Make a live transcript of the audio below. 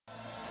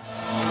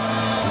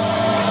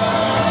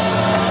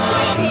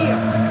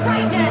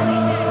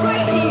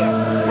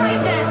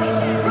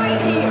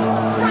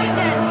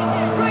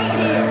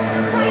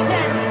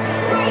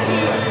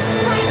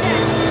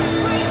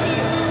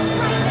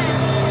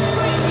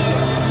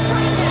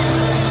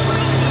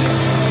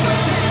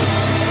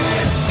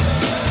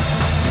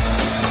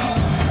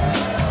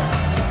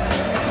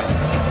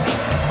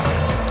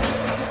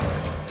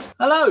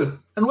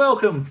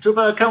welcome to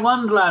Burko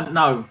Wonderland.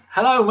 No,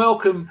 hello and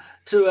welcome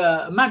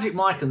to Magic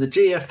Mike and the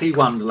GFP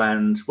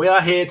Wonderland. We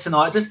are here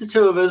tonight, just the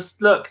two of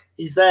us. Look,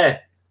 he's there.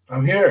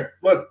 I'm here.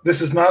 Look,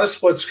 this is not a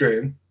split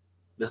screen.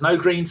 There's no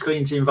green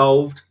screens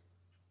involved.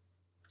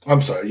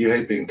 I'm sorry, you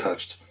hate being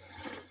touched.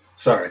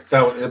 Sorry.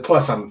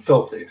 Plus, I'm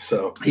filthy,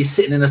 so... He's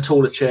sitting in a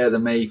taller chair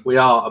than me. We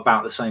are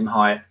about the same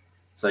height.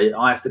 So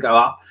I have to go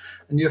up,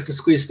 and you have to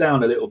squeeze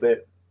down a little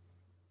bit.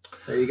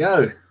 There you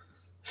go.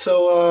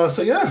 So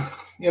yeah,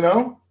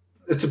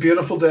 it's a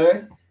beautiful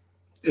day.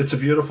 It's a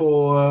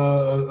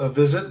beautiful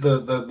visit.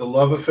 The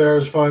love affair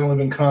has finally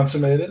been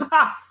consummated.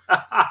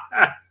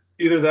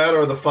 Either that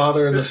or the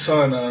father and the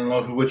son, I don't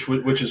know which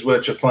is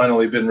which, have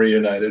finally been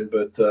reunited,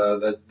 but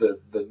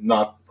that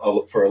not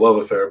for a love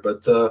affair.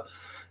 But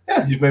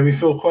yeah, you've made me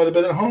feel quite a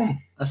bit at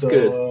home. That's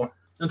good.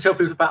 And tell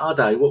people about our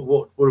day.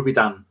 What have we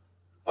done?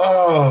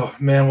 Oh,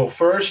 man. Well,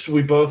 first,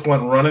 we both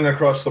went running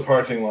across the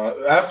parking lot.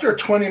 After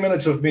 20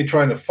 minutes of me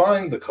trying to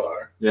find the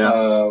car,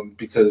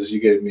 because you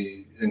gave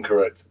me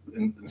incorrect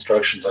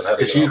instructions on how to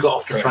get off. Because you got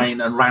off the train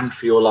and ran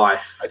for your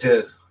life. I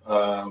did.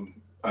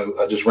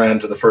 I just ran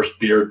to the first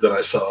beard that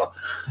I saw.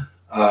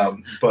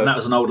 But and that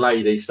was an old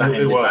lady, so that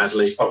ended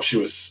badly. Oh, she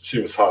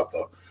was hot,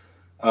 though.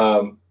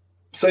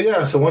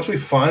 So once we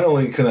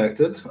finally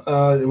connected,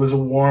 it was a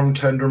warm,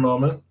 tender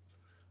moment.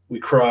 We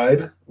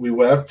cried. We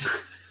wept.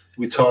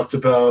 We talked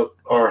about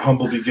our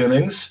humble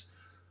beginnings,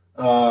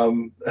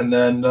 and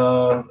then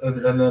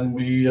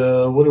we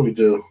what did we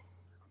do?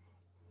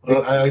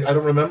 I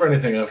don't remember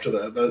anything after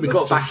that. We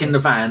got back in the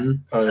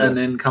van and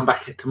then come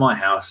back to my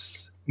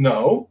house.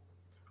 No,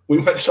 we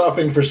went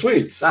shopping for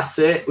sweets. That's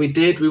it. We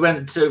did. We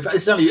went to.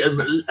 It's only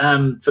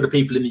for the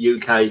people in the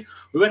UK.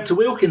 We went to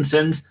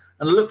Wilkinson's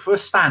and looked for a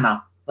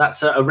spanner.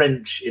 That's a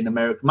wrench in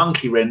American,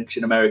 monkey wrench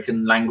in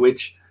American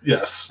language.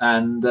 Yes.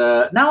 And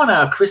now I know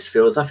how Chris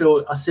feels. I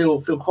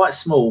still feel quite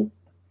small.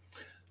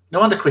 No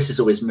wonder Chris is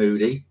always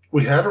moody.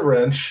 We had a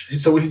wrench.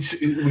 So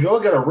we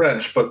all got a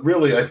wrench, but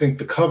really I think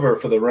the cover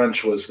for the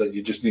wrench was that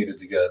you just needed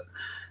to get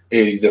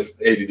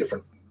 80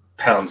 different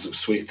pounds of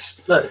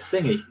sweets. Look, it's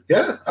Thingy.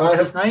 Yeah. What's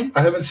his name?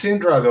 I haven't seen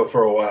Drago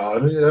for a while. I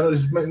mean,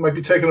 he might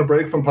be taking a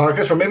break from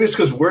podcasts, or maybe it's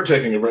because we're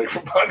taking a break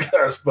from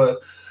podcasts, but...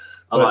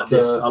 I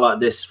like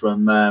this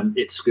from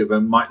It's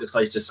Scriven. Mike looks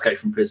like he's just escaped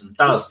from prison.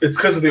 It's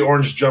because of the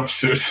orange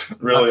jumpsuit.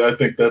 Really, I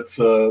think that's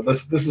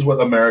this is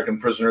what American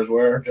prisoners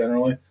wear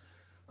generally.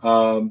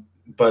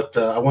 But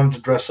I wanted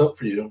to dress up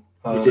for you,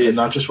 and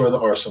not just wear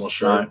the Arsenal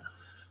shirt. Right.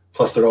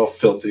 Plus, they're all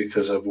filthy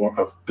because I've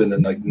been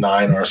in like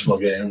 9 Arsenal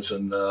games,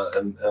 and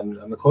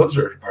the clothes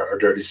are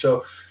dirty.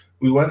 So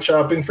we went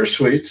shopping for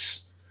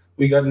sweets.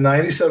 We got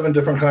 97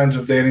 different kinds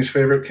of Danny's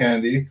favorite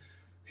candy.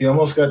 He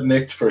almost got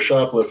nicked for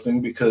shoplifting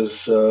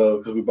because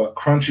we bought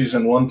crunchies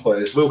in one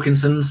place,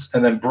 Wilkinson's,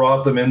 and then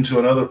brought them into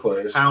another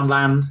place,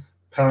 Poundland,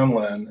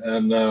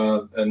 and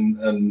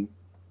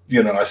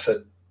I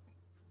said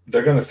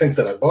they're going to think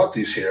that I bought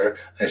these here.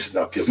 And I said,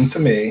 no, give them to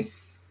me.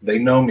 They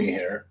know me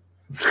here.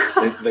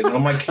 They know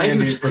my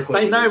candy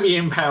proclivities. They know me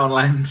in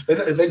Poundland.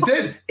 They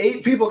did.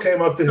 8 people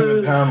came up to him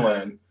in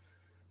Poundland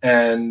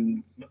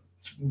and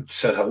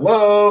said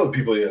hello,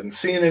 people he hadn't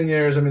seen in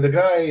years. I mean, the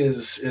guy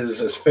is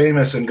as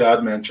famous in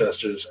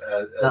Godmanchester's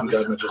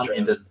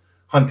as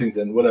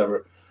Huntington,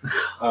 whatever.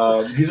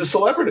 He's a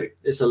celebrity.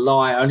 It's a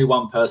lie. Only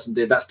one person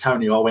did. That's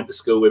Tony, who I went to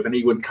school with, and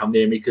he wouldn't come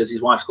near me because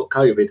his wife's got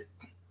COVID.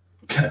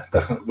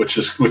 which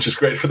is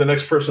great for the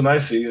next person I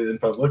see in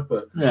public.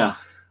 But yeah.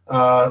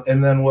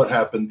 And then what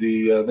happened?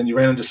 Then you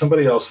ran into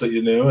somebody else that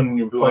you knew, and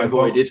you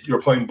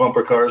were playing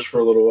bumper cars for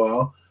a little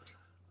while.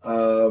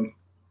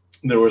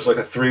 There was like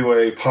a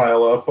 3-way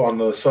pile up on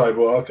the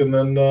sidewalk, and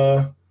then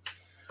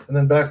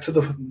back to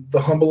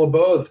the humble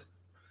abode.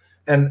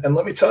 And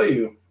let me tell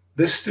you,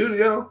 this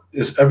studio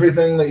is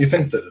everything that you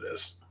think that it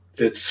is.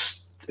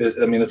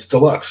 It's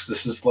deluxe.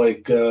 This is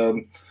like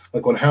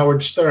when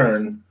Howard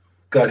Stern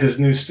got his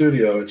new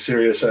studio at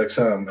Sirius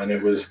XM, and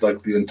it was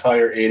like the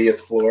entire 80th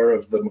floor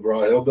of the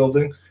McGraw-Hill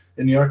building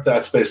in New York.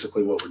 That's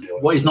basically what we're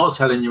doing. What he's not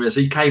telling you is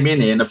he came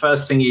in here, and the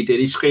first thing he did,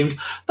 he screamed,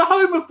 "The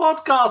home of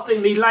podcasting!"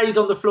 And he laid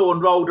on the floor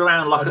and rolled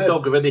around like a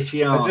dog with an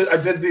itchy ass.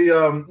 I did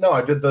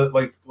the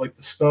like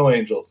the snow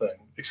angel thing,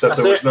 except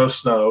there was no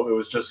snow. It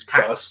was just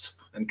dust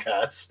and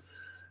cats.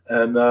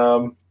 And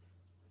I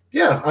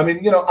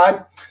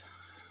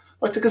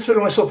like to consider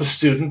myself a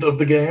student of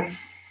the game.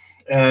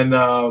 And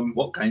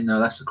what game? No,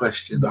 that's the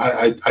question.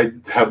 I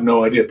have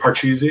no idea.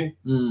 Parcheesi,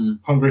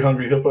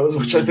 Hungry Hippos,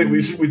 which I think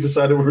we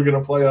decided we were going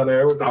to play on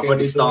air with. I've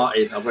already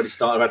started. I've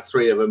had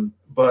 3 of them.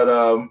 But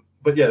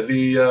yeah,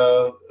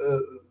 the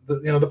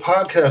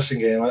podcasting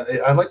game.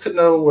 I like to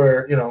know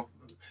where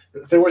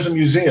if there was a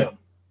museum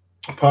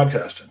of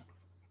podcasting,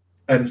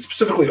 and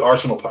specifically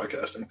Arsenal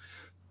podcasting,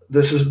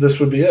 this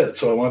would be it.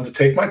 So I wanted to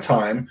take my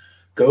time,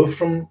 go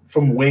from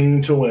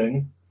wing to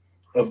wing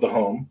of the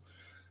home.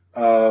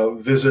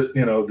 Visit,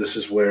 this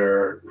is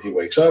where he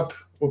wakes up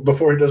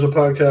before he does a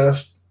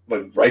podcast,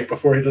 like right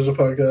before he does a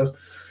podcast.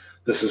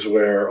 This is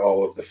where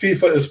all of the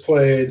FIFA is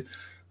played.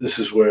 This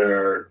is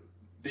where,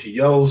 he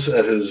yells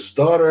at his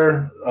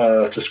daughter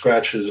to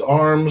scratch his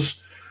arms.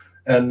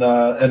 And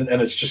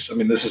it's just, I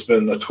mean, this has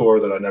been a tour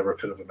that I never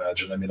could have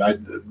imagined. I mean,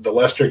 the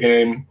Leicester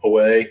game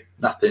away,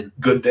 nothing.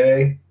 Good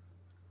day.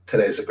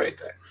 Today's a great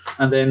day.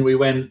 And then we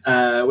went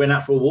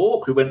out for a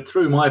walk. We went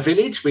through my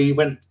village. We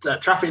went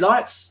traffic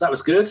lights. That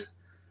was good.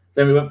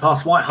 Then we went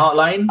past White Hart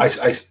Lane.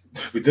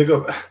 We did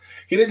go.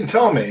 He didn't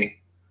tell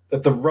me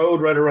that the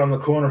road right around the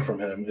corner from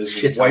him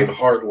is White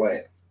Hart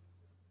Lane.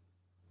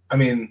 I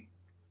mean,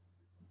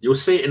 you'll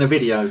see it in a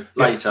video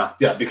later.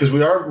 Yeah, because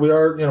we are,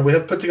 we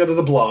have put together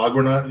the blog.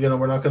 We're not going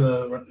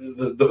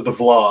to the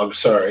vlog.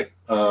 Sorry,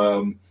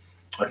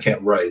 I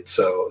can't write,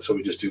 so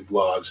we just do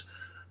vlogs.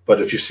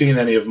 But if you've seen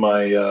any of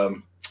my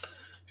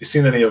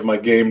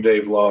game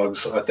day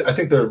vlogs, I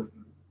think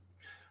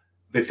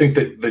they think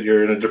that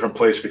you're in a different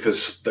place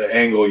because the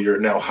angle you're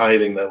now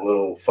hiding that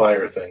little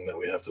fire thing that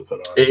we have to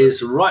put on. It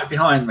is right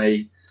behind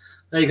me.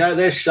 There you go.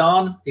 There's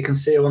Sean. You can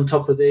see her on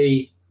top of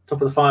the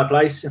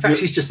fireplace. In fact,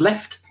 she's just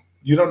left.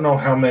 You don't know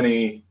how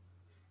many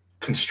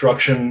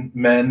construction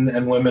men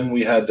and women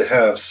we had to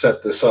have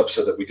set this up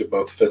so that we could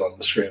both fit on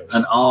the screen.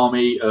 An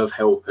army of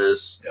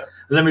helpers. Yeah.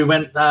 And then we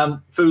went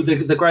through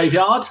the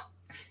graveyard,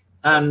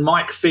 and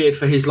Mike feared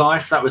for his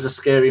life. That was a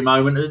scary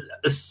moment.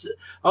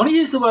 I want to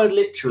use the word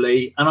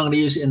literally, and I'm going to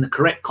use it in the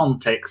correct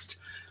context.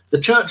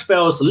 The church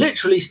bells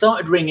literally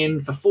started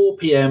ringing for 4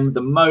 p.m.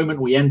 the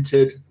moment we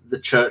entered the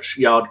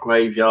churchyard,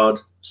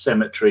 graveyard,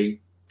 cemetery,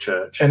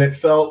 church. And it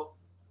felt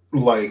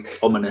like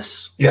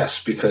ominous.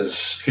 Yes,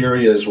 because here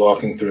he is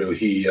walking through.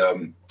 He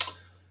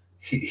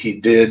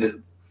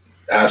did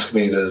ask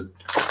me to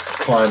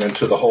climb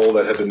into the hole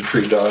that had been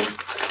pre-dug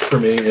for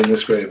me in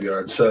this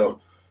graveyard. So,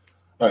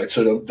 all right.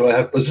 So do I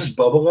have? Is this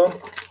bubble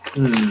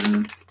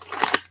gum?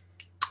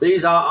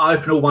 These are. I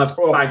open all my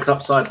bags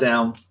upside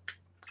down.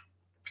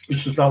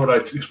 This is not what I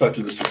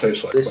expected this to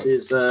taste like. This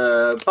is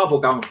bubble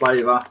gum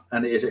flavor,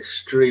 and it is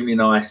extremely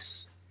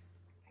nice.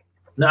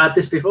 Not had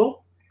this before.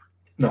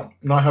 No,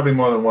 not having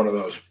more than one of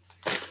those.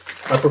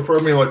 I prefer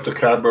me like the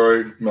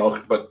Cadbury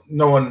milk, but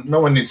no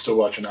one needs to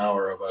watch an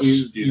hour of us.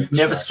 You've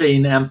never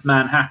seen a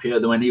man happier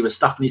than when he was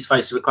stuffing his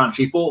face with a Crunchy.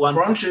 He bought one.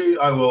 Crunchy,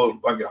 I will.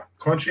 Yeah,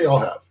 Crunchy, I'll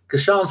have.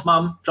 Because Sean's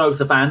mum drove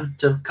the van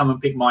to come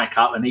and pick Mike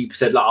up, and he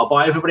said, "Look, I'll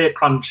buy everybody a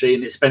Crunchy,"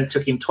 and it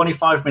took him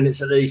 25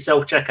 minutes at the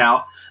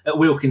self-checkout at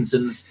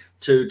Wilkinson's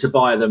to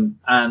buy them,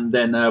 and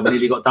then we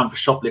nearly got done for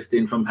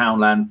shoplifting from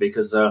Poundland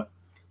because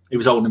he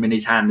was holding them in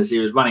his hand as he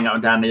was running up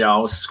and down the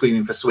aisles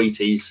screaming for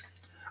sweeties.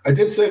 I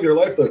did save your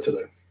life, though,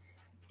 today.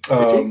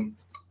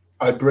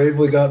 I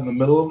bravely got in the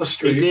middle of a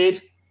street. You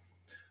did?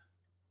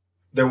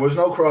 There was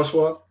no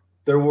crosswalk.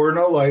 There were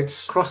no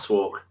lights.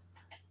 Crosswalk?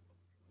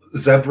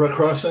 Zebra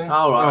crossing.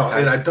 Oh, right.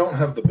 Okay. And I don't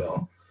have the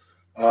bell.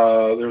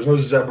 There was no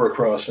zebra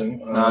crossing.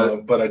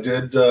 No. But I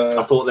did.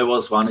 I thought there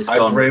was one.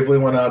 I bravely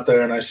went out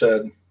there and I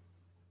said,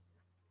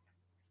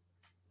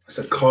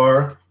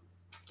 "Car,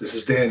 this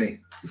is Danny.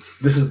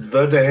 This is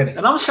the Danny."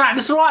 And I was shouting,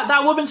 "It's all right.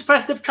 That woman's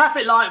pressed the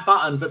traffic light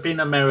button." But being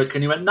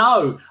American, he went,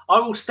 "No, I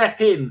will step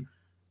in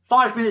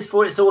 5 minutes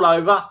before it's all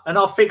over, and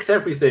I'll fix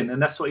everything."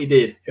 And that's what he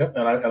did. Yep.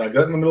 And I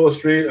got in the middle of the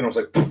street, and it was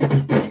like, boom,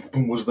 boom, boom,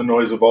 boom, was the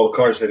noise of all the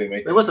cars hitting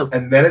me.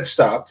 And then it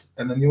stopped,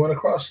 and then you went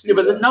across.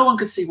 But no one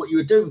could see what you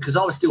were doing because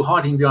I was still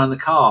hiding behind the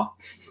car,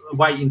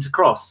 waiting to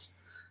cross.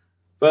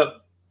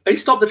 But he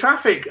stopped the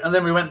traffic, and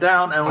then we went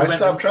down. And I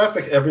stopped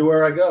traffic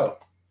everywhere I go.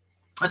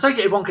 I take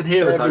it everyone can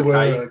hear us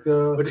okay.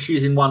 We're just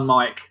using one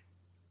mic.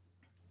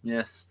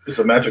 Yes. It's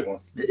a magic one.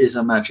 It is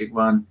a magic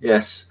one,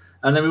 yes.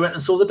 And then we went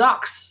and saw the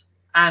ducks.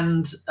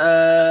 And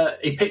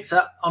he picked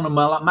up on a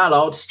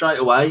mallard straight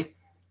away.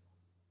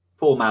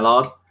 Poor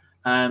mallard.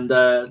 And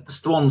the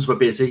swans were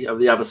busy over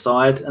the other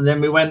side. And then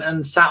we went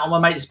and sat on my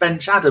mate's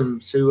bench,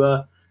 Adams,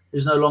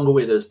 who's no longer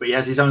with us. But he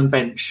has his own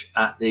bench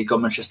at the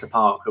Godmanchester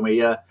Park. And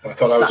we. I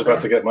thought I was about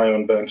to get my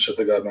own bench at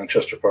the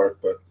Godmanchester Park,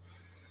 but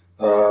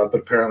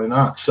apparently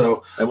not.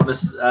 So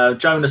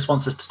Jonas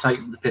wants us to take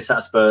the piss out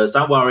of Spurs.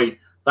 Don't worry,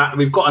 that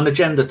we've got an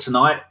agenda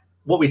tonight.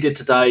 What we did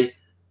today,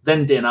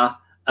 then dinner,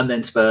 and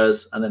then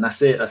Spurs, and then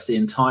that's it. That's the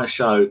entire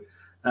show.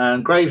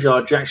 And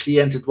graveyard, you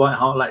actually entered White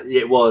Hart Lane.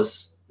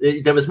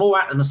 There was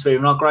more atmosphere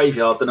in our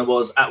graveyard than there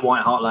was at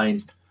White Hart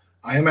Lane.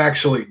 I am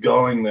actually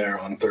going there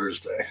on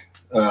Thursday.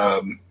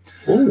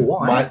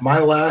 Why? My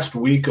last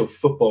week of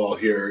football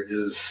here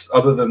is,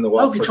 other than the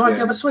Watford have you tried game,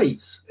 the other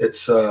sweets?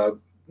 It's no,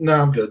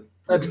 I'm good.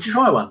 Did you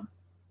try one?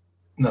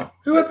 No.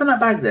 Who opened that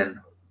bag then?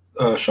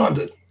 Sean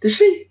did. Did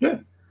she? Yeah.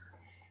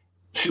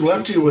 She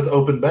left you with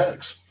open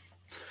bags.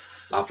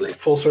 Lovely.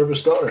 Full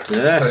service daughter.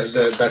 Yes.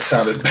 That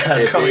sounded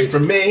bad coming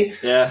from me.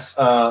 Yes.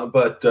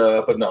 But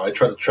no, I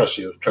trust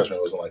you. Trust me,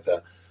 it wasn't like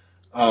that.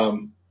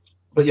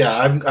 But yeah,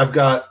 I've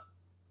got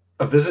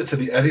a visit to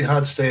the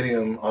Etihad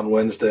Stadium on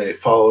Wednesday,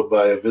 followed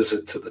by a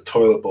visit to the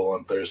Toilet Bowl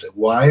on Thursday.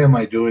 Why am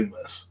I doing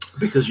this?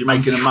 Because you're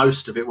making the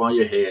most of it while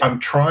you're here. I'm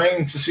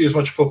trying to see as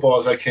much football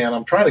as I can.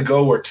 I'm trying to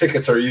go where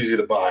tickets are easy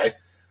to buy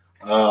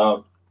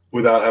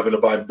without having to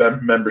buy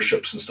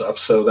memberships and stuff.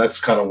 So that's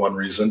kind of one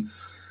reason.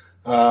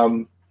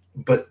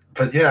 but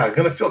yeah, I'm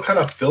gonna feel kind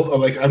of filthy.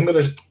 Like I'm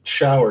gonna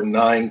shower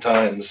 9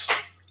 times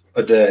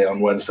a day on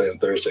Wednesday and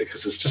Thursday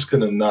because it's just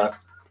gonna not.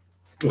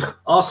 Ugh.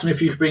 Ask them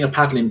if you could bring a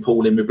paddling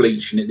pool in with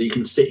bleach in it that you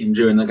can sit in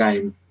during the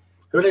game.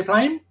 Who are they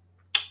playing?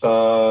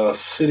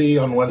 City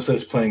on Wednesday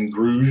is playing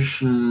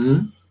Bruges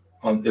in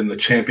the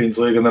Champions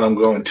League, and then I'm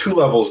going 2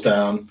 levels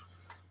down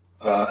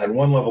and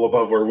 1 level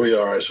above where we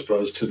are, I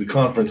suppose, to the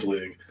Conference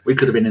League. We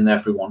could have been in there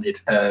if we wanted.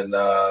 And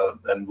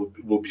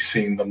we'll be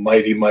seeing the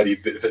mighty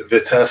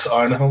Vitesse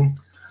Arnhem.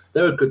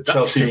 They're a good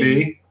Chelsea team.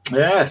 B.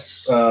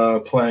 Yes.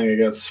 Playing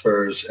against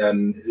Spurs.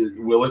 And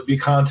will it be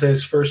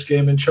Conte's first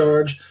game in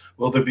charge?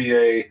 Will there be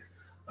a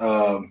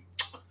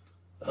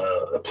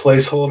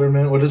placeholder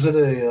man? What is it?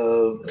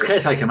 A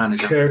caretaker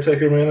manager.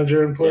 Caretaker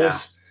manager in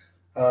place?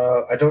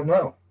 Yeah. I don't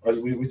know.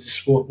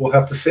 We'll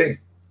have to see.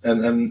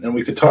 And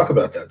we could talk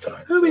about that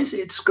time. Who is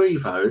it?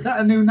 Scrivo? Is that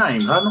a new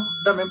name? I don't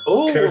remember.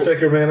 Oh,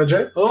 caretaker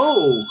manager.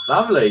 Oh,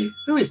 lovely.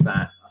 Who is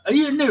that? Are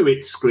you new?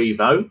 It's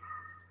Scrivo.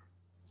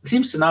 He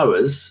seems to know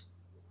us.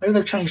 Maybe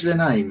they've changed their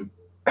name.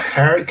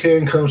 Harry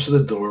Kane comes to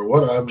the door.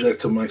 What object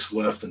to Mike's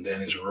left and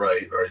Danny's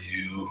right are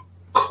you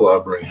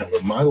clobbering him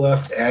with? My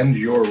left and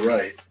your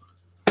right.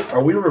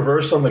 Are we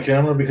reversed on the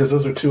camera? Because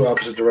those are 2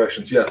 opposite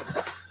directions. Yeah.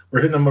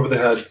 We're hitting him over the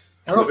head.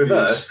 They're not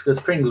reversed because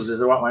Pringles is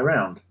the right way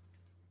round.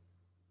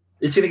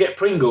 He's going to get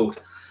pringled.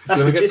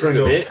 That's the gist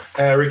of it.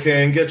 Harry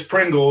Kane gets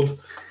pringled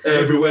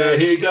everywhere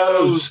he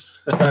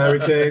goes. Harry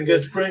Kane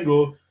gets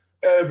pringled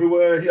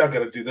everywhere I got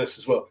to do this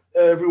as well.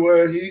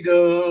 Everywhere he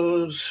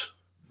goes.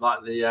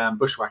 Like the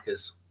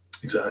Bushwhackers.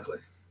 Exactly.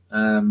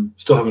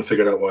 Still haven't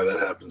figured out why that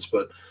happens.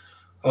 But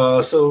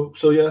so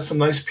yeah, some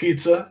nice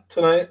pizza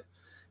tonight.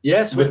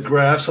 Yes. With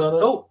grass on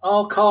it.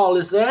 Oh, Carl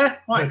is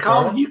there. Right,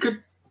 Carl, you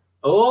could...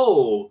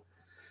 Oh...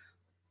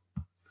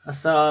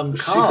 That's Carl.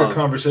 Secret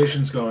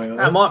conversations going on.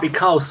 That might be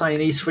Carl saying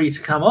he's free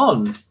to come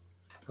on.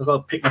 I've got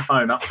to pick my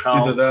phone up,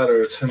 Carl. Either that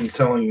or it's him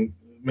telling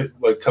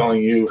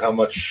you how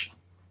much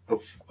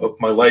of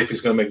my life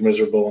he's going to make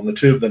miserable on the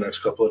tube the next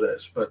couple of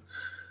days. But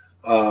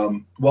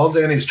while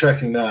Danny's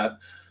checking that...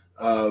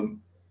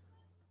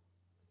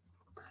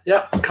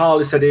 yeah, Carl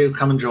has said he'll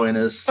come and join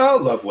us. Oh,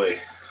 lovely.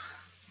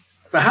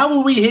 But how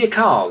will we hear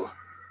Carl?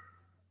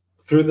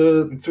 Through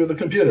the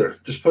computer.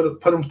 Just put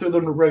him through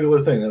the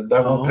regular thing.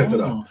 That won't pick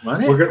it up.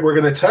 Right. We're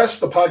going to test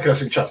the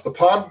podcasting chops.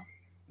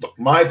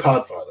 My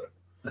podfather.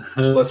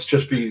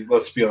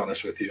 Let's be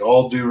honest with you.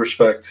 All due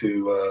respect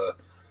to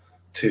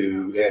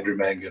Andrew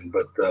Mangan,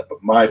 but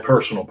my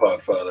personal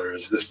podfather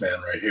is this man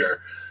right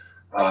here.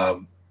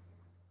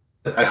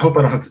 I hope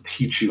I don't have to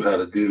teach you how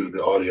to do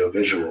the audio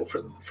visual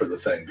for the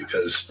thing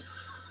because.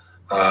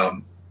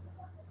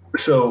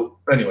 So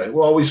anyway,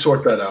 while we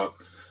sort that out.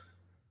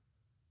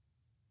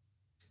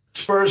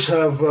 Spurs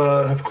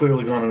have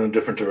clearly gone in a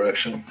different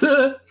direction,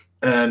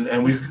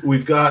 and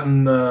we've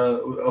gotten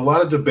a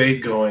lot of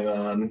debate going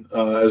on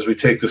as we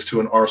take this to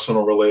an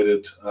Arsenal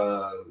related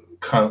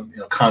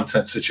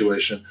content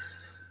situation.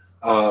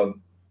 Are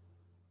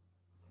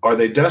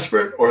they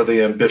desperate or are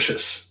they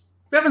ambitious?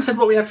 We haven't said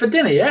what we had for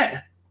dinner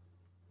yet.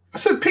 I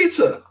said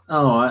pizza.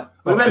 Oh, all right.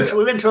 We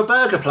went to a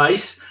burger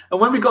place,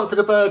 and when we got to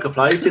the burger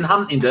place in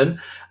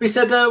Huntingdon, we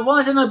said, why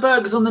is there no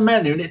burgers on the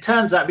menu? And it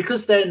turns out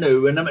because they're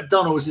new and the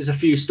McDonald's is a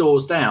few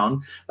stores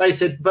down, they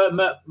said, but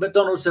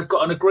McDonald's have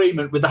got an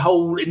agreement with the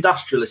whole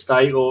industrial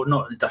estate, or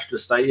not industrial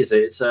estate, is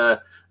it? It's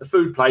a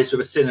food place with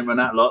a cinema and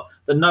that lot,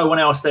 that no one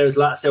else there is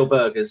allowed to sell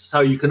burgers.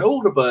 So you can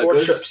order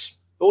burgers.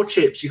 Or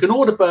chips. You can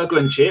order burger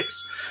and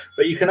chips,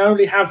 but you can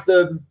only have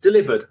them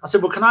delivered. I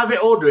said, well, can I have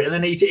it, order it, and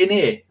then eat it in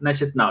here? And they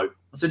said, no.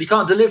 I said, you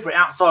can't deliver it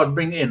outside and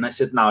bring it in. They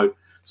said, no.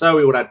 So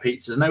we all had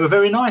pizzas, and they were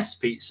very nice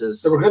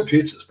pizzas. They were good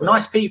pizzas. But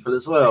nice people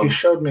as well. He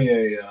showed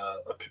me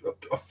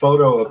a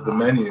photo of the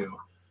menu,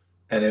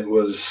 and it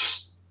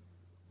was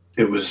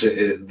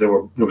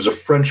a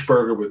French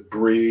burger with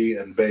brie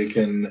and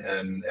bacon,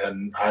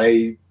 and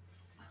I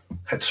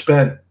had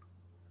spent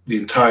the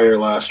entire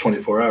last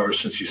 24 hours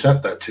since you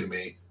sent that to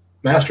me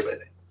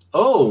masturbating.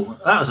 Oh,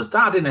 I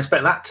didn't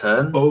expect that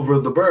turn. Over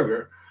the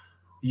burger.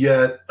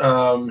 Yet...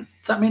 does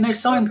that mean they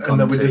signed Conte? And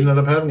then we didn't end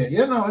up having it.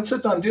 Yeah, no, it's a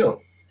done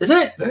deal. Is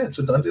it? Yeah, it's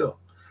a done deal.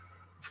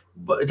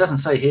 But it doesn't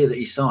say here that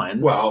he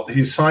signed. Well,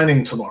 he's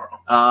signing tomorrow.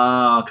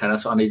 Okay,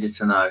 that's what I needed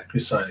to know.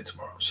 He's signing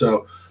tomorrow.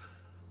 So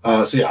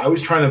yeah, I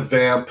was trying to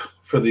vamp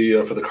for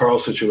the Carl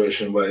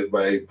situation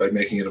by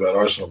making it about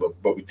Arsenal,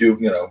 but we do,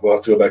 we'll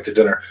have to go back to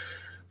dinner.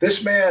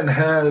 This man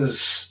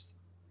has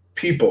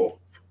people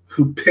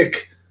who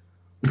pick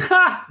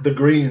the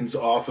greens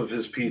off of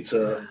his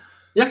pizza.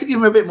 You have to give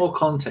him a bit more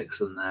context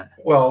than that.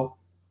 Well,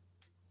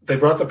 they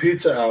brought the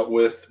pizza out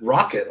with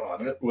Rocket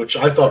on it, which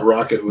I thought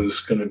Rocket was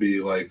going to be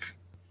like,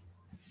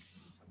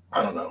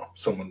 I don't know,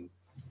 someone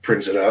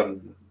brings it out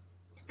and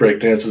break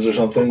dances or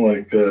something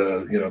like,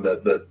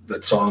 that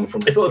song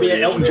from. If it would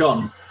be Elton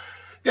John.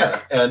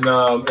 Yeah, and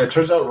it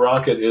turns out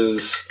Rocket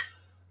is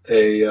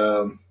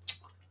a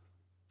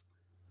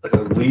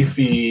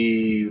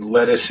leafy,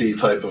 lettucey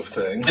type of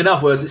thing. In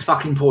other words, it's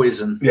fucking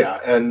poison. Yeah,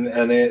 and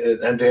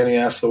Danny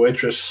asked the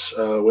waitress,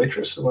 am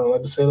I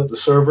allowed to say that? The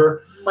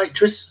server.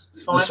 waitress.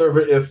 The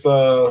server, if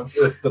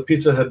the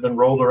pizza had been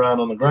rolled around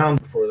on the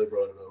ground before they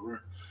brought it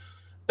over,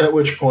 at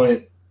which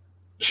point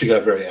she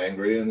got very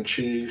angry and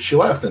she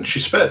left and she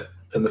spit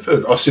in the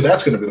food. Oh, see,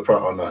 that's going to be the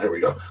problem. Oh, no, here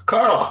we go.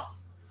 Carl!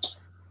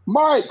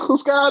 Mike,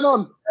 what's going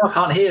on? I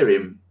can't hear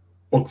him.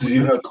 Well,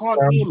 you can't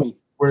hear me.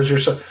 Where's your...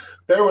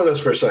 Bear with us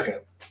for a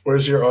second.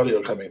 Where's your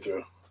audio coming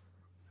through?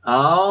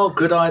 Oh,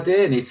 good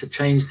idea. Needs to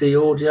change the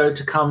audio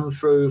to come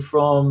through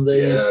from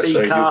the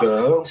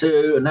speaker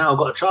to... And now I've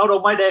got a child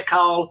on. Wait there,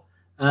 Carl.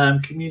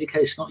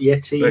 Communication not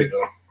yeti. There you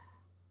go.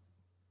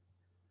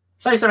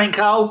 Say something,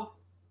 Carl.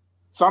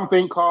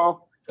 Something,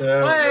 Carl.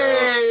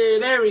 Hey,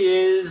 there he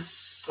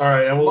is. All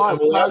right, and Mike,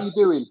 how are you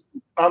doing?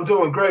 I'm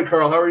doing great,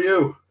 Carl. How are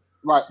you?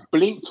 Right,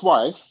 blink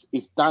twice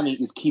if Danny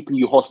is keeping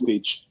you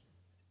hostage.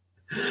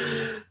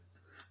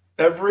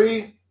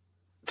 Every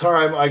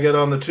time I get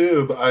on the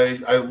tube,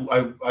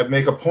 I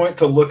make a point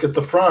to look at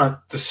the front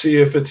to see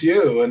if it's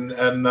you,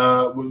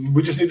 and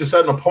we just need to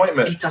set an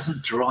appointment. He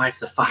doesn't drive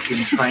the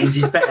fucking trains.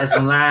 He's better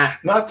than that.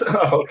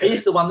 Okay.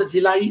 He's the one that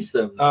delays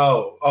them.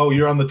 Oh,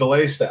 you're on the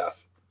delay staff.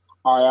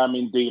 I am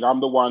indeed. I'm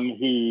the one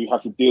who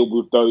has to deal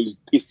with those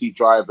pissy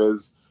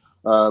drivers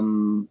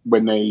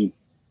when they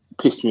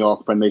piss me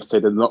off and they say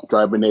they're not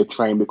driving their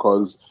train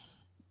because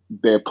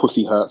their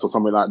pussy hurts or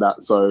something like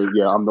that. So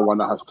yeah, I'm the one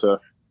that has to.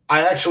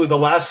 I actually the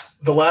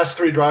last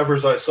 3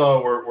 drivers I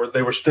saw were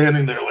they were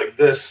standing there like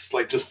this,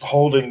 like just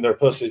holding their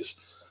pussies.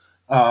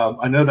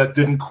 I know that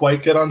didn't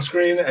quite get on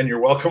screen, and you're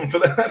welcome for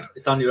that.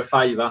 It's done you a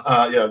favor.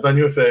 Yeah, done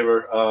you a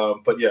favor.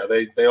 But yeah,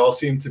 they all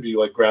seem to be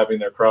like grabbing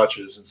their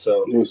crotches, and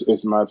so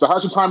it's mad. So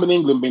how's your time in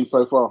England been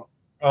so far?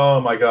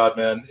 Oh my God,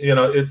 man! You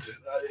know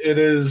it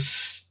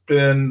has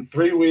been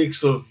 3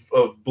 weeks of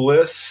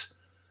bliss,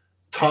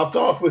 topped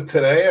off with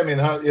today. I mean,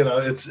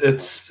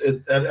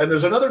 and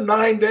there's another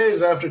 9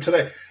 days after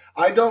today.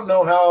 I don't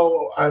know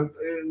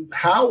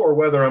how or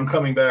whether I'm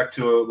coming back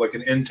to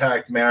an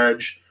intact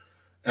marriage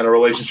and a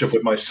relationship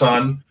with my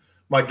son.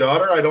 My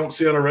daughter, I don't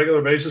see on a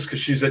regular basis because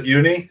she's at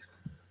uni.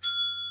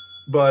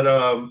 But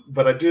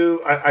I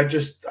do. I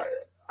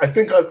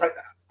think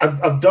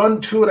I've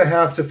done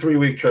 2.5 to 3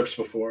 week trips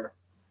before,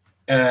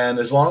 and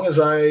as long as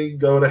I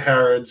go to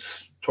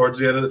Harrods towards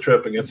the end of the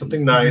trip and get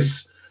something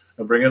nice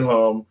and bring it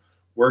home,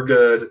 we're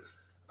good.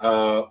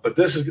 But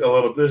this has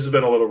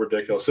been a little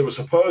ridiculous. It was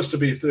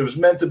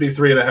meant to be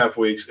 3.5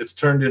 weeks. It's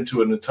turned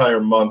into an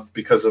entire month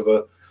because of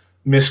a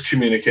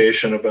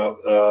miscommunication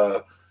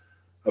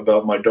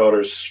about my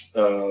daughter's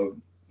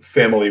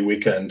family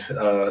weekend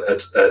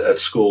at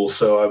school.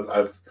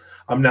 So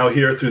I'm now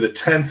here through the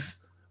 10th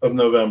of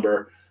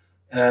November,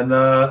 and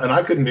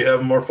I couldn't be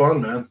having more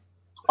fun, man.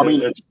 I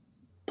mean,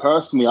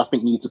 personally, I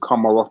think you need to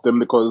come more often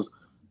because,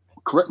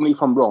 correct me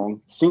if I'm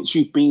wrong, since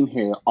you've been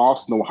here,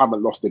 Arsenal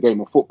haven't lost a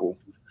game of football.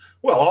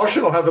 Well,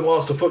 Arsenal haven't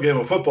lost a game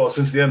of football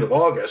since the end of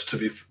August, to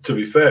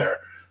be fair.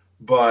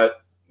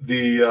 But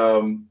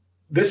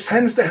this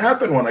tends to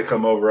happen when I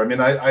come over. I mean,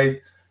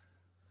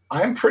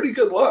 I'm pretty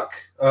good luck.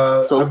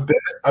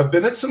 I've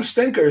been at some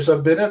stinkers.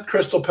 I've been at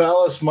Crystal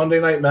Palace Monday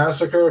Night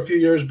Massacre a few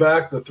years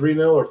back, the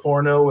 3-0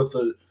 or 4-0 with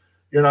the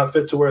 "you're not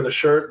fit to wear the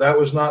shirt." That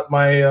was not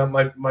my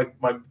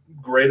my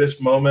greatest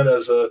moment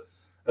as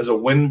a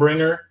win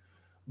bringer.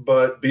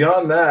 But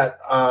beyond that,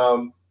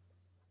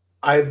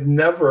 I've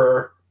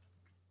never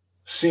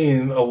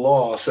seen a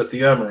loss at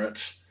the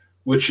Emirates,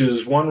 which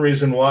is one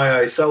reason why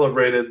I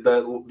celebrated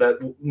that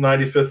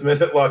 95th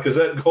minute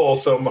Lacazette goal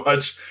so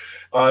much.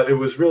 It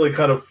was really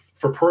kind of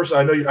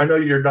I know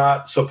you're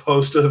not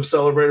supposed to have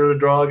celebrated a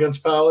draw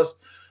against Palace,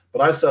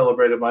 but I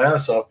celebrated my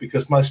ass off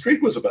because my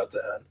streak was about to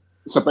end.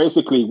 So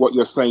basically, what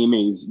you're saying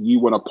is you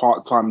want a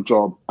part-time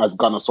job as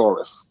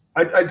Gunnosaurus.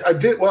 I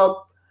did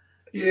well.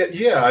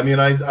 Yeah. I mean,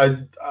 I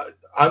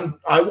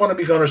want to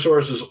be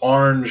Gunnosaurus's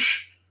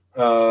orange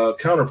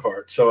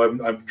counterpart, so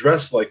I'm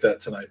dressed like that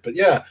tonight. But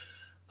yeah,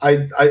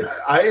 I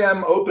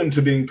am open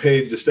to being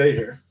paid to stay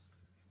here.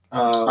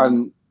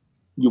 And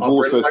you've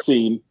also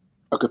seen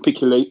a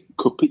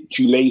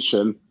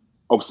capitulation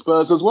of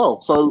Spurs as well.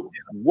 So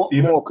what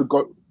more could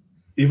go?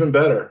 Even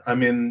better. I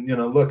mean,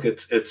 look,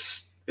 it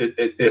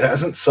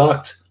hasn't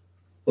sucked.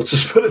 Let's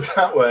just put it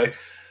that way.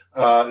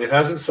 It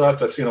hasn't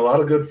sucked. I've seen a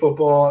lot of good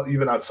football,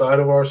 even outside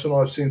of Arsenal.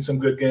 I've seen some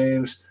good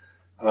games.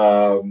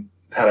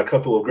 Had a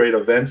couple of great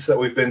events that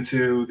we've been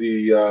to.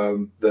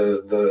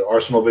 The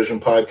Arsenal Vision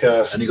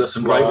podcast, and you got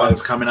some great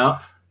ones coming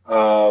up.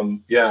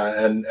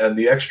 Yeah, and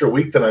the extra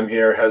week that I'm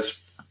here has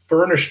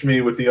furnished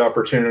me with the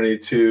opportunity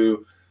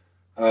to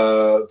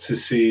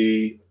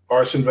see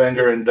Arsene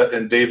Wenger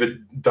and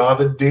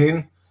David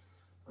Dean.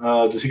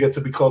 Does he get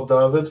to be called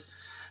David?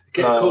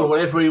 Get called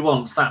whatever he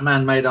wants. That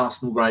man made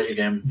Arsenal great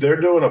again.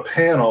 They're doing a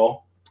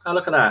panel. Oh,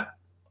 look at that.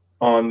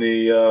 On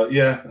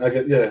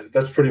the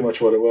that's pretty much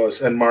what it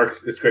was. And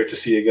Mark, it's great to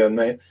see you again,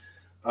 mate.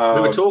 We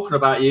were talking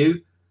about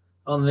you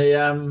on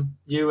the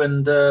you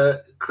and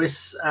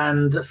Chris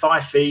and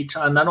Fifey.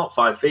 No, not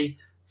Fifey.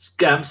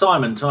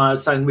 Simon.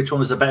 Saying which one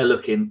was the better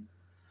looking.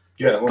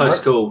 Yeah, well,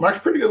 call. Mark's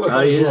pretty good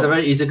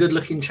looking. He's a good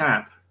looking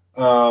chap.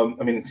 I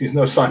mean, he's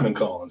no Simon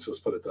Collins. Let's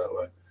put it that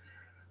way.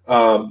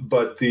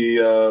 But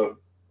the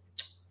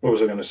what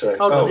was I going to say?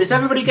 Hold on. Is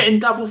everybody getting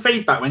double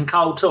feedback when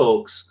Carl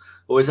talks,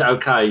 or is it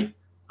okay?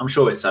 I'm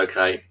sure it's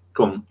okay.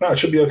 Come on. No, it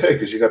should be okay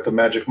because you got the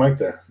magic mic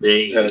there, and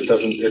it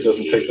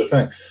doesn't take the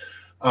thing.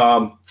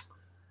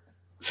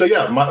 So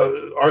yeah,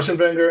 Arsene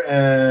Wenger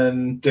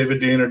and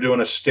David Dean are doing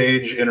a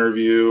stage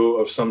interview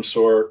of some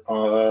sort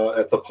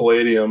at the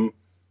Palladium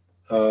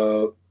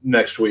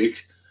next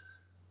week,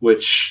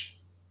 which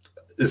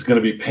is going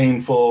to be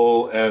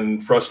painful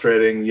and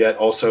frustrating, yet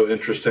also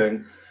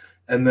interesting.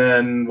 And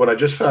then what I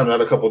just found out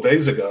a couple of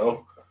days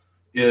ago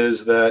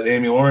is that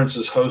Amy Lawrence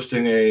is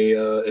hosting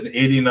an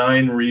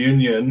 89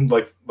 reunion,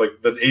 like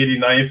the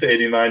 89th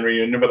 89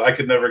 reunion, but I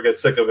could never get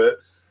sick of it.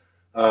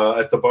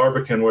 At the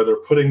Barbican, where they're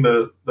putting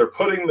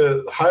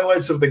the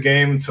highlights of the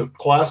game to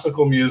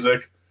classical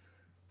music,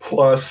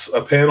 plus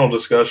a panel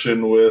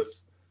discussion with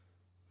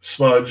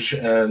Smudge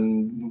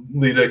and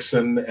Lee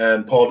Dixon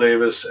and Paul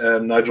Davis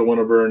and Nigel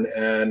Winterburn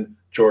and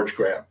George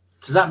Graham.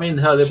 Does that mean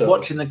they're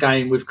watching the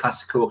game with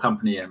classical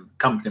accompaniment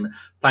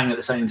playing at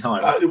the same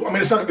time? I mean,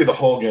 it's not going to be the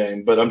whole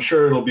game, but I'm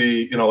sure it'll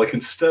be, like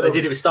they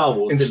did it with Star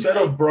Wars. Instead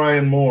of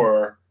Brian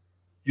Moore,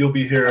 you'll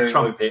be hearing a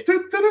trumpet.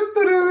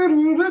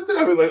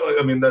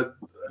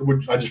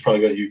 I just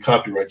probably got you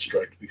copyright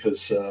strike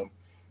because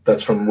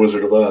that's from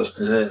Wizard of Oz.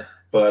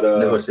 But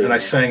I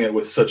sang it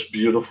with such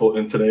beautiful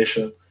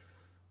intonation.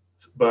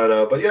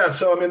 But yeah,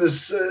 so I mean,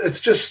 it's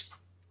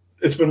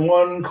been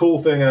one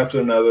cool thing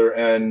after another,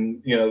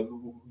 and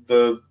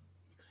the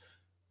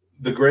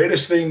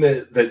greatest thing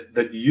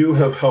that you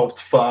have helped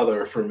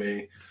father for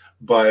me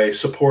by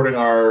supporting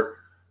our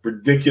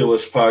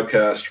ridiculous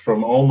podcast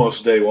from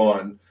almost day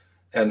one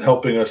and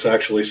helping us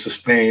actually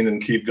sustain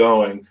and keep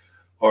going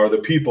are the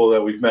people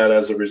that we've met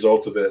as a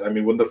result of it. I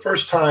mean, when the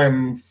first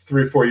time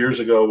 3 or 4 years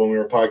ago when we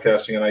were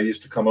podcasting and I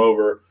used to come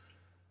over,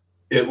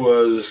 it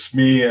was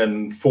me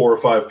and 4 or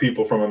 5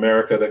 people from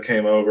America that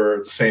came over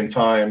at the same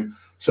time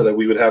so that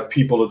we would have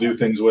people to do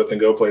things with and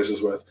go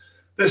places with.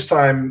 This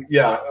time,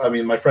 yeah, I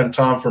mean, my friend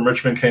Tom from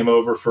Richmond came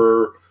over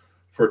for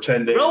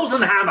 10 days.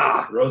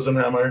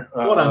 Rosenhammer.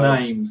 What a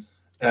name.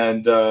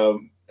 And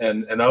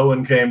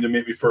Owen came to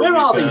meet me for a weekend.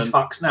 Where are these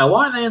fucks now?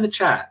 Why aren't they in the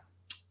chat?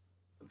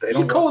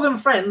 You call them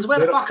friends. Where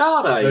the fuck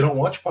are they? They don't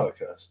watch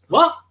podcasts.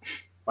 What?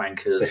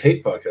 Wankers. They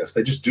hate podcasts.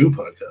 They just do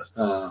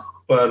podcasts.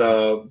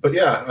 But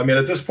yeah, I mean,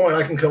 at this point,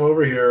 I can come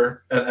over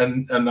here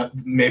and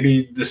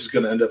maybe this is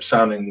going to end up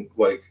sounding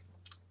like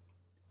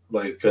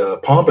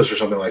pompous or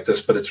something like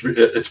this, but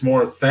it's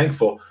more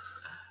thankful.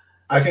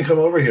 I can come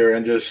over here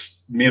and just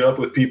meet up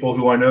with people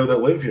who I know that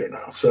live here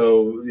now.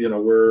 So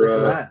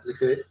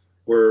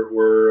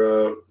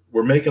we're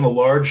making a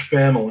large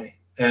family,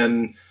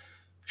 and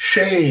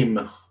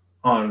shame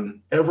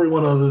on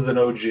everyone other than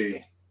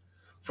OG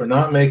for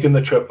not making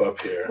the trip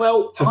up here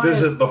to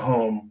visit the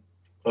home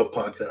of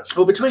podcasts.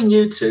 Well, between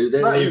you two,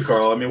 there's not you,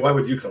 Carl. I mean, why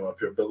would you come up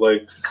here? But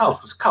like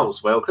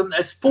Carl's welcome.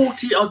 There's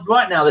 40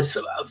 right now. There's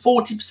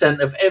 40%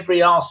 of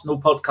every Arsenal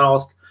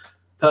podcast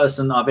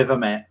person I've ever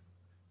met.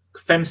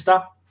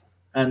 Femster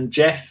and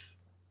Jeff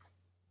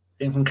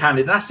in from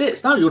Canada. That's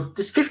it. No,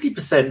 there's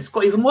 50%. It's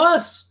got even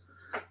worse.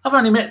 I've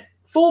only met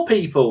 4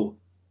 people.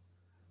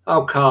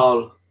 Oh,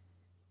 Carl,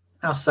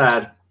 how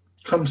sad.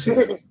 Come see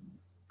it.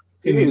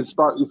 It is,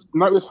 but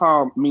notice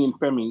how me and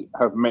Femi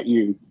have met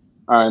you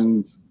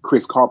and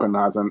Chris Carpenter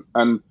hasn't.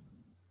 And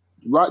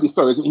rightly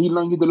so. Isn't he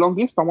known you the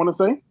longest, I want to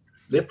say?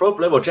 Yeah,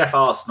 probably. Well, Jeff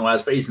Arsenal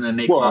has, but he's an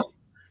enigma.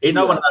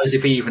 No one knows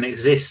if he even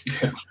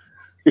exists.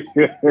 He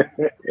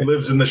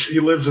lives in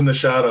the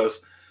shadows.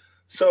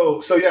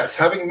 So yes,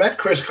 having met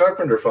Chris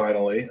Carpenter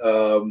finally,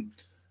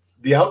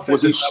 the outfit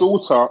was he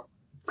shorter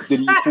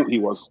than you thought he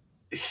was?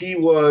 He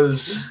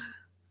was.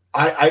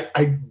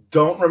 I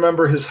don't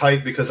remember his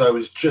height because I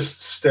was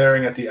just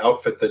staring at the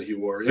outfit that he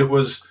wore. It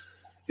was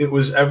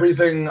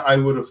everything I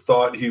would have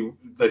thought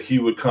that he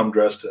would come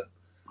dressed in.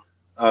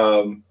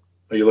 Are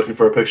you looking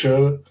for a picture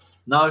of it?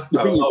 No.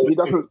 The thing is,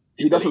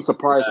 he doesn't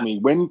surprise me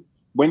when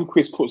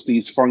Chris puts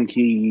these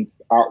funky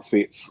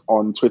outfits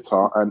on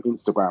Twitter and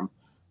Instagram.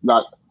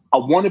 Like, I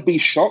want to be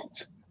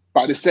shocked,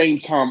 but at the same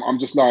time, I'm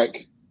just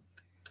like,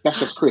 that's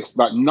just Chris.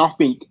 Like,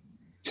 nothing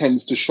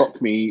tends to shock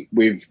me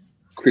with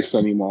Chris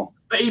anymore.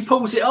 But he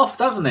pulls it off,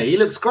 doesn't he? He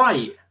looks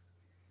great.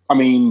 I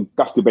mean,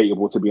 that's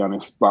debatable, to be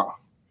honest. But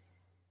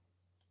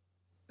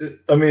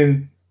I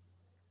mean,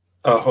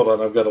 hold on,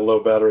 I've got a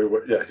low battery.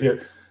 Yeah,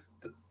 here.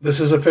 This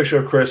is a picture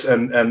of Chris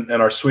and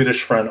our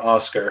Swedish friend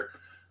Oscar,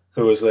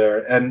 who was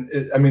there. And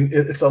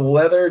it's a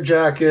leather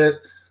jacket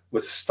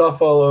with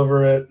stuff all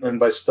over it. And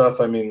by stuff,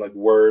 I mean like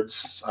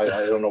words. I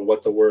don't know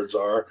what the words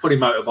are. Pretty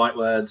motorbike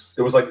words.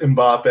 It was like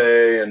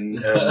Mbappe and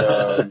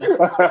Messi.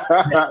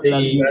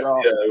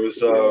 It was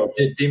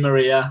Di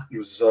Maria. It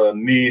was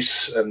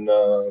Nice and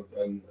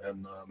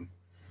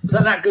was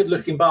that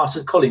good-looking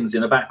bastard Collins in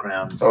the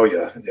background? Oh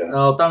yeah.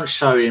 Oh, don't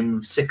show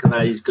him. Sick of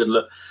his good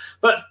look.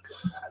 But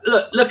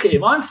look at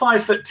him. I'm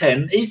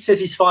 5'10". He says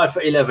he's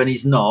 5'11".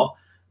 He's not.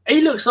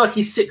 He looks like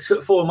he's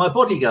 6'4". My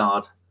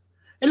bodyguard.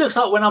 It looks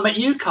like when I met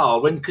you,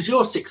 Carl, because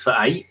you're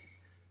 6'8".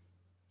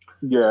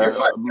 Yeah, you're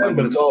 5'10",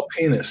 but it's all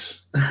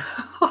penis.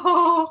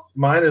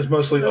 Mine is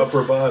mostly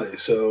upper body,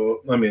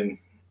 so I mean,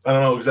 I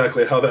don't know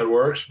exactly how that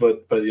works,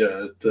 but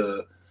yeah,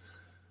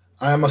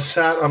 I am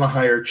sat on a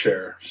higher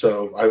chair,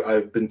 so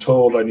I've been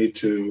told I need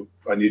to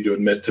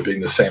admit to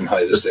being the same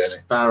height as Danny.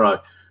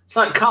 Sparrow. It's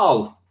like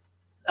Carl.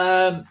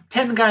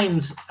 10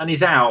 games and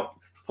he's out.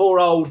 Poor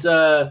old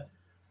Nuno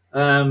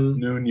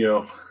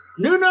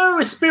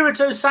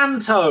Espirito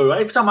Santo.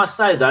 Every time I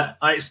say that,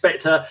 I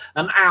expect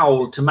an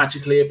owl to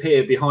magically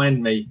appear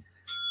behind me.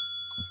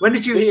 When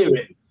did you hear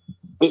it?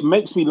 It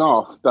makes me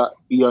laugh that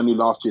he only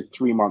lasted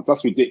 3 months.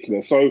 That's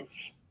ridiculous. So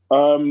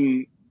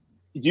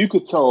you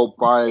could tell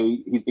by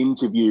his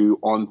interview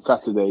on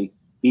Saturday,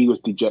 he was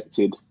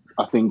dejected.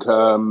 I think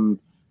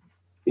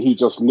he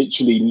just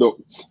literally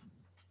looked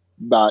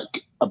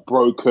like a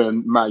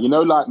broken man. You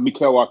know, like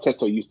Mikel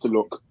Arteta used to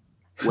look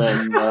when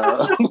he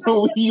looked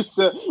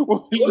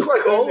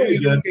like Ole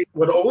did.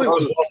 When Ole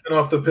was walking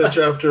off the pitch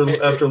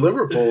after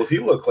Liverpool, he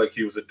looked like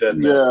he was a dead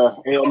man.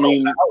 Yeah, I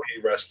mean, how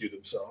he rescued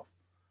himself.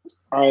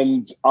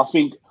 And I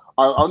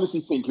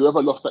honestly think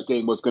whoever lost that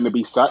game was going to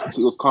be sacked.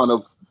 It was kind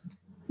of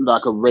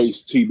like a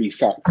race to be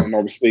sacked, and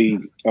obviously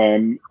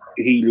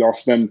he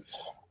lost. And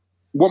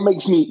what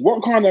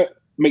kind of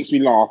makes me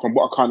laugh and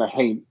what I kind of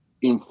hate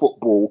in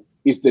football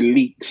is the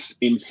leaks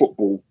in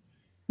football,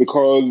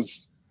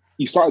 because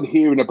you started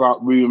hearing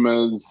about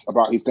rumours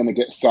about he's going to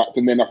get sacked,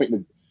 and then I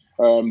think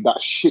that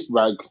shit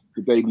rag,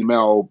 the Daily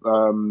Mail,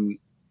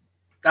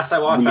 that's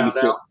how I found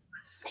out.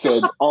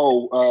 Said,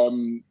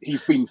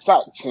 he's been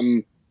sacked,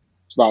 and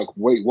it's like,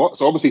 wait, what?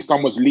 So obviously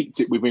someone's leaked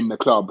it within the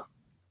club,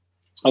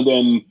 and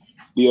then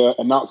the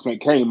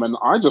announcement came, and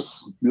I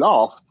just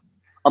laughed.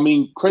 I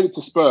mean, credit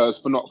to Spurs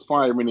for not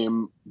firing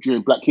him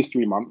during Black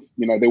History Month.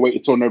 You know, they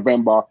waited till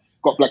November,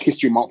 got Black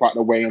History Month out of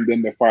the way, and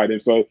then they fired him.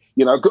 So,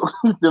 you know,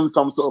 give them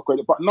some sort of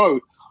credit. But no,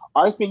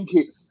 I think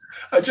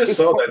I just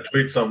saw that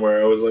tweet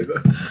somewhere. I was like,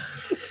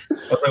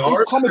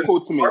 it's comical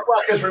to me. Our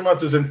Black History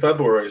Month is in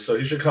February, so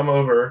he should come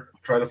over,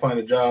 try to find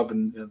a job.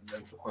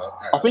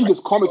 I think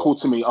it's comical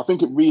to me. I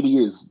think it really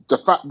is. The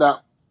fact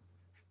that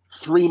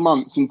 3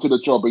 months into the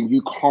job and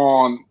you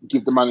can't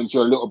give the manager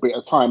a little bit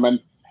of time. And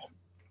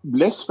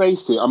let's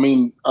face it, I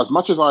mean, as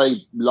much as I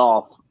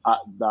laugh at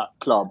that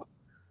club,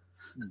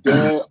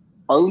 we're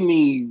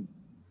only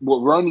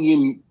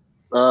in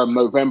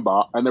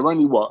November, and they're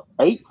only,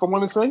 8th, I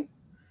want to say?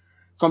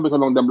 Something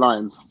along them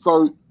lines.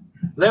 So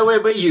they're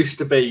where we used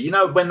to be, you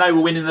know, when they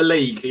were winning the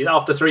league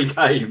after 3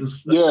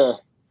 games. Yeah.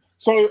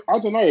 So, I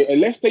don't know,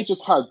 unless they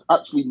just had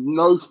actually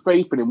no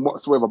faith in him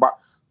whatsoever. But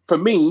for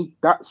me,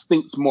 that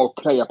stinks more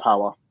player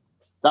power.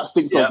 That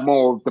stinks of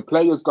more the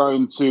players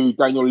going to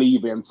Daniel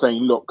Levy and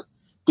saying, look,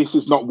 this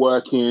is not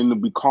working.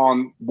 We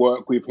can't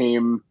work with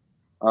him,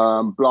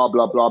 blah,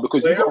 blah, blah.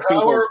 Because player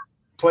power,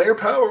 player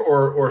power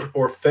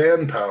or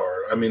fan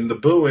power? I mean, the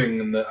booing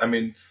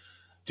and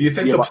do you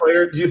think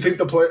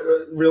the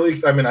player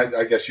really? I mean,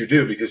 I guess you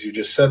do because you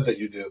just said that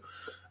you do.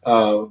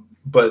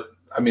 But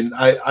I mean,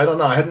 I don't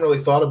know. I hadn't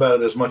really thought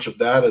about it as much of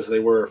that as they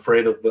were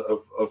afraid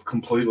of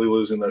completely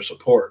losing their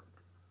support.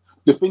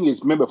 The thing is,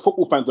 remember,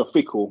 football fans are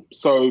fickle.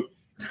 So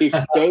if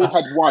they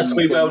had won,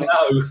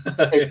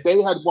 if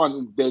they had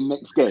won their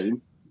next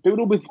game, they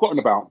would all be forgotten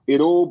about. It'd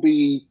all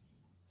be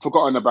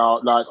forgotten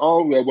about. Like,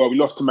 oh yeah, well, we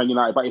lost to Man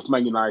United, but it's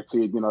Man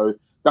United. You know,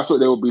 that's what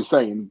they would be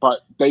saying.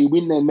 But they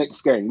win their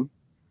next game,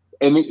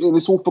 and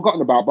it's all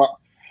forgotten about. But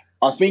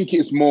I think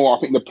it's more. I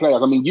think the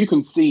players. I mean, you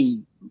can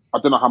see. I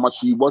don't know how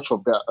much you watch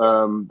of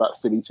that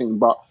City team,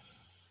 but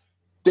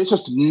there's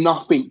just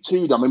nothing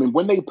to them. I mean,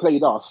 when they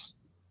played us,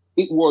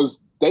 they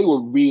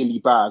were really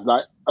bad.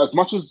 Like, as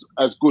much as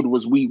good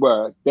as we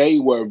were, they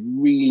were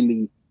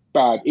really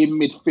bad. In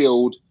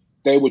midfield,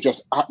 they were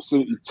just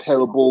absolutely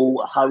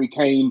terrible. Harry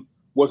Kane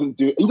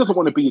he doesn't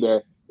want to be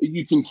there.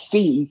 You can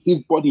see his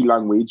body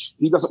language.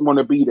 He doesn't want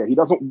to be there. He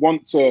doesn't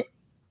want to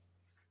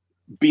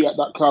be at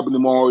that club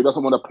anymore. He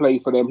doesn't want to play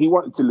for them. He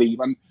wanted to leave.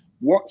 And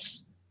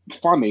what's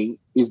funny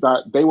is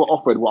that they were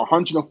offered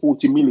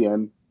 140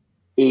 million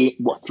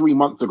 3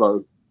 months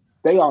ago.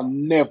 They are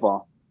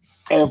never,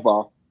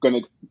 ever going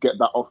to get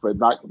that offered.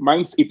 Like,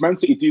 if Man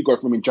City do go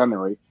for him in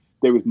January,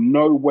 there is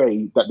no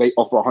way that they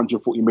offer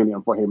 140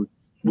 million for him.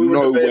 We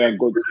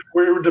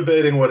were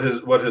debating what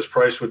his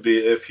price would be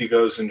if he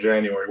goes in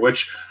January,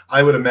 which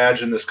I would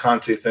imagine this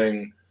Conte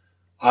thing.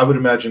 I would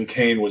imagine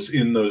Kane was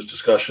in those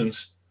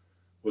discussions,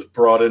 was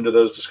brought into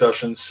those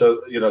discussions,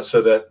 so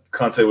that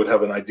Conte would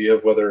have an idea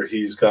of whether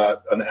he's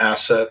got an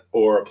asset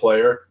or a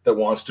player that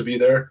wants to be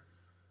there,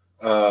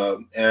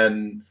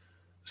 and.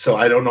 So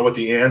I don't know what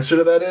the answer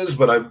to that is,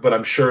 but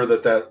I'm sure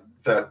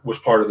that was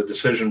part of the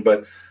decision.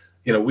 But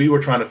we were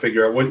trying to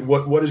figure out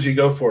what does he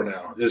go for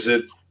now? Is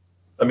it?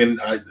 I mean,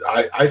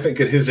 I think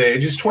at his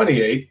age, he's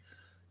 28.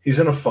 He's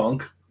in a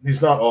funk.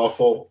 He's not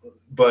awful,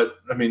 but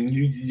I mean,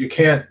 you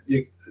can't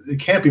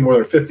be more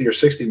than 50 or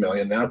 60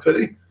 million now, could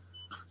he?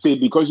 See,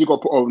 because you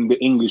got put on the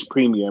English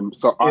premium,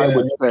 so yeah. I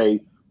would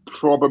say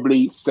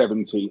probably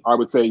 70. I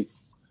would say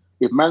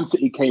if Man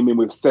City came in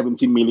with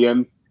 70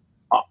 million,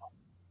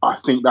 I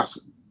think that's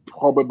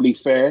probably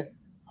fair.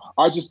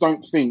 I just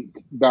don't think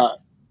that,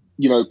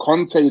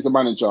 Conte is a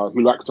manager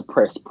who likes to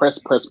press.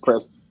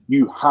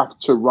 You have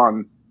to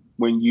run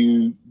when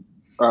you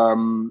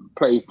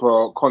play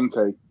for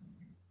Conte.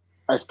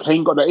 Has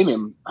Kane got that in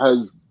him?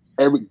 Has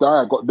Eric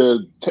Dyer got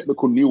the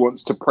technical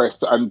nuance to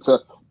press and to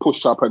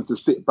push up and to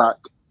sit back?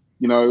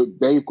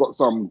 They've got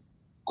some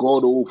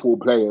god-awful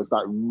players,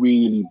 like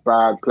really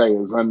bad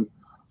players. And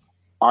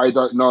I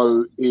don't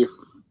know if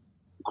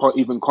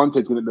even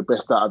Conte's going to get the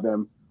best out of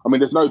them. I mean,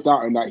 there's no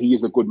doubting that he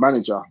is a good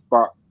manager,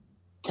 but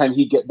can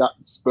he get that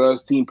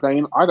Spurs team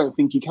playing? I don't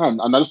think he can.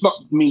 And that's not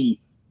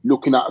me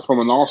looking at it from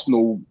an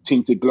Arsenal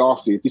tinted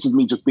glasses. This is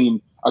me just being,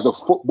 as a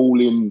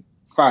footballing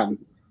fan,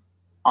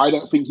 I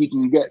don't think he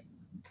can get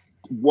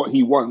what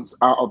he wants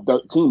out of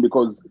that team,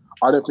 because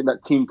I don't think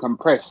that team can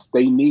press.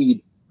 They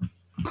need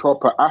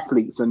proper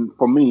athletes. And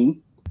for me,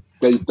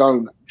 they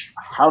don't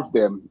have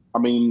them. I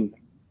mean,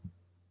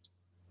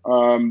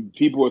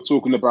 people are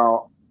talking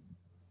about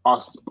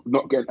us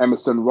not getting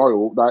Emerson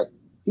Royal. Like,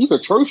 he's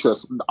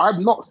atrocious. I've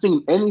not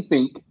seen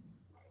anything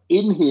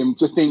in him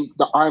to think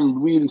that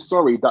I'm really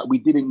sorry that we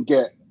didn't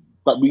get,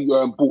 that we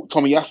bought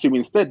Tommy Asu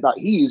instead. That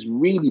he is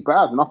really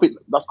bad. And I think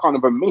that's kind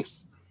of a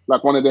miss,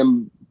 like one of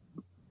them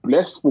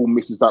blissful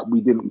misses that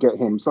we didn't get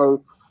him.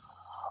 So,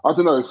 I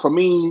don't know. For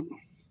me,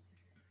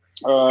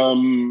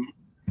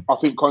 I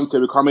think Conte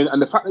will come in.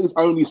 And the fact that he's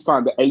only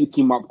signed the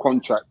 18-month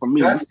contract, for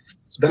me,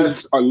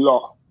 that's a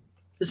lot.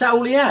 Is that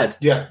all he had?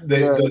 Yeah.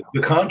 The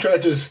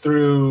contract is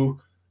through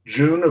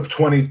June of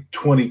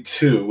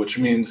 2022, which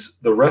means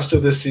the rest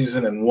of this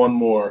season and one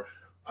more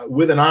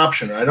with an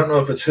option. I don't know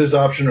if it's his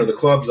option or the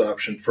club's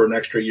option for an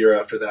extra year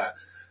after that.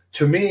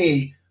 To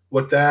me,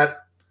 what that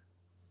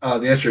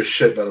the answer is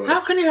shit, by the way.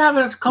 How can you have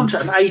a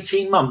contract for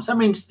 18 months? That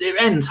means it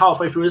ends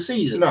halfway through the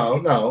season. No,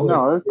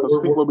 because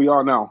think where we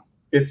are now.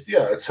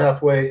 It's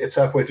halfway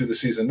through the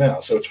season now,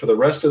 so it's for the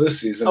rest of this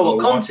season. Oh,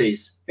 what,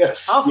 Conte's?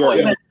 Yes. I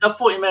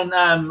thought you meant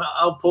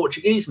a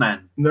Portuguese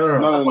man. No,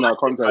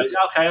 Conte.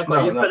 Okay, I've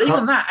got you. But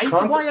even that,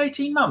 why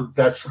 18 months?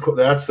 That's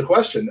the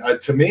question.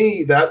 To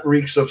me, that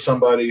reeks of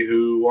somebody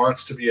who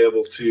wants to be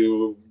able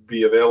to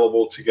be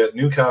available to get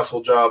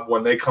Newcastle job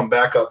when they come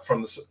back up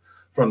from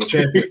the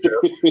championship,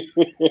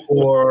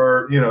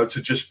 or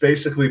to just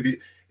basically be.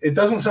 It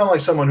doesn't sound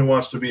like someone who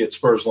wants to be at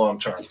Spurs long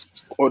term.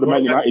 Or the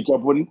Man United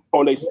job when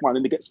Ole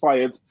smiling, he gets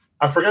fired.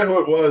 I forget who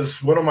it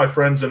was. One of my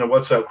friends in a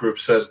WhatsApp group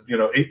said,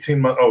 18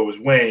 months. Oh, it was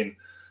Wayne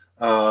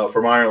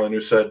from Ireland who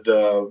said,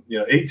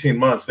 18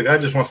 months. The guy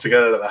just wants to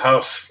get out of the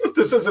house.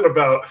 This isn't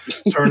about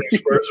turning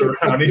Spurs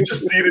around. He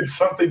just needed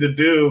something to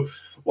do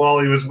while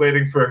he was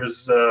waiting for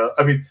his.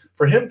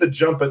 For him to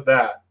jump at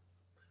that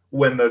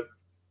when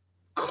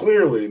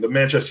clearly the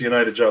Manchester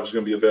United job is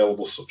going to be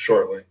available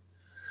shortly,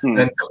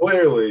 and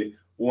clearly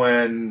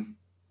when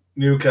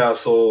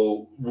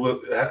Newcastle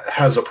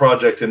has a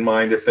project in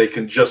mind, if they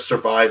can just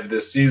survive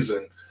this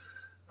season,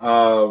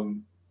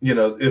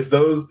 if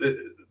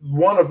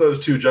one of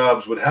those two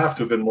jobs would have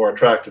to have been more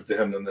attractive to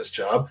him than this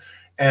job,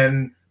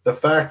 and the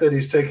fact that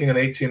he's taking an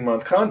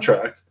 18-month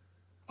contract,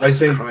 I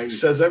think crazy.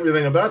 Says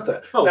everything about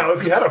that. Now,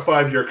 if he had a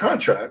 5-year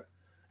contract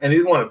and he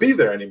didn't want to be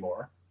there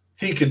anymore,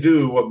 he could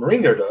do what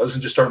Mourinho does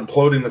and just start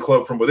imploding the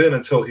club from within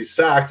until he's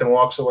sacked and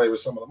walks away with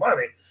some of the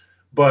money.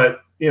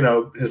 But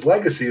his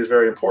legacy is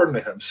very important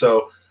to him.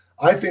 So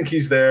I think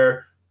he's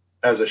there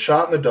as a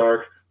shot in the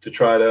dark to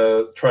try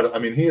to. I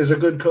mean, he is a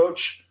good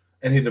coach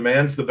and he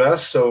demands the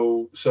best.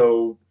 So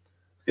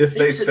if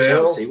they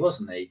fail, Chelsea,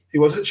 wasn't he? He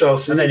was at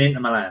Chelsea and then Inter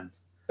Milan.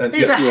 And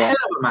he's a hell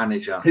of a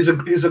manager. He's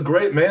a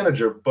great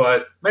manager,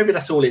 but maybe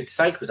that's all it'd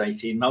take was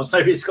 18 months.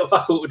 Maybe it's got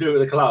fuck all to do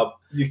with the club.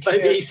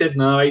 Maybe he said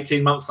no,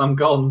 18 months, I'm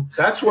gone.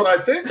 That's what I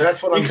think.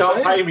 That's what I'm saying.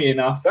 You can't pay me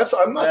enough.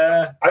 I'm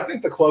not. I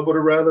think the club would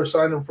have rather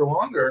signed him for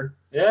longer.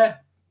 Yeah.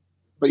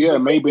 But yeah,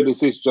 maybe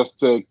this is just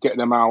to get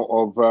them out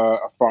of a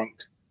funk,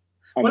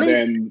 and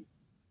then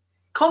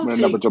when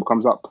another job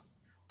comes up.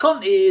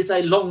 Conte is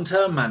a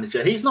long-term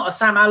manager. He's not a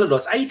Sam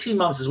Allardyce. 18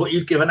 months is what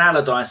you'd give an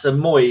Allardyce, a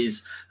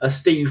Moyes, a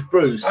Steve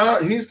Bruce.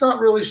 He's not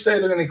really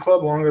stayed at any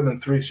club longer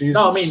than 3 seasons.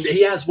 No, I mean,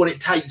 he has what it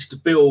takes to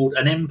build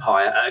an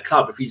empire at a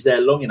club if he's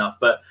there long enough.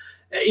 But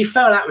he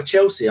fell out with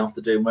Chelsea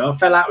after doing well.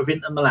 Fell out with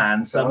Inter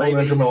Milan. So maybe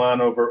Inter Milan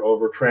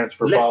over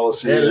transfer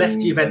policy. They left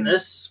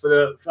Juventus.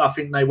 But I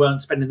think they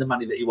weren't spending the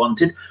money that he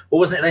wanted. Or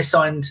wasn't it they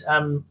signed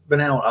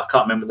Ronaldo? I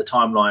can't remember the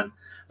timeline.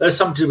 There was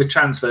something to do with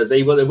transfers.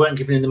 They weren't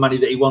giving him the money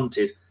that he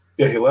wanted.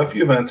 Yeah, he left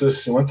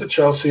Juventus. He went to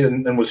Chelsea,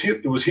 and was he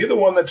the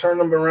one that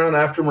turned him around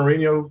after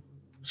Mourinho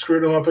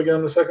screwed him up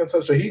again the second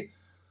time? So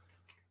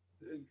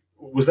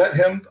was that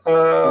him?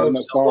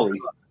 Sorry.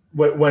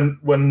 When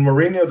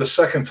Mourinho the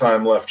second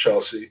time left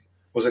Chelsea,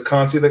 was it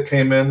Conte that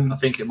came in? I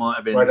think it might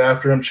have been right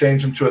after him,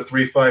 changed him to a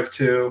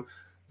 3-5-2.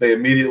 They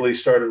immediately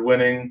started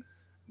winning.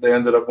 They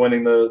ended up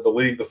winning the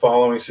league the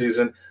following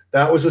season.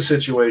 That was a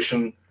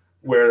situation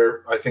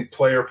where I think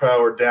player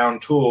power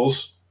down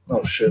tools.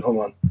 Oh shit! Hold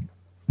on.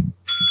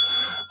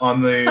 On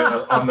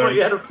the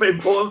you had an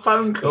important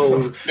phone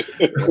call.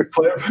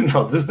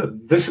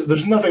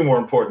 There's nothing more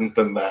important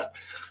than that.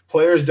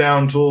 Players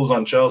down tools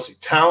on Chelsea.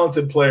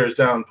 Talented players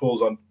down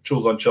tools on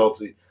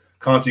Chelsea.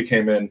 Conte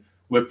came in,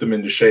 whipped them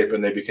into shape,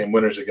 and they became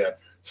winners again.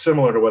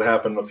 Similar to what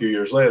happened a few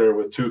years later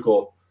with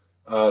Tuchel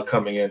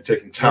coming in,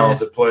 taking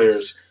talented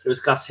players. It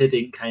was Gus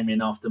Hiddink came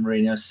in after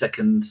Mourinho's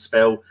second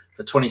spell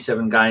for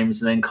 27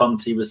 games, and then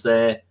Conte was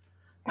there.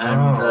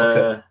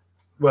 And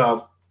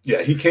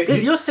he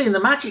came. You're seeing the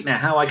magic now.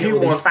 How I get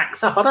all these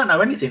facts up. I don't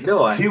know anything,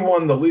 do I? He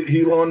won the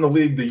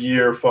league the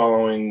year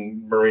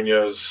following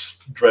Mourinho's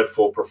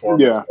dreadful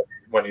performance. Yeah.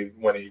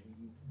 when he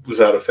was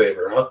out of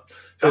favor.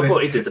 I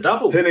thought he did the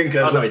double. Hiddink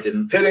no, he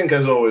didn't. Hiddink,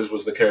 as always,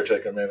 was the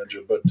caretaker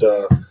manager. But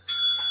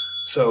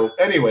so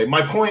anyway,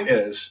 my point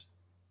is,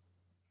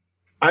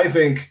 I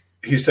think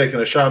he's taking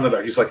a shot in the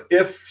dark. He's like,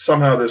 if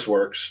somehow this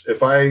works,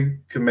 if I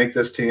can make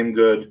this team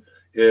good,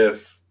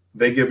 if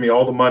they give me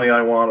all the money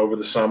I want over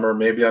the summer,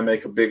 maybe I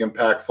make a big,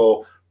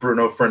 impactful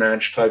Bruno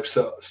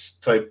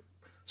Fernandes type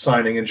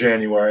signing in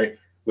January,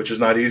 which is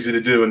not easy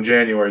to do in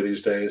January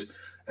these days.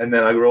 And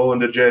then I roll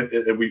into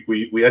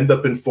we end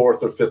up in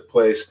 4th or 5th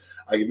place.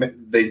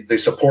 They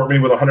support me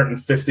with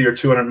 150 or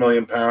 200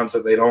 million pounds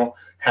that they don't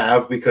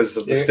have because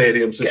of the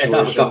stadium situation.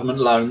 Get a government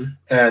loan.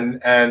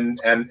 And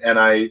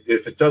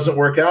if it doesn't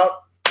work out,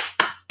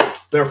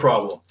 their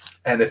problem.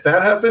 And if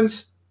that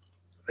happens,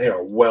 they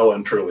are well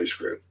and truly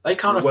screwed. They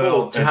can't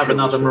afford to have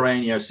another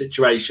Mourinho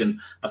situation,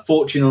 a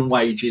fortune on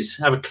wages,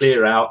 have a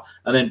clear out,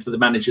 and then for the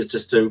manager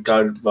just to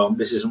go, well,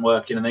 this isn't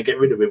working, and they get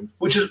rid of him.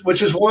 Which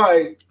is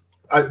why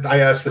I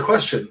asked the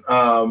question,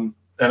 and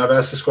I've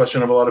asked this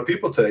question of a lot of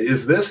people today.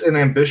 Is this an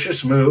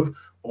ambitious move,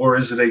 or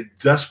is it a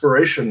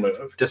desperation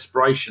move?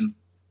 Desperation.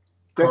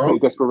 Definitely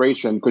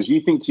desperation, because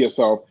you think to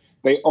yourself,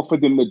 they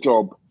offered him the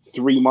job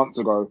 3 months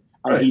ago,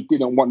 and he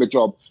didn't want the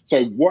job.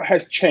 So what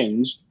has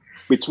changed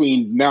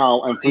between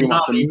now and 3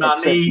 months? Maybe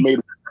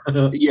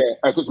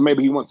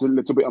he wants a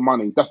little bit of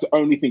money. That's the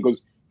only thing,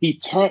 because he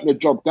turned the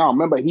job down.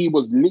 Remember, he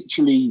was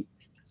literally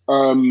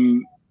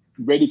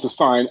ready to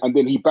sign, and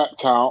then he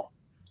backed out,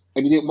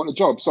 and he didn't want the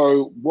job.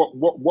 So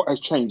what has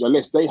changed?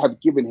 Unless they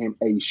have given him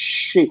a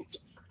shit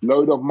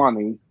load of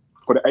money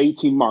for the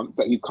 18 months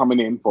that he's coming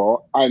in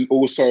for, and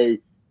also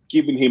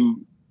giving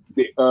him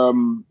the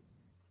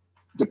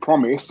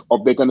promise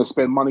of they're going to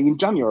spend money in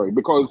January,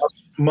 because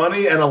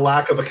money and a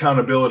lack of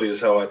accountability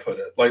is how I put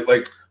it. Like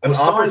an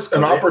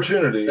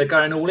opportunity. They're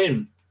going all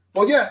in.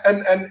 Well, yeah,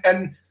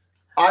 and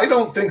I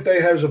don't think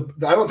they have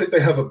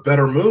a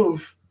better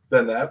move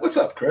than that. What's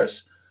up,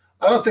 Chris?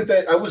 I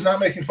was not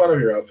making fun of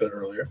your outfit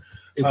earlier.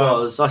 It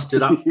was. I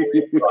stood up for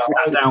you. I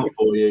sat down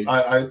for you.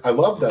 I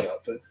love that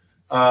outfit.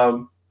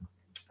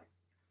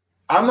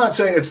 I'm not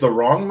saying it's the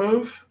wrong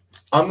move.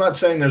 I'm not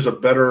saying there's a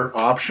better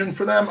option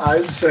for them.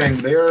 I'm saying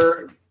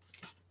they're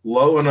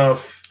low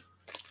enough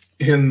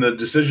in the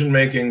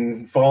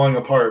decision-making falling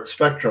apart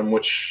spectrum,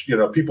 which,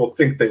 people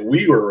think that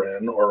we were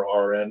in or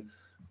are in.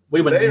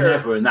 We were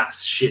never in that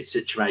shit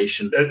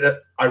situation.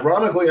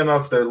 Ironically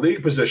enough, their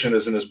league position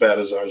isn't as bad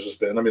as ours has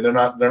been. I mean, they're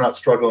not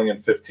struggling in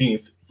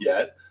 15th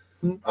yet.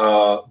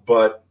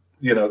 But,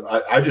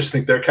 I just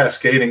think they're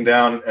cascading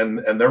down, and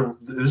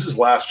this is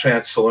last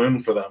chance saloon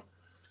for them.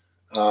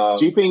 Do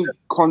you think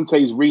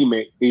Conte's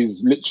remit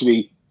is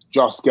literally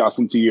just get us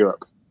into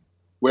Europe?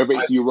 Whether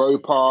it's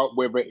Europa,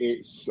 whether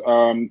it's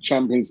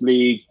Champions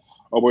League,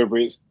 or whether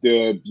it's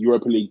the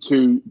Europa League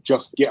 2,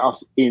 just get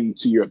us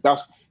into Europe.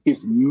 That's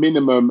his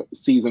minimum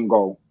season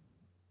goal.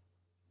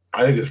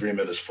 I think his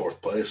remit is 4th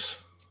place.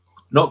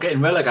 Not getting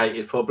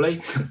relegated,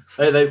 probably.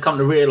 They've come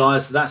to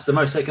realise that's the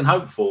most they can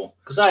hope for,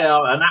 because they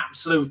are an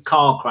absolute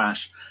car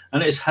crash,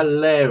 and it's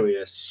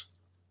hilarious.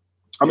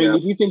 I mean,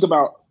 if you think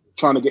about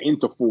trying to get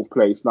into 4th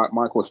place, like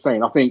Michael was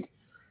saying,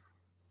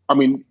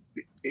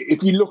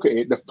 if you look at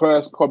it, the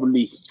first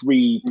probably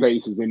 3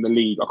 places in the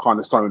league are kind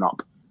of sewn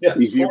up. Yeah,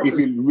 if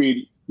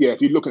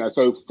you look at it,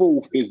 so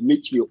 4th is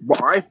literally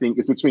what I think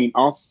is between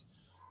us,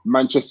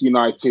 Manchester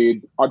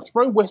United. I'd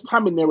throw West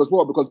Ham in there as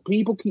well, because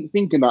people keep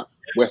thinking that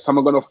West Ham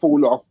are going to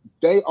fall off.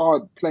 They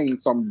are playing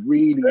some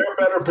really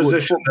better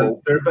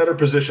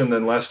position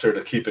than Leicester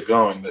to keep it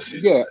going this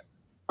season. Yeah,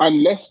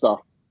 and Leicester.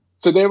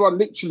 So there are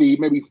literally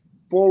maybe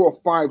 4 or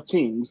 5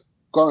 teams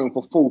going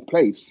for 4th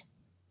place,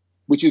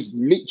 which is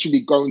literally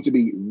going to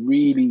be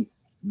really,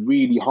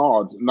 really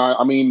hard. Now,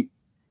 I mean,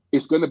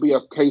 it's going to be a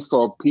case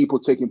of people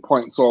taking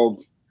points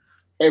of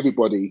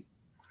everybody.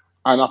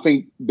 And I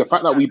think the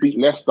fact that we beat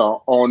Leicester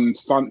on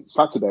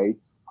Saturday,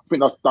 I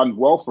think that's done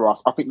well for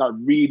us. I think that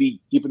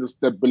really given us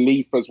the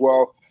belief as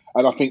well.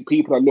 And I think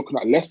people are looking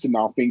at Leicester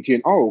now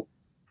thinking, oh,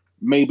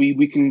 maybe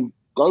we can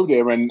go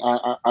there and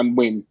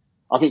win.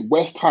 I think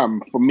West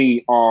Ham, for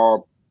me,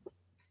 are,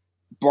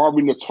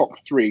 barring the top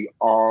 3,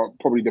 are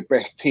probably the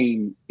best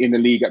team in the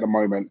league at the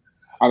moment.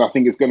 And I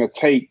think it's going to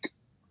take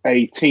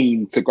a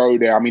team to go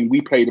there. I mean,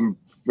 we played them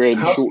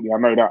fairly shortly. I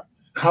know that.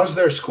 How's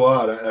their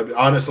squad? I'm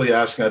honestly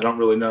asking, I don't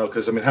really know.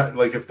 Because, I mean,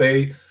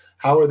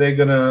 how are they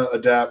going to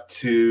adapt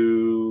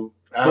to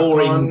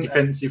boring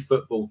defensive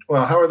football?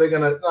 Well, how are they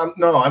going to?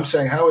 No, I'm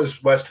saying, how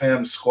is West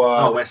Ham's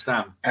squad? Oh, West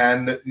Ham.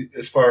 And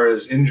as far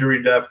as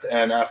injury depth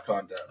and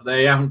AFCON depth,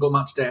 they haven't got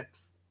much depth.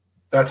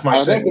 That's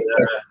my thing.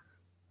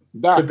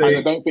 I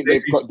don't think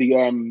they've got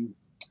the.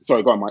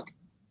 Sorry, go on, Mike.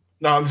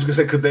 No, I'm just gonna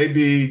say, could they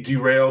be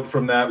derailed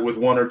from that with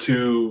one or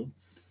two,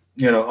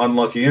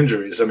 unlucky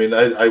injuries? I mean,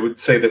 I would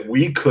say that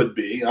we could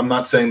be. I'm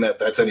not saying that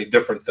that's any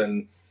different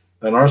than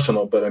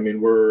Arsenal, but I mean,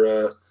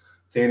 we're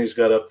Danny's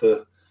got up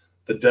the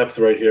depth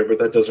right here, but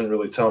that doesn't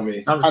really tell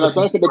me. And I don't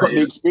think they've got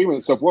the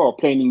experience of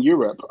playing in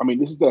Europe. I mean,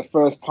 this is their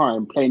first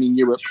time playing in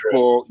Europe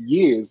for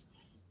years.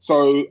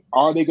 So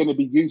are they going to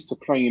be used to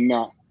playing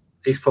that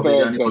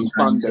Thursday,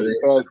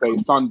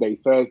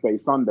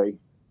 Sunday?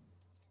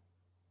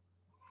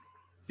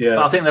 Yeah,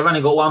 but I think they've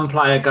only got one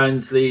player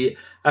going to the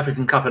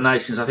African Cup of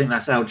Nations. I think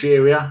that's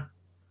Algeria.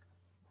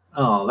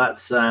 Oh,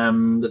 that's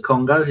the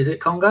Congo. Is it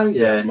Congo?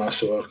 Yeah,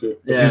 Masuaku.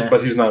 Yeah,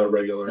 but he's not a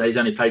regular. Yeah, he's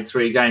only played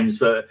 3 games.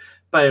 But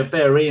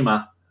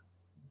Benrahma.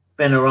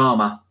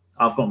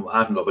 I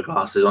haven't got the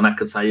glasses on. I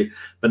could say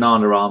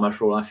Bananarama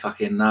for all I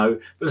fucking know.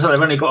 But so they've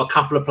only got a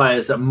couple of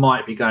players that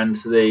might be going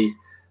to the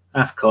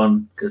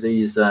AFCON because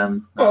he's.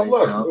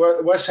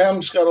 West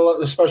Ham's got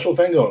a special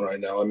thing going right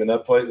now. I mean, I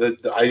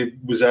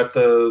was at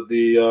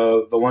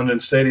the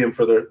London Stadium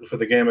for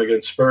the game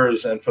against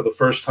Spurs, and for the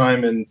first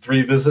time in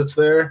 3 visits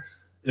there,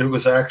 it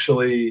was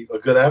actually a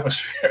good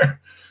atmosphere.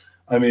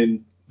 I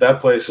mean,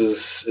 that place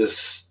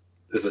is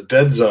a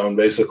dead zone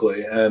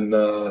basically, and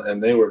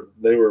they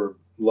were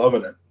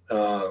loving it.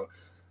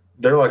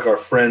 They're like our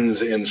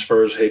friends in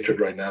Spurs hatred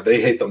right now. They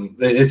hate them.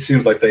 It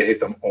seems like they hate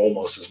them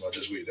almost as much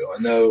as we do. I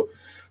know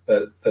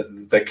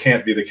that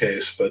can't be the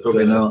case, but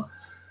probably not.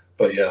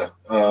 But yeah.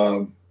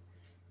 Oh,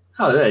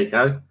 there you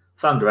go.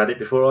 Thunder had it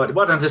before I did.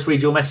 Why don't I just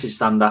read your message,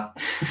 Thunder?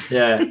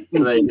 Yeah.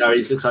 So there you go.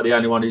 He looks like the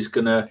only one who's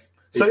gonna.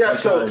 So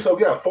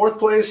 4th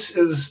place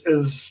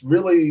is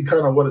really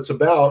kind of what it's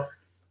about,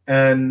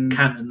 and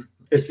Canton.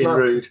 It's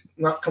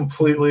not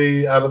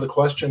completely out of the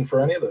question for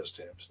any of those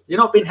teams. You're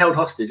not being held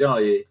hostage, are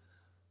you?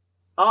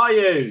 Are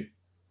you?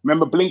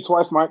 Remember, blink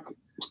twice, Mike.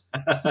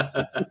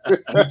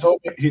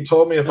 he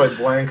told me if I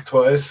blank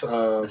twice,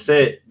 that's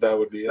it. That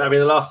would be it. That'd be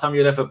the last time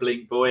you'll ever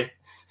blink, boy.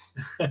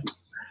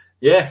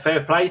 Yeah,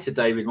 fair play to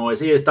David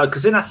Moyes. He has done,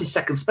 because then that's his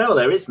second spell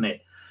there, isn't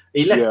it?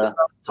 He left the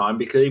first time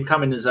because he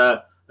come in as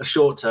a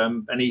short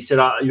term, and he said,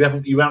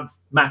 "You aren't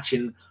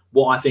matching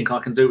what I think I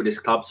can do with this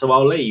club, so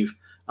I'll leave."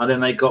 And then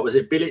they got, was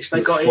it Bilic?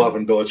 They got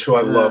Slaven Bilic, who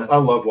I love. I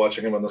love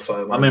watching him on the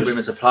sideline. I remember him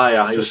as a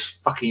player. He was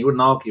fucking. You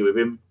wouldn't argue with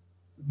him.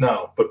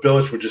 No, but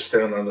Bilic would just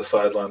stand on the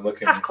sideline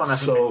looking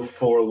so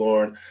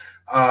forlorn.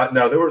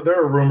 No, there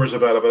were rumors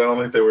about it, but I don't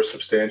think they were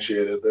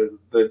substantiated.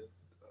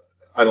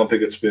 I don't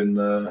think it's been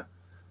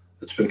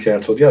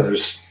canceled. Yeah,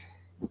 that's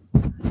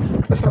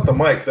not the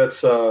mic.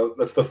 That's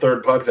the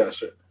third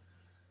podcaster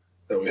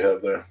that we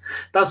have there.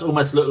 Does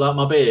almost look like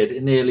my beard.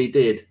 It nearly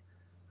did.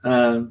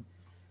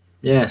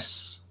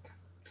 Yes.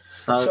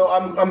 So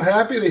I'm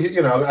happy to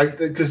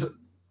because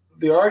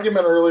the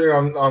argument earlier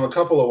on a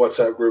couple of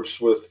WhatsApp groups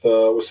with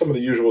some of the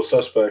usual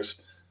suspects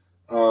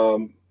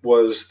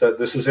was that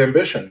this is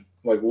ambition.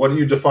 Like, what do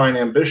you define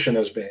ambition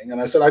as being?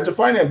 And I said I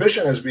define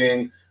ambition as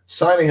being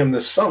signing him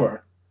this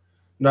summer,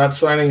 not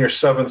signing your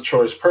 7th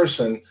choice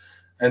person,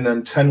 and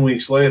then 10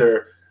 weeks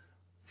later,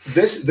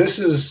 this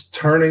is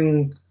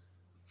turning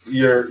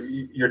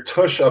your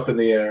tush up in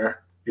the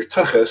air, your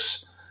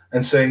tuchus,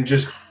 and saying,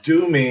 just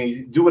do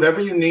whatever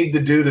you need to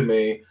do to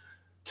me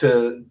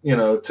to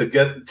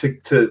get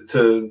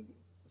to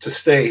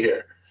stay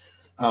here.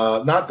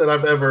 Not that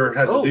I've ever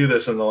had to do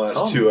this in the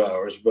last 2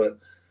 hours, but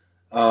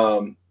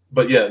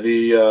yeah,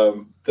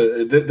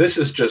 this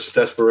is just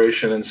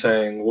desperation and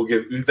saying we'll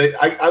give.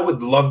 I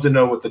would love to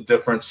know what the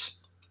difference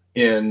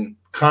in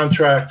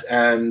contract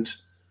and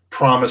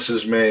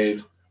promises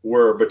made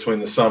were between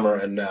the summer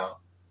and now.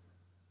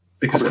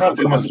 Because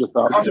Conte must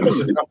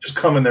have just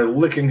come in there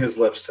licking his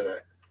lips today.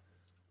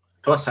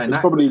 It's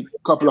probably a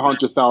couple of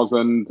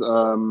 100,000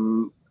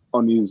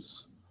 on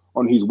his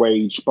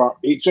wage, but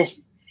it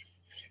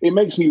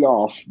makes me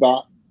laugh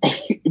that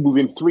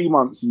within 3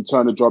 months you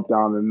turn a job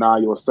down and now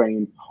you're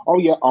saying, "Oh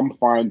yeah, I'm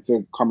fine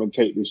to come and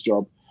take this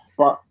job."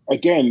 But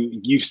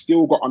again, you've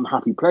still got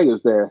unhappy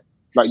players there.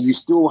 Like, you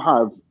still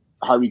have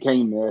Harry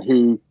Kane there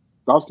who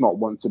does not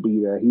want to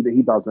be there.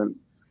 He doesn't.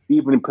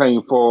 Even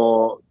playing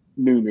for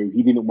Nunu,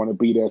 he didn't want to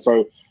be there.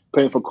 So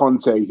playing for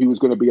Conte, who was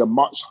going to be a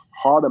much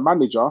harder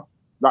manager,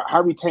 like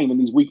Harry Kane and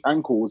his weak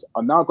ankles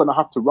are now going to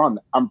have to run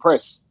and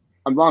press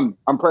and run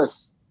and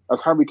press. As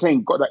Harry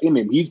Kane got that in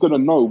him, he's going to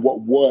know what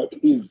work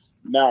is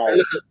now.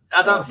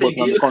 I don't think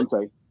you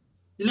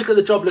look at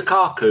the job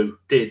Lukaku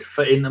did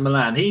for Inter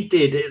Milan. He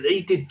did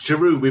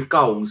Giroud with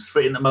goals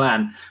for Inter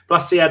Milan.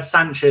 Plus he had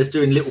Sanchez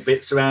doing little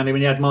bits around him,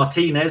 and he had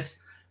Martinez,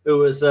 who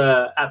was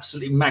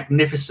absolutely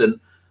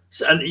magnificent.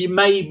 So, and you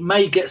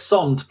may get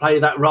Son to play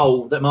that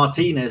role that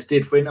Martinez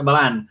did for Inter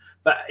Milan.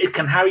 But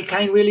can Harry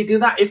Kane really do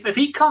that? If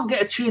he can't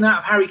get a tune out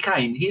of Harry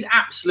Kane, he's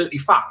absolutely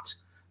fucked.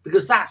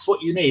 Because that's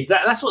what you need.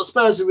 That's what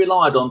Spurs have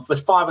relied on for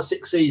 5 or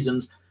 6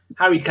 seasons.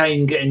 Harry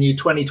Kane getting you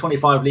 20,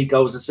 25 league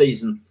goals a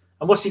season.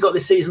 And what's he got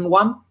this season?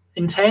 1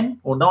 in 10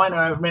 or 9, or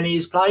however many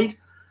he's played?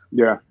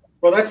 Yeah.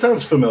 Well, that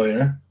sounds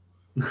familiar.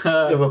 You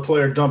have a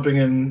player dumping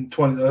in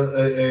 20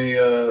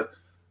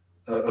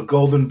 a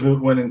Golden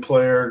Boot winning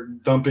player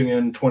dumping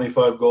in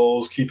 25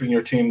 goals, keeping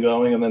your team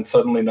going, and then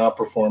suddenly not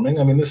performing.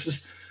 I mean, this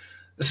is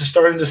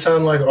starting to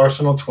sound like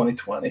Arsenal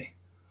 2020.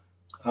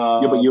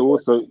 But you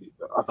also,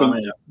 I think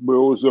we're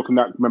always looking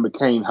at. Remember,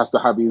 Kane has to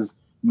have his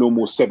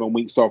normal 7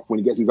 weeks off when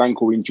he gets his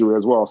ankle injury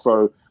as well.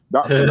 So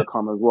that's going to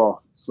come as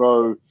well.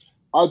 So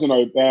I don't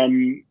know.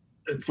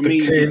 It's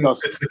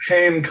the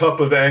Kane Cup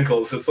of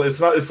ankles. It's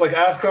like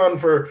AFCON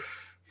for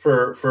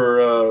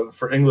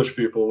English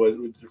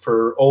people,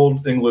 for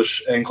old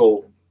English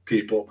ankle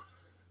people,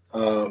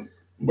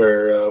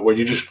 where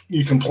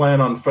you can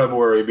plan on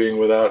February being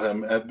without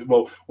him. And,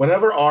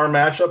 whenever our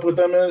matchup with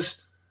them is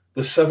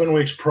the 7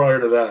 weeks prior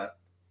to that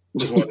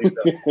is when he's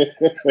done.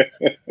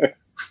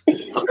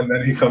 And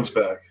then he comes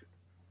back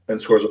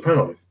and scores a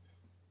penalty.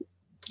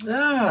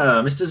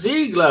 Yeah, Mr.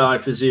 Ziegler, I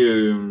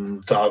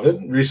presume.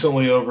 David,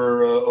 recently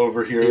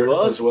over here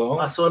as well.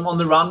 I saw him on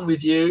the run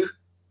with you.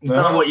 I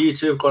don't know what you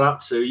two have got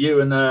up to.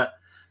 You and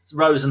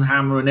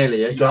Rosenhammer and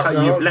Elliot.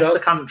 You've left the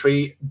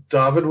country.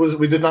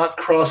 We did not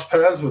cross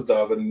paths with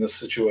David in this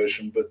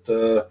situation, but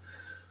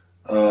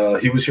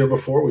he was here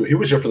before. He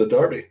was here for the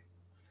derby.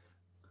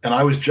 And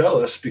I was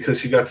jealous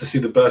because he got to see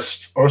the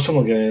best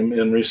Arsenal game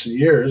in recent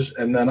years.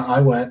 And then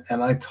I went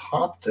and I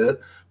topped it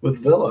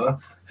with Villa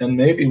and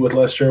maybe with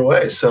Leicester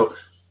away. So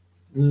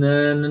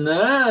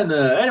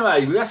No.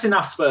 Anyway, that's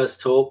enough Spurs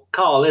talk.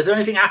 Carl, has there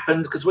anything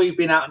happened? Because we've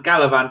been out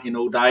gallivanting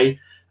all day.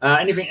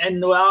 Anything in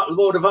the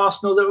world of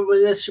Arsenal that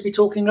we should be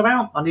talking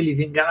about? I nearly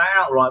didn't get that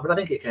out right, but I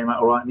think it came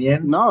out all right in the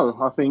end. No,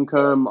 I think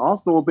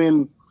Arsenal have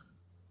been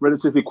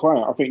relatively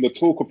quiet. I think the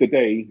talk of the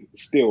day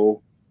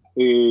still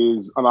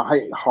is, and I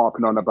hate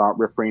harping on about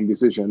refereeing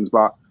decisions,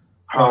 but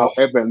how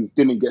Evans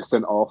didn't get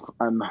sent off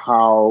and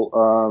how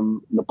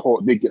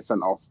Laporte did get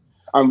sent off.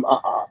 I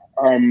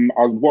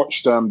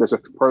watched, there's a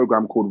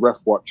program called Ref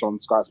Watch on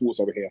Sky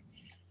Sports over here.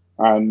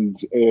 And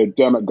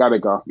Dermot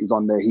Gallagher is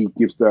on there. He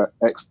gives the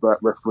expert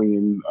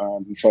refereeing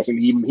choice. And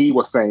he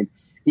was saying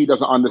he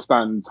doesn't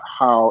understand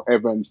how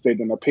Evans stayed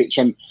on the pitch.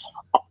 And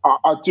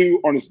I do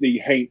honestly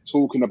hate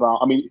talking about,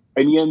 I mean,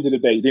 at the end of the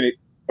day, it didn't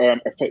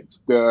affect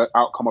the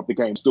outcome of the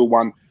game. Still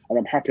won, and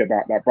I'm happy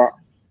about that. But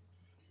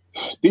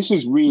this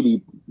is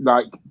really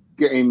like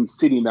getting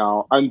silly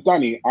now. And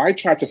Danny, I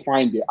tried to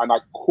find it and I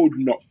could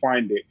not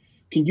find it.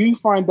 Can you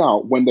find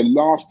out when the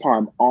last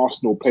time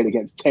Arsenal played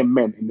against 10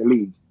 men in the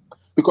league?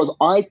 Because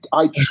I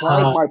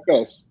tried my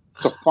best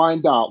to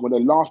find out when the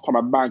last time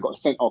a man got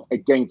sent off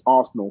against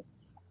Arsenal,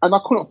 and I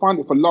couldn't find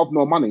it for love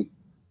nor money.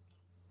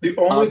 The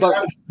only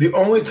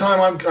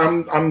time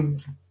I'm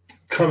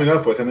coming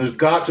up with, and there's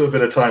got to have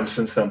been a time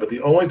since then, but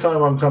the only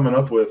time I'm coming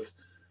up with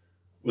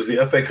was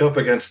the FA Cup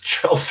against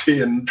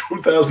Chelsea in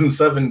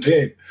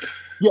 2017.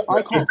 Yeah,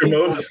 I can't think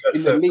of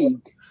in the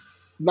league.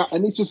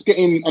 And it's just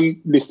getting,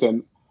 and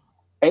listen,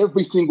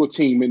 every single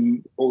team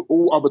in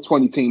all other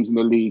 20 teams in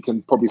the league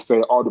can probably say,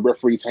 the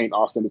referees hate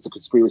us and it's a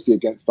conspiracy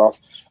against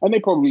us. And they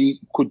probably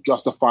could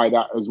justify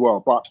that as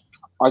well. But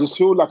I just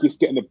feel like it's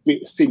getting a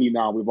bit silly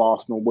now with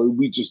Arsenal, where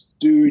we just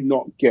do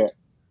not get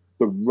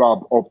the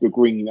rub of the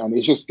green. And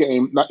it's just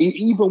getting, like, it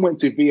even went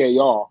to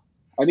VAR.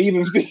 And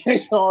even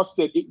VAR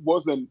said it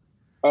wasn't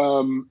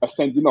a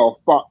sending off,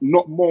 but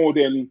not more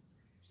than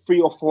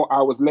 3 or 4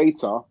 hours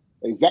later,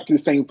 exactly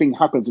the same thing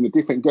happens in a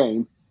different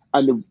game.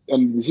 And the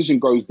decision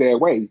goes their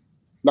way.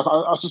 Like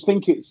I just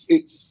think it's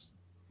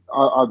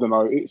I don't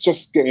know. It's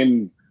just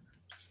getting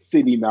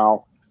silly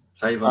now,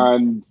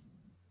 and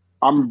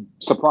I'm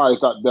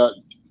surprised that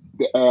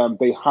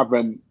they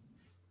haven't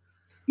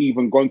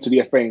even gone to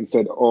the FA and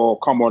said, "Oh,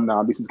 come on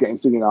now, this is getting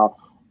silly now.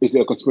 Is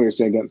there a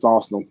conspiracy against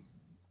Arsenal?"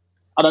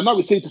 And I know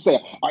it's silly to say.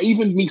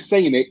 Even me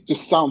saying it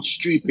just sounds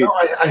stupid. No,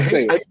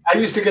 I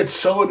used to get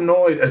so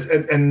annoyed,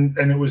 and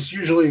it was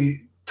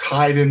usually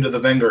tied into the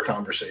Wenger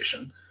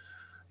conversation.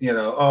 You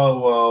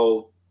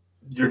know,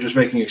 you're just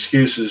making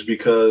excuses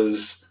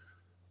because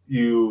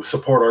you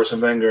support Arsene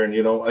Wenger, and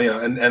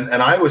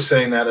and I was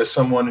saying that as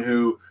someone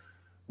who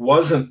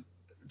wasn't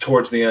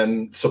towards the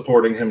end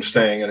supporting him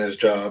staying in his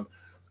job,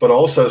 but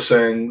also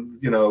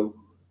saying, I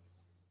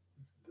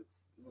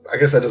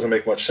guess that doesn't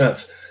make much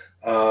sense.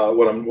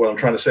 What I'm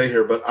trying to say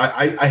here, but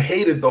I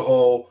hated the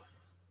whole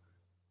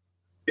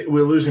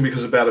we're losing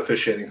because of bad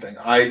officiating thing.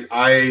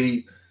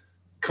 I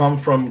come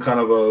from kind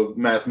of a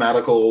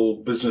mathematical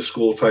business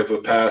school type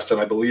of past, and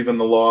I believe in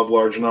the law of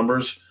large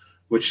numbers,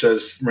 which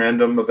says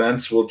random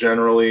events will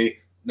generally,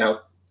 now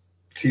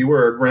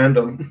keyword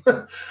random,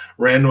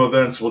 random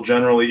events will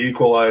generally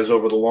equalize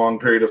over the long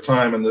period of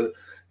time. And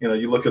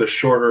you look at a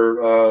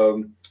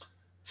shorter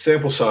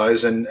sample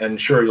size,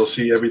 and sure, you'll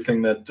see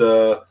everything that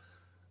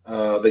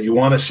you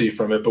want to see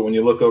from it. But when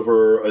you look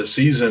over a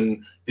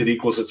season, it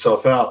equals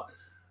itself out.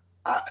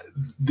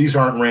 These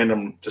aren't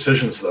random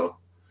decisions, though.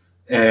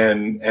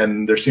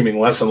 And they're seeming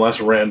less and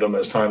less random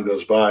as time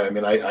goes by. I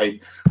mean,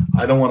 I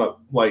don't want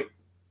to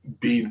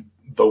be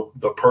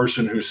the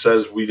person who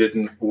says we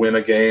didn't win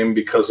a game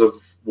because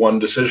of one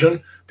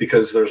decision,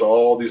 because there's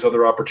all these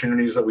other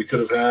opportunities that we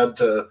could have had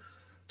to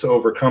to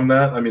overcome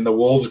that. I mean, the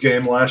Wolves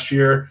game last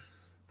year,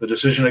 the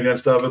decision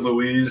against David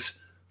Luiz,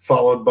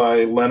 followed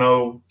by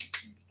Leno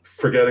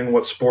forgetting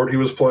what sport he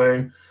was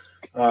playing.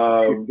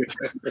 And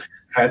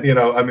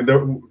I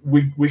mean,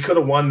 we could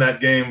have won that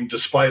game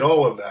despite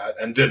all of that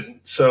and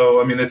didn't.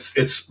 So I mean,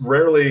 it's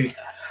rarely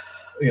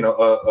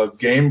a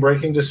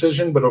game-breaking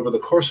decision, but over the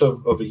course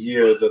of a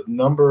year, the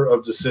number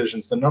of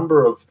decisions, the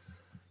number of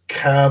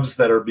calves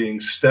that are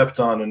being stepped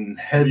on and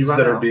heads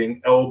that are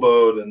being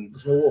elbowed, and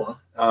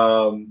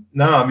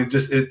I mean,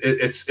 just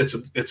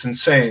it's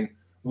insane.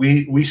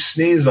 We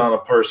sneeze on a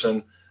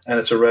person and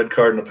it's a red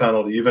card and a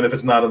penalty, even if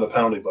it's not in the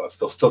penalty box,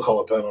 they'll still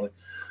call it penalty.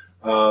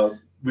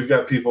 We've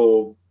got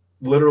people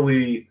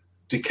literally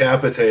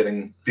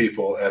decapitating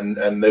people,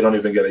 and they don't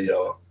even get a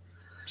yellow.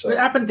 So it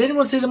happened. Did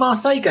anyone see the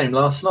Marseille game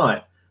last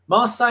night?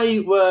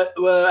 Marseille were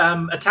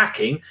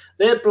attacking.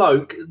 Their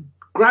bloke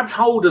grabbed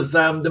hold of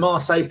the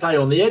Marseille player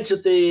on the edge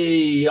of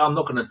the... I'm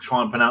not going to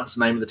try and pronounce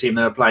the name of the team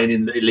they were playing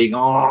in the league.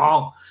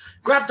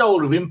 Grabbed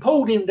hold of him,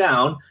 pulled him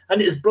down,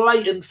 and it was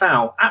blatant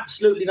foul.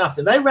 Absolutely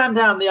nothing. They ran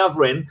down the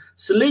other end.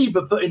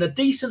 Saliba put in a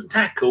decent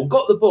tackle,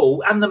 got the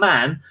ball and the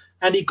man,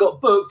 and he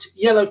got booked,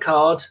 yellow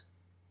card,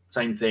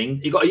 same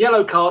thing. He got a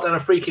yellow card and a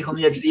free kick on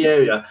the edge of the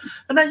area.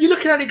 And then you're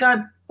looking at it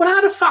going, well,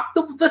 how the fuck?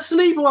 The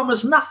Saliba one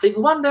was nothing.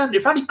 The one down,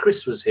 if only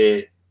Chris was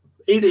here,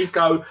 he'd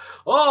go,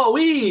 oh,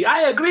 oui,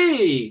 I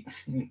agree.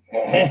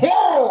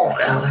 Well,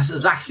 that's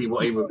exactly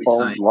what he would be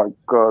saying. Oh, my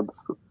God.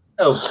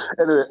 Oh.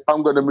 Anyway,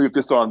 I'm going to move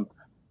this on.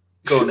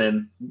 Go on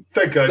then.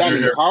 Thank God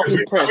Danny, you're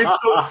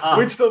here.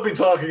 We'd still be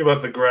talking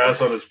about the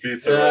grass on his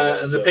pizza.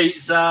 Right now, the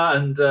pizza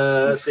and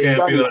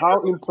Danny,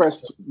 how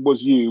impressed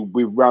was you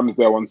with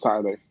Ramsdale on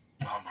Saturday?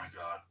 Oh my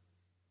God,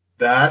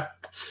 that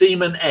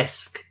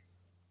Seaman-esque.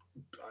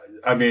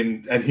 I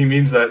mean, and he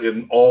means that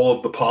in all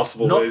of the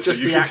possible not ways just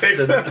that you the can accent.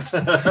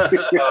 take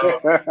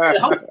that. The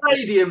whole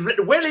stadium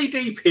welly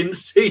deep in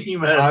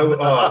Seaman.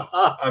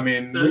 I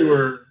mean,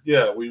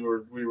 we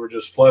were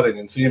just flooding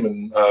in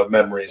Seaman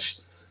memories.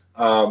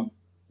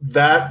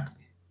 That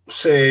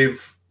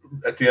save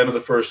at the end of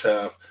the first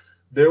half,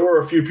 there were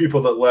a few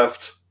people that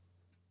left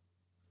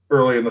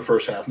early in the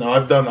first half. Now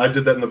I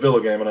did that in the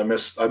Villa game, and I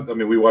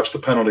mean, we watched the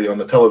penalty on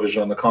the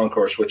television on the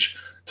concourse, which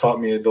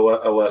taught me a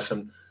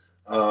lesson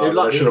that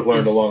I should have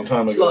learned a long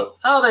time ago.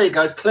 Like, there you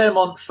go,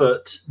 Claremont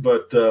foot.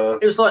 But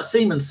it was like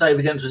Seaman's save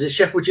against, was it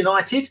Sheffield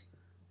United,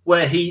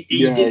 where he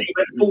went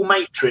full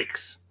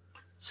matrix,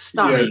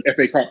 stunning.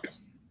 FA Cup.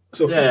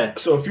 So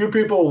a few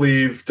people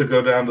leave to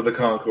go down to the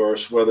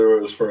concourse, whether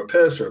it was for a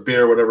piss or a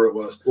beer, whatever it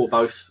was, or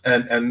both.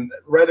 And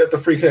right at the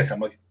free kick, I'm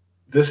like,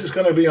 this is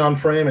going to be on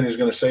frame, and he's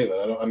going to save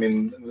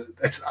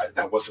it.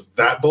 That wasn't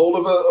that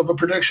bold of a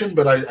prediction,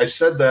 but I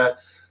said that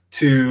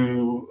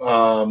to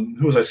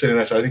who was I sitting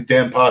next to? I think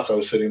Dan Potts I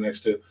was sitting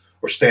next to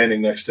or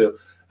standing next to,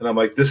 and I'm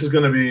like, this is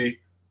going to be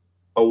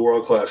a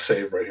world-class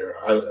save right here.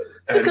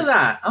 Look at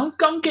that!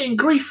 I'm getting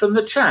grief from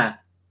the chat.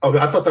 Oh,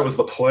 I thought that was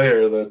the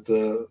player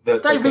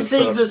that David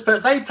Ziegler's,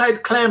 but they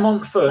played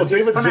Claremont foot. Well,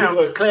 David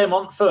Ziegler,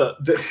 Claremont foot.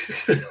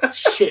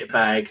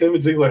 Shitbag.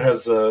 David Ziegler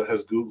has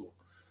Google,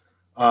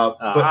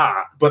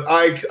 but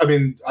I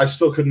mean, I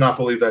still could not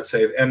believe that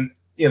save. And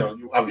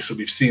obviously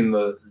we've seen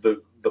the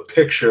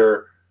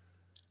picture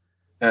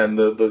and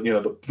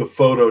the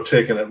photo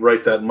taken at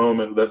right that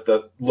moment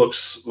that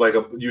looks like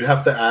you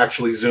have to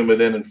actually zoom it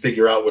in and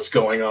figure out what's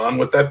going on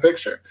with that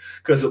picture,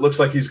 because it looks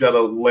like he's got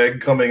a leg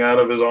coming out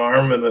of his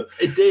arm, and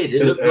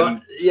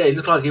it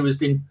looked like he was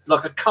being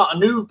like a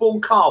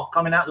newborn calf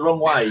coming out the wrong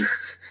way.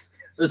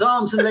 There's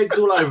arms and legs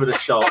all over the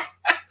shot.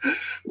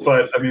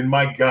 But I mean,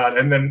 my God,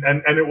 and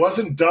it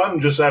wasn't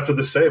done just after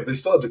the save. They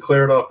still had to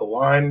clear it off the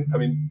line. I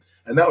mean,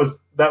 and that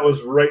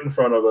was right in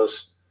front of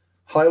us.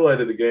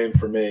 Highlighted the game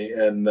for me,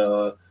 and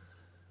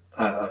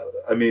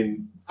I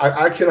mean,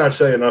 I cannot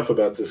say enough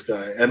about this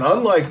guy. And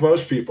unlike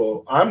most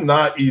people, I'm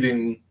not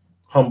eating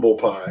humble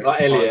pie.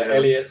 Like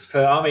Elliot's,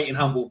 I'm eating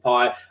humble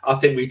pie. I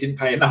think we didn't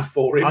pay enough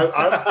for him.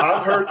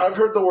 I've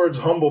heard the words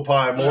humble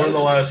pie more in the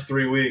last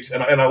 3 weeks,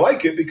 and I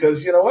like it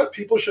because you know what?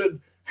 People should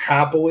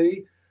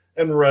happily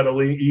and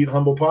readily eat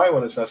humble pie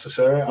when it's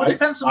necessary. Well,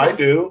 I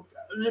do.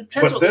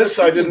 But this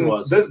I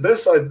didn't.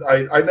 This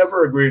I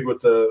never agreed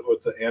with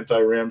the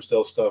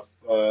anti-Ramsdale stuff.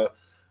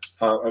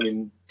 I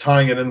mean,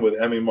 tying it in with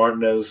Emi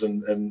Martinez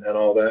and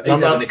all that.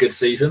 He's having a good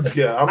season.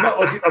 Yeah, I'm not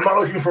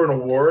looking for an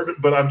award,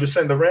 but I'm just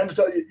saying the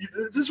Ramsdale.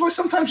 This is why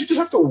sometimes you just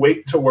have to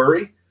wait to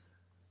worry.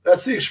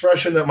 That's the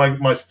expression that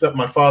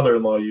my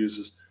father-in-law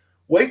uses.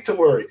 Wait to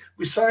worry.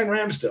 We sign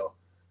Ramsdale.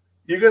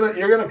 You're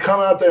gonna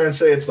come out there and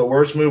say it's the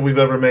worst move we've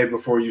ever made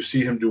before you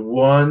see him do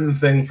one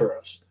thing for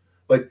us.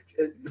 Like,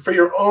 for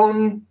your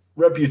own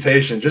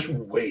reputation, just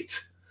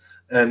wait.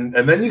 And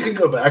then you can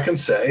go back and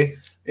say,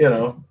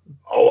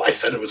 I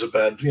said it was a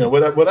bad,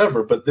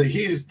 whatever. But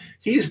he's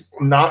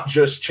not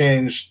just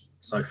changed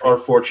our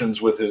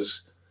fortunes with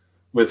his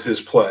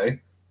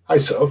play. Hi,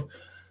 Soph.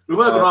 We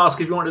were going to ask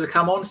if you wanted to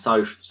come on,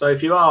 Soph. So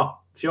if you are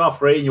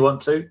free and you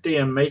want to,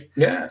 DM me.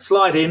 Yeah.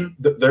 Slide in.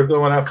 They're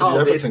going after the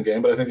Everton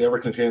game, but I think the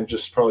Everton game is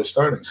just probably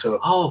starting. So.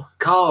 Oh,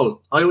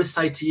 Carl, I always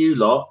say to you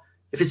lot,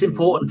 if it's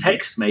important,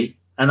 text me.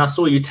 And I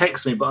saw you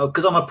text me, but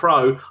because I'm a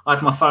pro, I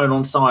had my phone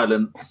on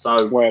silent.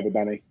 So whatever,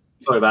 Danny.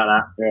 Sorry about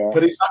that. Yeah.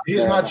 But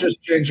he's not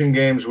just changing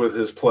games with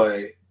his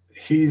play.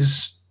 He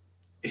is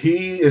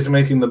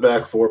making the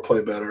back four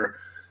play better.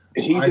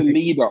 He's a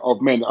leader of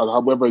men,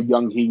 however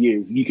young he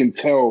is. You can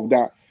tell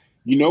that,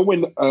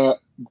 when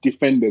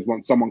defenders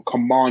want someone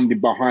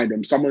commanding behind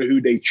them, someone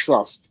who they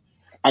trust.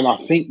 And I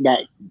think that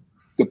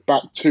the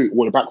back two,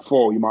 or the back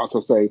four, you might as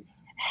well say,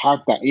 have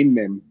that in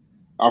them.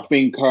 I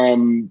think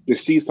the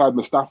Seaside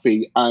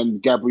Mustafi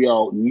and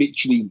Gabriel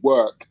literally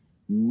work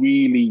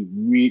really,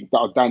 really.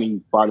 That was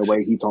Danny, by the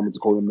way. He told me to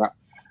call him that.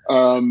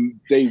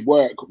 They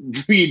work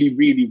really,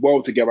 really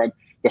well together. And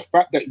the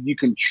fact that you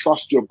can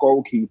trust your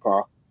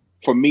goalkeeper,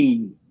 for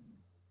me,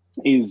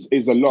 is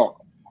a lot.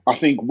 I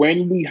think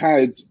when we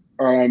had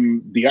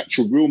the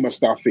actual real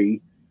Mustafi,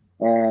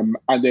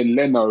 and then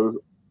Leno,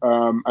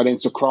 and then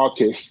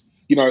Socrates,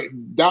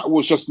 that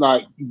was just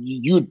like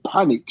you'd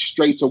panic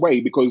straight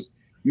away because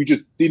you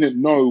just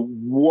didn't know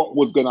what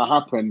was going to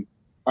happen.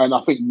 And I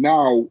think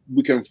now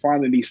we can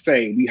finally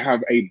say we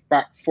have a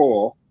back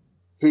four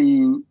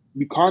who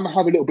we kind of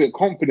have a little bit of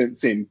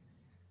confidence in.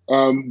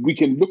 We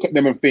can look at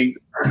them and think,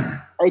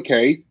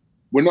 okay,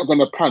 we're not going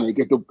to panic.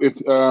 If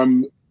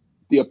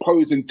the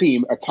opposing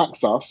team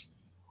attacks us,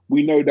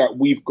 we know that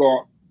we've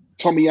got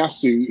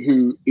Tomiyasu,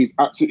 who is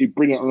absolutely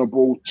brilliant on the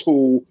ball,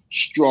 tall,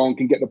 strong,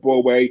 can get the ball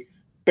away.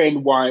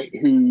 Ben White,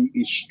 who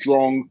is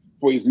strong.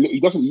 He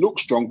doesn't look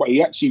strong, but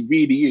he actually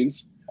really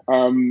is,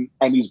 and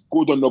he's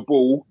good on the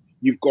ball.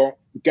 You've got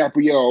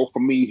Gabriel, for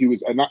me, who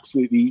is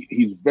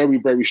he's very,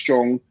 very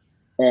strong,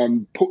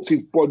 puts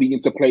his body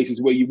into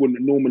places where you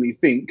wouldn't normally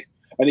think.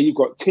 And then you've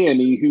got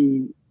Tierney,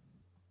 who,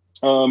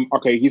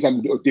 he's had a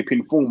little dip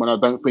in form, and I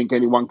don't think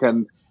anyone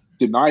can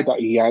deny that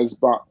he has,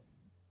 but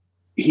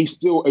he's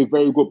still a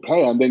very good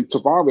player. And then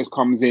Tavares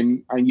comes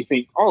in, and you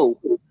think, oh,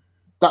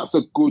 that's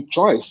a good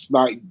choice.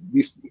 Like,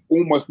 this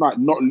almost like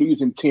not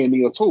losing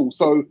Tierney at all.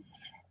 So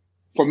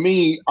for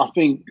me, I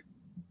think,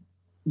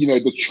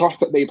 the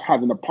trust that they've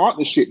had and the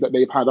partnership that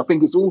they've had, I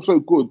think it's also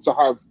good to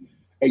have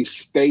a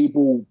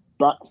stable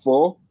back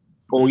four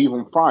or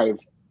even five.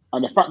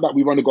 And the fact that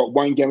we've only got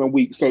one game a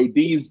week, so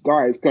these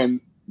guys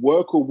can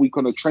work all week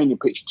on a training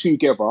pitch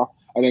together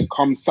and then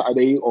come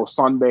Saturday or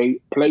Sunday,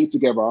 play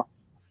together.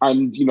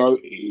 And,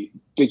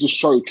 they just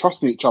show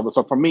trust in each other.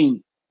 So for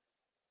me,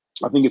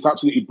 I think it's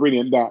absolutely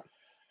brilliant that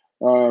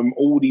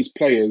all these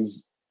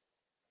players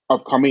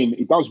have come in.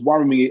 It does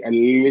worry me a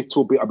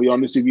little bit, I'll be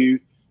honest with you.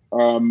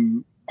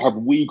 Have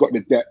we got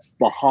the depth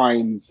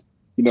behind,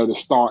 the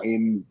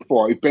starting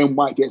four? If Ben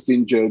White gets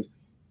injured,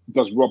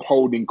 does Rob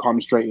Holding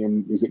come straight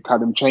in? Is it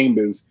Callum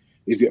Chambers?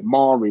 Is it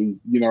Mari?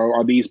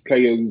 Are these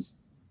players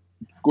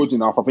good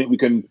enough? I think we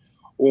can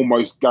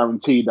almost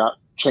guarantee that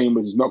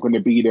Chambers is not going to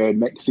be there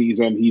next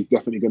season. He's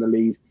definitely going to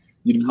leave.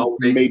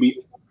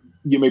 Maybe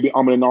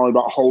I'm going to know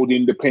about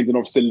Holding, depending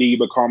on if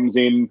Saliba comes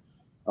in.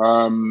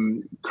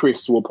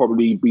 Chris will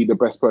probably be the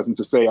best person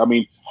to say. I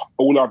mean,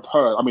 all I've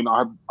heard, I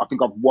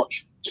think I've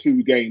watched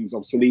 2 games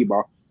of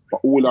Saliba, but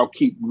all I'll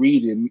keep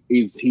reading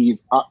is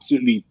he's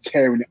absolutely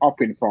tearing it up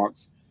in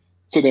France.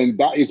 So then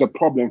that is a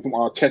problem from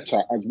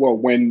Arteta as well.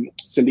 When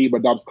Saliba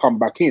does come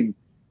back in,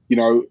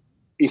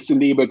 is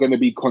Saliba going to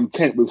be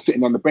content with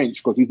sitting on the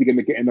bench? Because is he going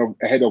to get in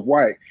ahead of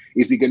White?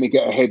 Is he going to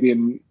get ahead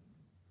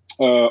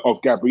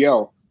of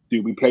Gabriel?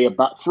 Do we play a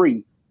back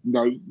three?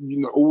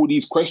 All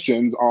these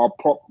questions are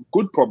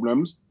good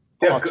problems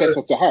for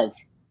Arteta to have.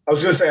 I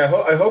was going to say,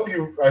 I hope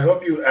you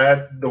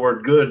add the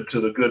word "good" to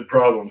the good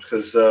problems,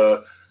 because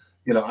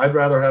I'd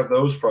rather have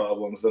those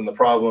problems than the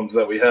problems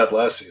that we had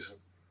last season.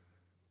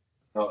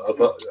 I'll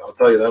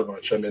tell you that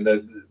much.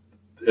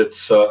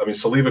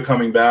 Saliba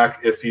coming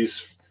back, if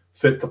he's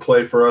fit to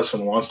play for us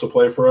and wants to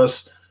play for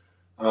us,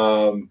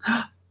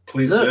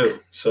 please do.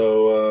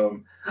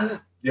 So,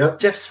 yeah.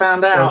 Jeff's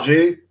found out.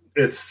 LG,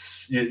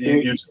 it's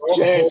you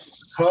don't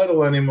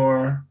title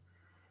anymore,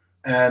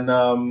 and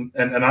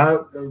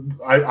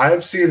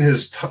I've seen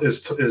his tub.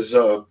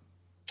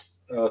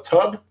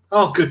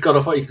 Oh, good God!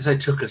 I thought you could say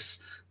took us.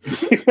 I've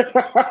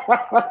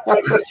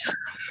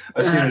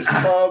seen his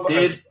tub.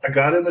 I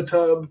got in the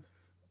tub.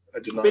 I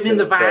did not. Been in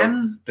the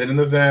van. Been in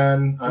the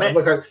van.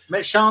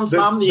 Met Sean's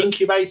mum, the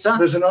incubator.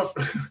 There's enough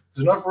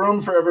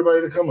room for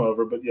everybody to come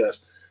over, but yes.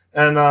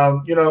 And,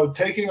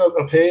 taking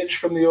a page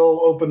from the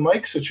old open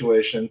mic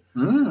situation,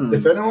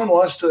 if anyone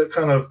wants to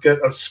kind of get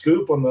a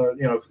scoop on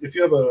if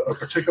you have a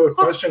particular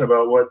question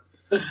about what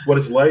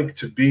it's like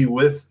to be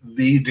with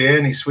the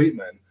Danny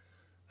Sweetman.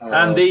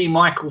 And the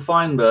Michael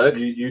Feinberg.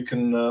 You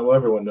can,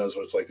 everyone knows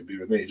what it's like to be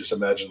with me. Just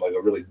imagine like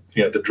a really,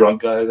 the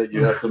drunk guy that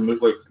you have to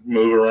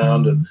move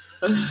around. And,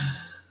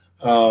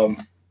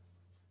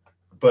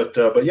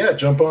 but yeah,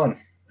 jump on.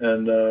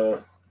 And,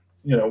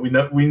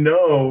 we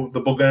know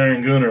the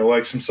Bulgarian Gooner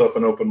likes himself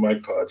an open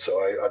mic pod, so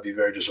I'd be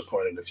very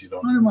disappointed if you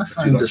don't. Why did my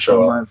phone just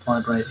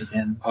vibrate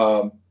again?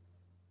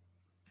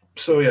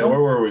 So yeah, where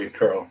were we,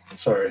 Carl?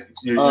 Sorry.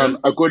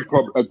 A good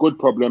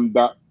problem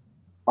that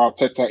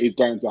Arteta is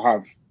going to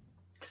have.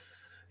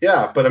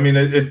 Yeah, but I mean,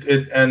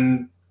 it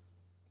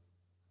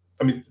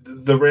I mean,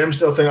 the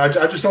Ramsdale thing,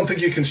 I just don't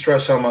think you can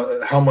stress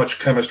how much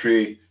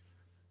chemistry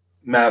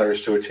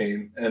matters to a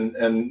team.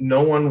 And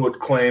no one would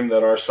claim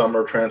that our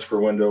summer transfer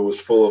window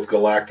was full of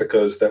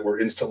Galacticas that were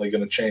instantly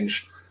going to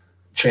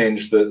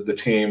change the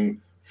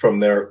team from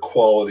their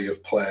quality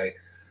of play.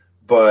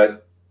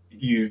 But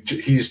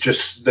he's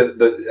just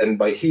and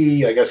by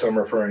he, I guess I'm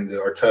referring to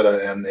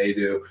Arteta and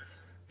Edu.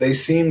 They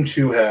seem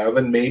to have,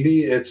 and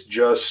maybe it's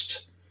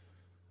just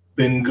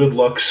been good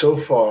luck so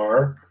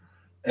far,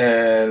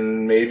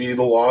 and maybe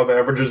the law of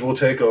averages will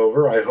take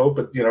over. I hope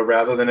it,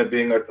 rather than it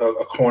being a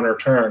corner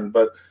turn.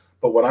 But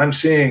what I'm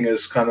seeing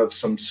is kind of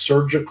some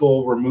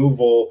surgical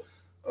removal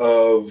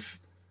of,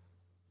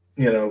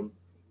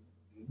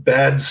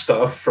 bad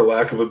stuff, for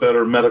lack of a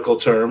better medical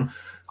term,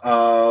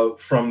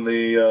 from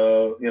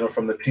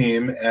the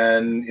team,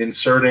 and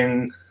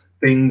inserting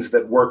things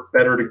that work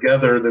better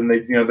together than they,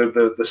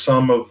 the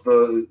sum of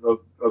the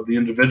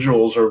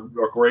individuals are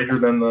greater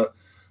than the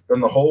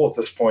whole at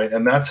this point.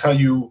 And that's how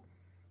you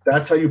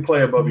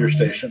play above your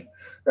station.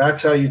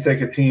 That's how you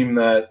take a team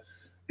that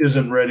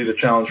isn't ready to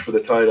challenge for the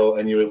title,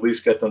 and you at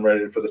least get them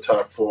ready for the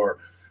top four.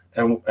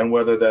 And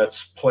whether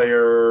that's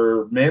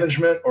player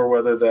management or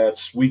whether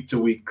that's week to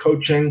week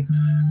coaching,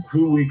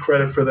 who we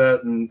credit for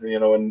that, and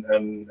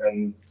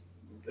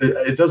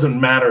it doesn't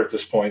matter at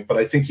this point. But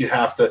I think you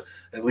have to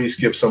at least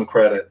give some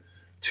credit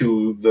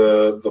to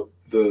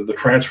the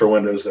transfer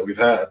windows that we've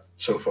had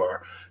so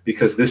far,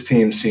 because this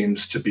team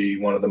seems to be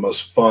one of the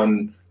most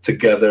fun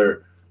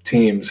together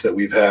teams that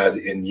we've had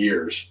in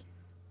years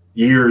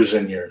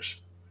and years.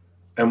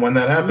 And when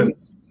that happens,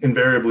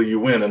 invariably you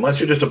win, unless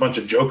you're just a bunch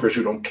of jokers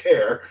who don't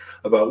care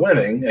about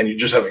winning and you're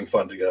just having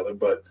fun together.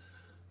 But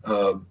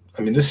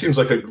this seems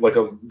like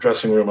a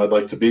dressing room I'd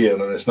like to be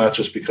in, and it's not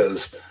just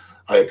because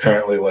I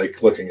apparently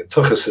like looking at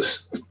tuchus.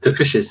 Say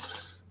tuchus.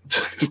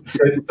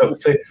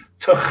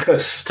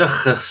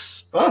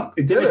 Tuchus. Oh,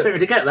 he did Didn't expect me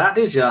to get that,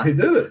 did you? He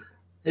did it.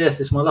 Yes,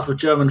 it's my love of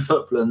German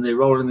football and the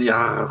rolling the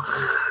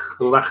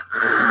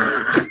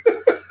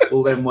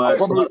all them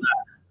words.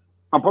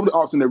 I'm probably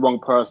asking the wrong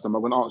person.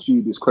 I'm going to ask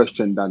you this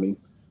question, Danny.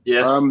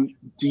 Yes.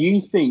 Do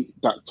you think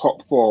that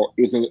top four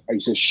is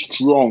a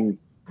strong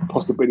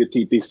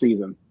possibility this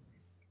season?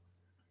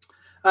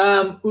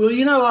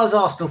 Well, as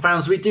Arsenal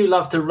fans, we do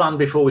love to run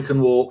before we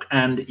can walk.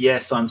 And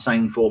yes, I'm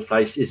saying fourth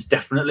place is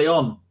definitely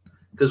on.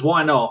 Because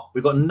why not?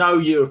 We've got no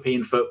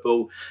European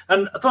football.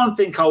 And I don't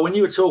think, Cole, when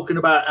you were talking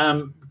about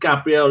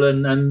Gabriel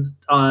and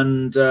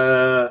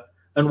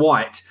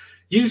White,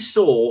 you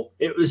saw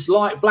it was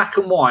like black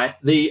and white.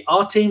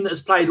 Our team that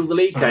has played all the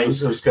league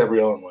games. It was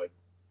Gabriel and White.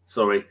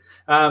 Sorry.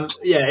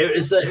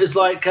 It was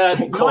like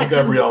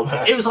Gabriel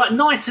that. It was like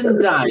night and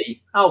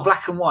day. Oh,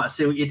 black and white.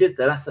 See what you did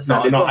there. That's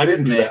no, I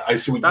didn't do that. I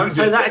see what Don't you did.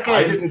 Don't say that again.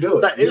 I didn't do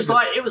it. It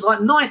was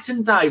like night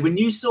and day when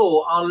you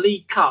saw our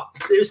League Cup.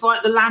 It was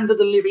like the land of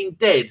the living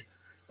dead.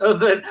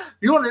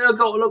 You want to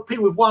got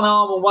people with one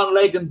arm and one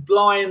leg and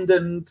blind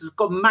and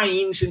got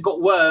mange and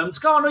got worms.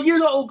 Go on, you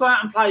lot all go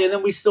out and play. And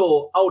then we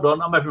saw, hold on,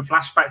 I'm having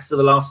flashbacks to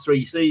the last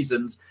 3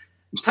 seasons.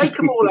 Take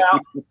them all out.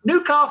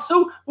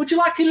 Newcastle, would you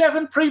like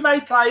 11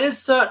 pre-made players?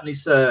 Certainly,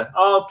 sir.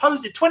 I'll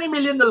post it, 20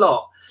 million the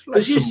lot.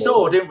 Because you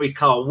saw, didn't we,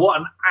 Carl,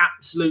 what an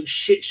absolute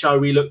shit show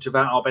we looked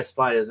about our best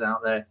players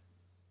out there.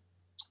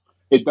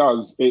 It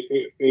does.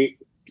 It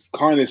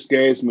kind of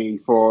scares me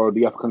for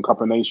the African Cup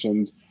of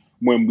Nations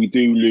when we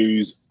do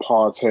lose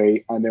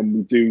Partey and then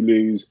we do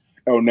lose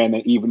El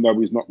Nene, even though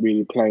he's not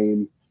really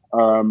playing.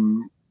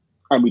 And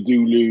we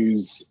do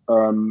lose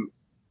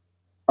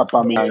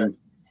Aubameyang.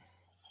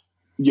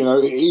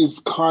 It is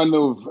kind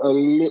of a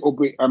little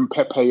bit, and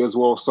Pepe as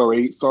well,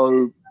 sorry.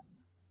 So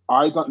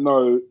I don't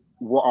know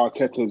what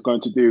Arteta is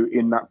going to do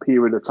in that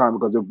period of time,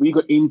 because if we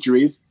got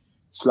injuries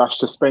 /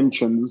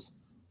 suspensions,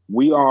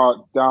 we are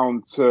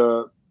down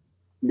to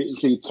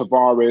literally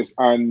Tavares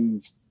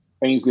and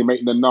Ainsley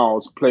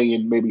Maitland-Niles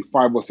playing maybe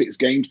 5 or 6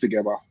 games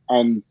together.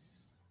 And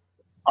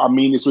I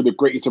mean this with the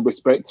greatest of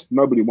respect.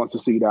 Nobody wants to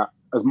see that.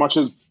 As much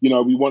as,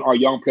 we want our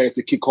young players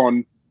to kick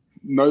on,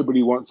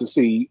 nobody wants to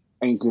see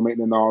Ainsley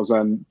Maitland-Niles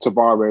and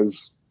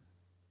Tavares.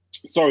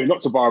 Sorry,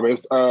 not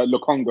Tavares.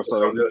 Lokonga,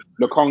 sorry.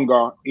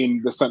 Lokonga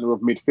in the centre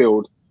of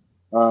midfield.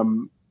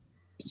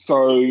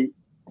 So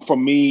for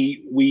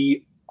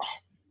me,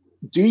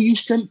 do you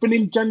strengthen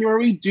in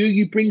January? Do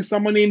you bring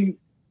someone in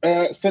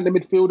centre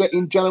midfielder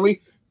in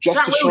January?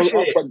 Just to show it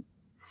up, but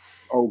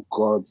oh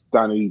God,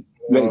 Danny,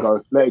 let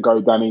it go,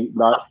 Danny.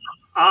 Like,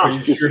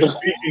 you're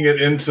speaking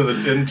it into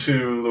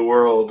the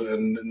world,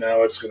 and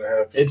now it's going to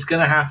happen. It's going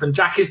to happen.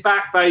 Jack is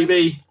back,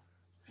 baby.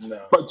 No,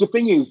 but the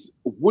thing is,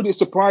 would it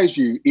surprise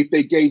you if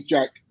they gave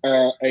Jack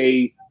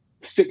a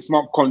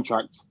 6-month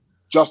contract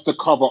just to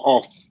cover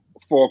off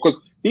because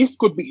this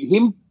could be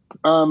him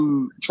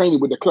training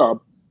with the club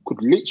could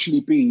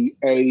literally be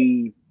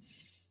a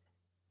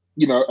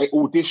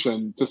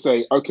audition to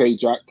say, okay,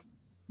 Jack.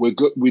 We're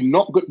good. We're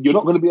not good. You're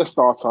not going to be a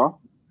starter,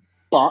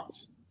 but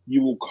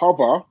you will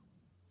cover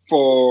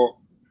for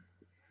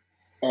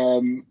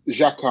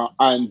Xhaka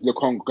and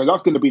Lokonga, because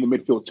that's going to be the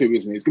midfield too,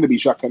 isn't it? It's going to be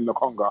Xhaka and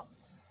Lokonga,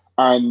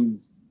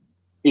 and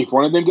if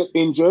one of them gets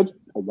injured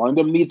or one of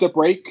them needs a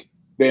break,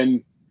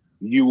 then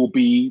you will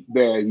be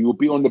there. You will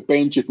be on the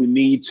bench if we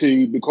need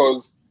to,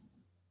 because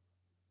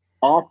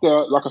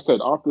after, like I said,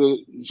 after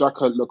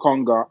Xhaka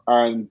Lokonga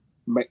and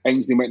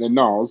Ainsley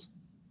Maitland-Niles,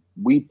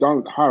 we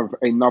don't have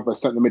another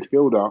centre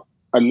midfielder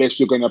unless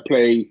you're going to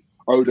play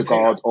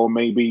Odegaard or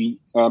maybe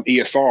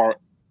ESR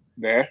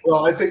there.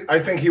 Well, I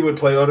think he would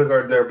play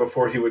Odegaard there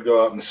before he would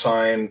go out and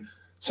sign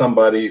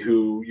somebody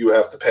who you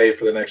have to pay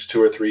for the next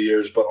 2 or 3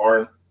 years, but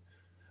aren't.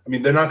 I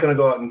mean, they're not going to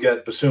go out and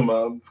get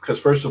Basuma because,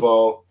 first of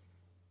all,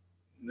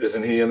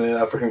 isn't he in the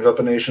African Cup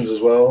of Nations as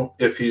well?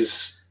 If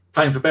he's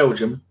playing for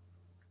Belgium.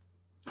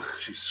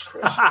 Jesus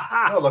Christ.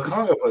 No,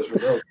 Lokonga plays for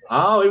Belgium.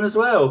 Oh, him as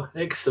well.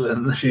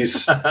 Excellent.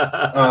 Jeez.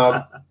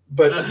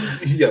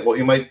 But, yeah, well,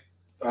 he might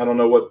 – I don't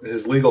know what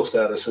his legal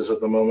status is at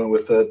the moment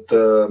with that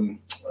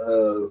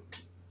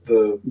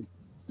the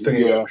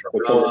thing. Yeah,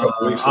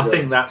 I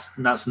think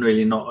that's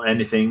really not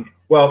anything.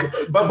 Well,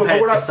 but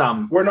we're not.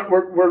 Some. We're not.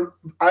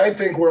 I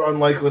think we're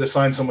unlikely to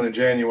sign someone in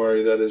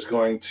January that is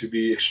going to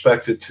be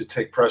expected to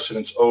take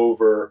precedence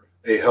over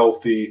a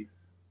healthy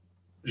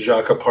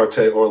Xhaka,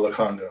 Partey, or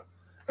Lokonga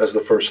as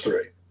the first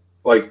three,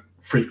 like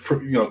for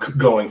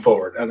going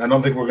forward. And I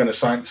don't think we're going to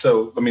sign.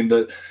 So I mean,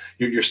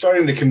 you're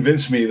starting to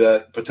convince me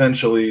that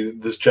potentially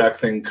this Jack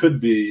thing could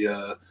be,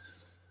 a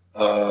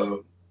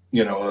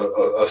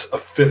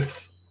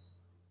fifth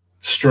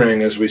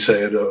string, as we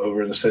say it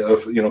over in the state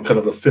of, kind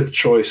of a fifth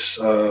choice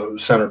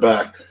center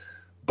back.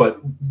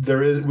 But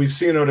we've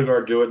seen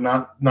Odegaard do it,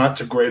 not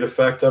to great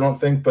effect, I don't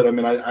think. But I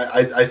mean,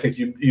 I think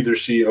you either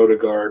see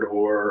Odegaard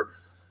or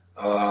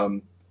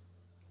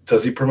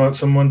does he promote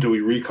someone? Do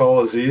we recall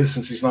Aziz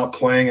since he's not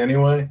playing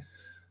anyway?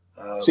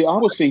 See, I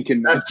was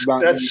thinking that's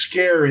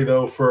scary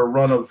though for a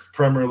run of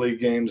Premier League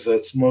games.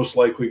 That's most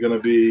likely going to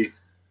be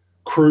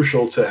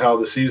crucial to how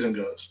the season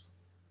goes.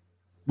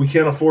 We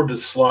can't afford to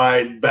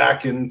slide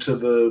back into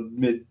the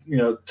mid,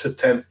 to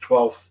 10th,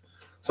 12th,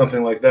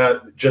 something like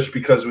that, just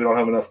because we don't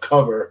have enough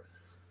cover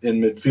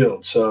in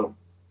midfield. So,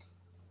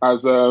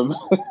 as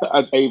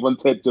Avon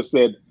Ted just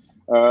said,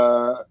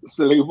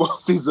 Silly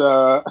Boss he's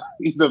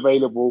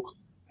available.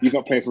 He's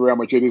not playing for Real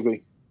Madrid, is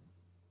he?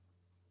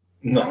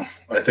 No,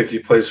 I think he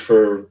plays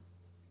for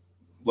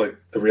like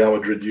the Real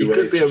Madrid U. He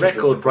could be a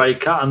record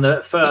breaker and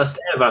the first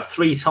ever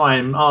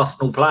 3-time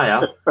Arsenal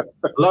player. A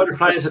load of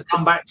players have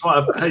come back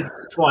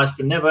twice,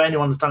 but never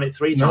anyone's done it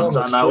 3 times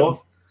I know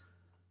of.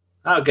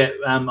 That'll get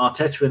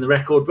Arteta in the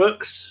record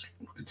books.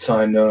 Could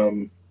sign.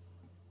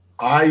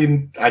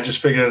 I just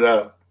figured it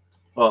out.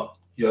 What?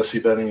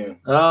 Yossi Benayoun.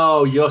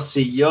 Oh,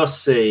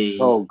 Yossi.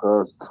 Oh,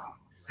 God.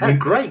 Had a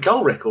great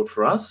goal record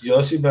for us.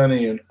 Yossi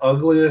Benayoun,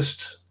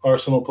 ugliest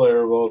Arsenal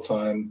player of all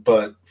time,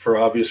 but for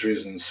obvious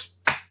reasons.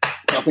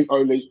 I think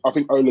Oleg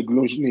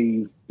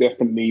Luzhny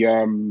definitely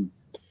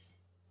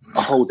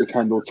holds a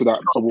candle to that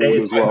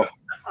award as well.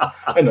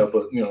 I know,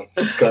 but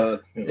God.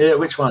 Yeah,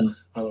 which one?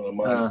 I don't know.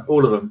 Mine.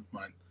 All of them.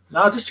 Mine.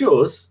 No, just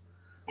yours.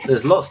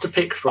 There's lots to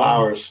pick from.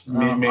 Ours.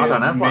 Me I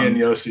don't have one. And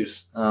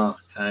Yossi's. Oh,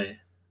 okay.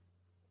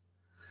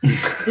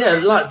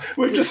 Yeah,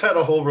 we've just had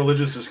a whole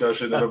religious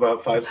discussion in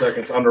about 5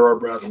 seconds under our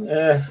breath.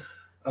 Yeah.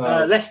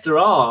 Leicester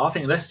I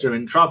think Leicester are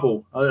in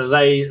trouble.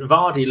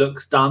 Vardy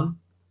looks done,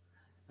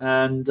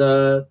 and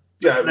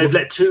they've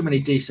let too many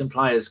decent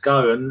players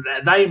go, and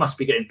they must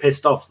be getting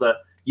pissed off that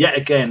yet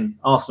again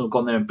Arsenal have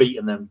gone there and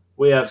beaten them.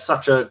 We have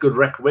such a good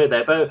record. We're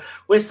there, but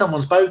we're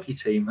someone's bogey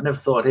team. I never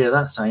thought I'd hear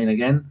that saying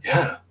again.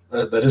 Yeah,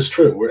 that is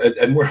true. We're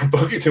a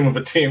bogey team of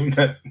a team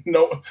that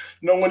no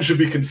one should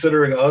be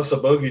considering us a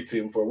bogey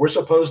team for. We're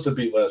supposed to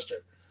beat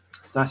Leicester.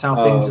 So that's how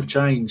things have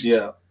changed.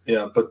 Yeah.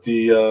 But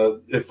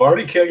if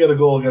Vardy can't get a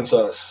goal against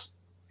us,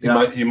 you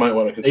might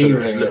want to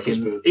consider hanging up his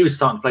boots. He was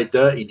starting to play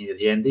dirty near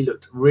the end. He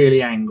looked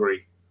really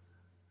angry.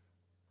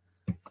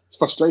 It's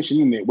frustration,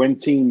 isn't it? When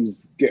teams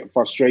get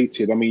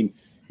frustrated. I mean,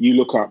 you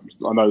look at,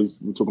 I know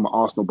we're talking about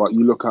Arsenal, but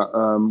you look at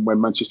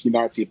when Manchester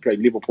United played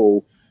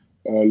Liverpool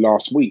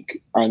last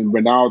week, and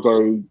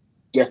Ronaldo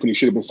definitely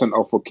should have been sent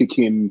off for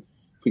kicking,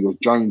 I think it was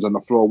Jones on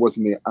the floor,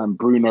 wasn't it? And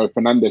Bruno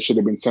Fernandes should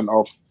have been sent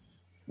off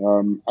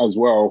as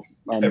well.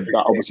 And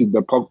that obviously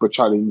the Pogba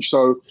challenge.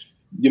 So,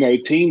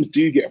 teams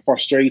do get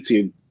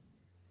frustrated.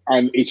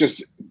 And it's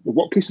just,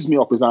 what pisses me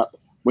off is that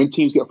when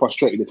teams get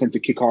frustrated, they tend to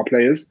kick our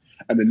players.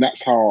 And then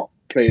that's how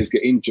players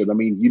get injured. I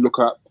mean, you look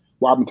at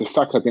what happened to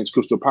Saka against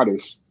Crystal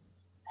Palace,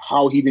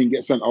 how he didn't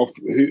get sent off,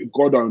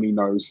 God only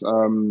knows.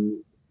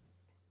 And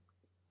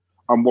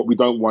what we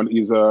don't want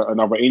is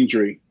another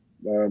injury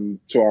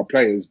to our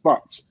players.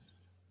 But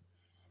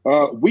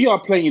we are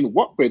playing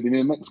Watford in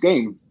the next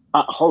game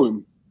at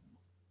home.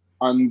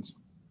 And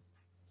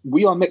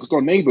we are next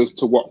door neighbours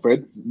to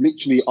Watford.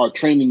 Literally, our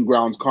training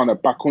grounds kind of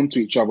back onto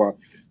each other.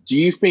 Do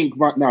you think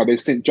right now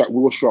they've sent Jack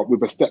Wilshere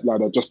with a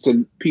stepladder just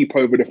to peep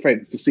over the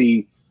fence to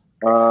see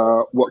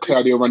what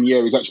Claudio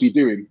Ranieri is actually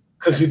doing?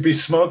 Because he'd be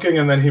smoking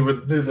and then he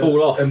would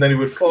fall off. And then he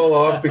would fall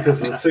off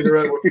because the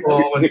cigarette would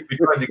fall and he'd be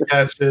trying to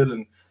catch it.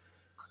 And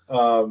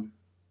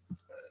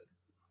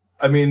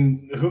I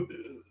mean,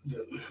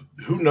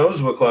 who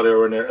knows what Claudio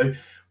Ranieri?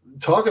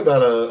 Talk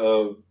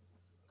about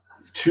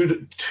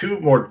two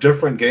more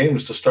different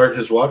games to start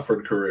his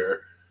Watford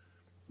career.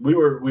 We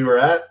were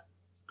at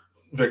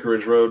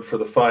Vicarage Road for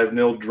the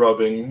 5-0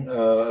 drubbing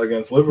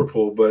against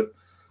Liverpool, but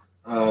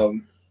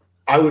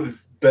I would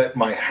bet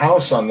my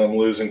house on them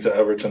losing to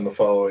Everton the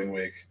following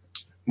week,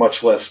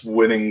 much less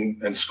winning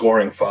and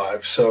scoring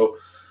 5. So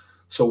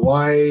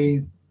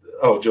why?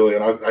 Oh,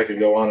 Julian, I could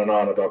go on and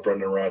on about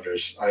Brendan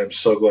Rodgers. I am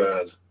so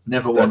glad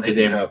never wanted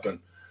him happen.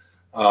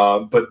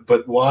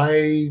 But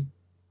why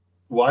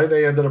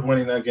they ended up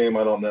winning that game,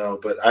 I don't know.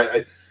 But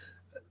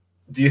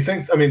do you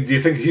think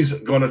he's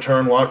going to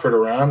turn Watford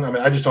around? I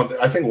mean, I just don't.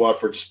 I think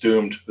Watford's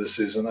doomed this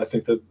season. I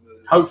think that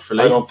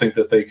hopefully, I don't think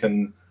that they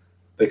can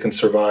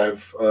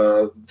survive.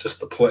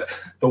 Just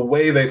the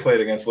way they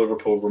played against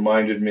Liverpool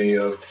reminded me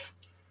of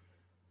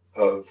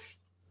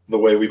the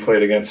way we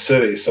played against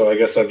City. So I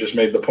guess I've just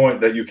made the point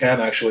that you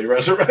can actually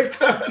resurrect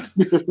that.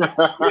 We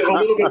have a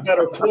little bit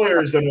better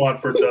players than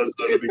Watford does,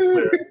 though, to be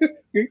clear.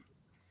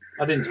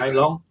 That didn't take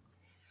long.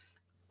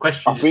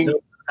 Questions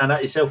yourself and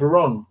at yourself were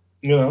wrong.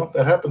 You know,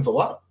 that happens a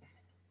lot.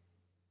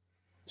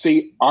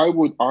 See,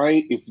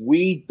 if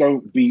we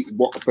don't beat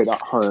Watford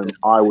at home,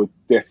 I would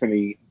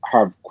definitely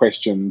have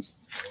questions.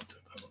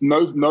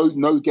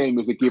 No game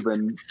is a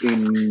given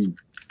in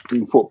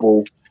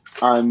football,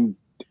 and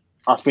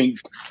I think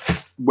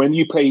when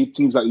you play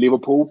teams like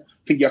Liverpool, I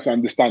think you have to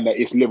understand that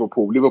it's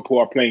Liverpool. Liverpool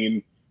are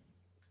playing,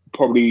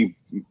 probably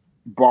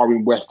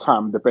barring West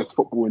Ham, the best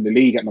football in the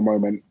league at the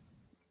moment,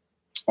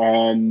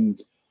 and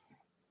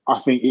I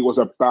think it was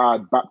a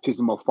bad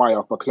baptism of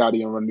fire for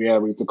Claudio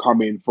Ranieri to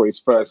come in for his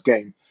first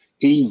game.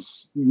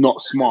 He's not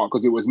smart,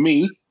 because it was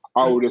me,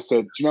 I would have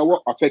said, do you know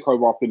what? I'll take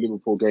over after the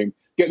Liverpool game,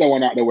 get that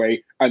one out of the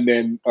way, and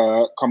then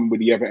come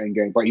with the Everton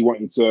game. But he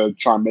wanted to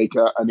try and make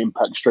an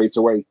impact straight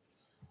away.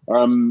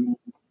 I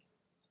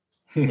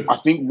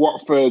think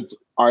Watford,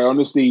 I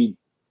honestly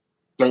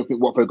don't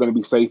think Watford are going to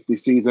be safe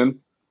this season.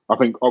 I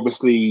think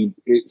obviously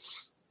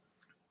it's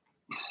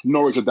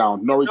Norwich are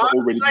down. Norwich are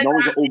already.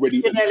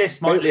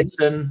 Ellis might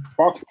listen.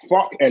 Fuck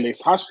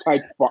Ellis.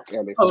 Hashtag fuck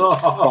Ellis. But,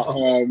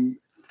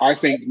 I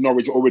think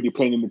Norwich are already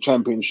playing in the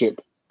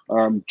Championship,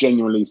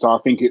 genuinely. So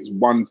I think it's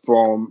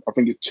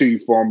 2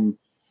 from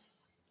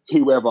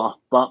whoever.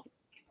 But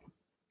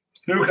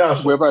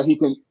Newcastle. Whether he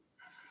can.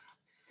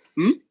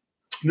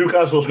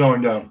 Newcastle's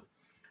going down.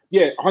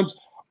 Yeah,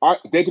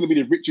 they're going to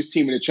be the richest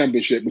team in the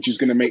Championship, which is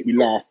going to make me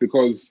laugh,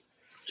 because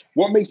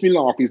what makes me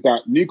laugh is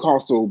that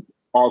Newcastle,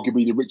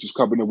 arguably the richest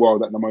club in the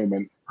world at the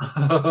moment,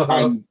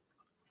 and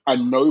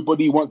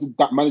nobody wants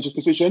that manager's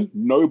position.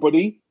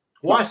 Nobody.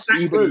 Why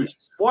sack Bruce?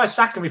 Why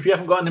sack him if you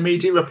haven't got an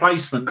immediate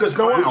replacement? Because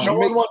no one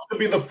wants to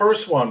be the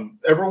first one.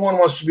 Everyone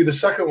wants to be the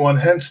second one.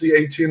 Hence the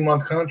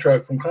 18-month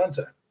contract from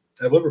Conte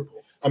at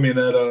Liverpool. I mean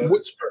at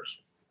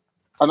Spurs.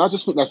 And I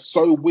just think that's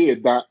so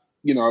weird that,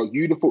 you know,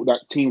 you'd have thought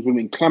that teams would have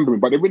been clambering,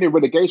 but they're in a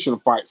relegation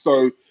fight.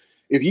 So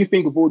if you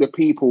think of all the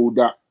people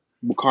that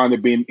were kind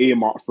of being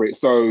earmarked for it,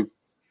 so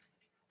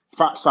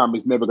Fat Sam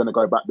is never going to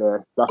go back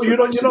there. That's you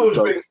know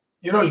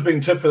who's being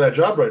tipped for that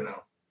job right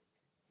now?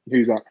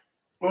 Who's that?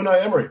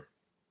 Unai Emery.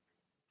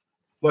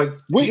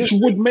 Which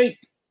would make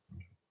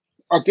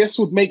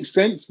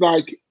sense,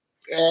 like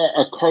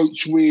a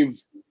coach with.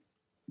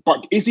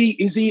 But is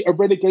he a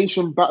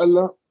relegation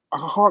battler?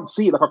 I can't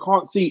see it. Like, I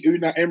can't see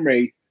Unai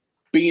Emery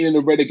being in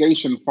a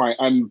relegation fight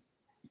and,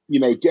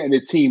 you know, getting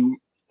a team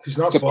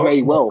to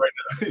play well. Right,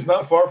 he's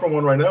not far from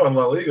one right now in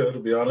La Liga, to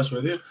be honest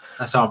with you.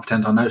 That's how I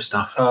pretend I know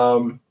stuff.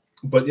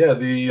 But yeah,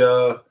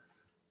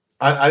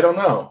 I don't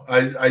know.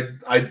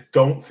 I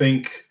don't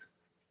think.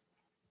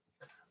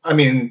 I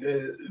mean,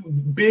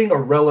 being a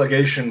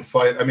relegation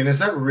fight, I mean, is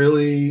that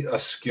really a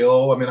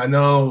skill? I mean, I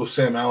know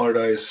Sam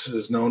Allardyce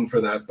is known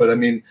for that, but I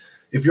mean,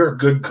 if you're a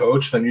good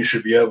coach, then you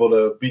should be able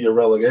to be a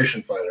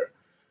relegation fighter,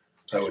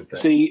 I would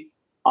think. See,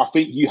 I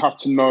think you have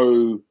to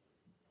know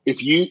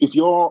if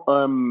you're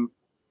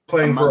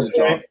playing for a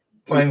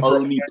point.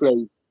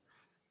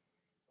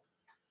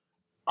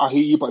 I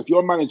hear you, but if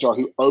you're a manager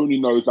who only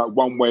knows like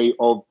one way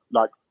of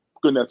like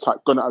gonna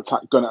attack,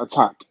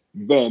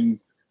 then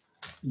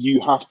you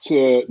have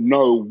to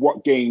know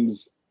what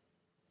games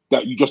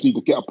that you just need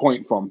to get a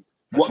point from.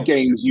 What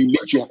games you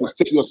literally have to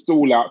sit your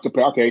stall out to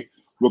play. Okay,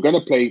 we're going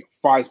to play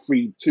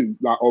 5-3-2,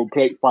 or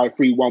play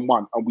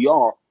 5-3-1-1, and we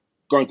are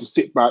going to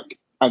sit back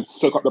and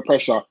soak up the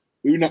pressure.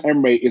 Unai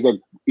Emery is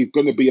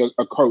going to be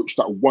a coach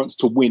that wants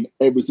to win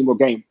every single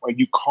game, and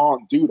you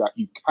can't do that.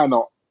 You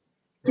cannot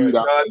do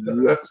that.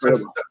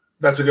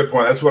 That's a good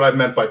point. That's what I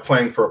meant by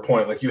playing for a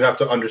point. Like, you have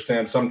to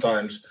understand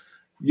sometimes.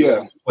 You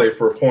have to play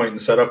for a point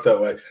and set up that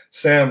way.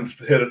 Sam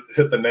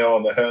hit the nail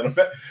on the head.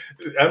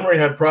 Emery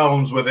had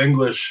problems with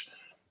English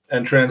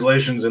and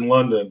translations in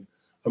London.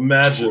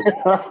 Imagine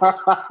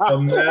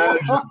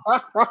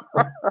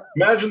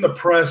the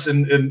press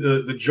and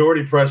the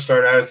Geordie press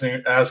start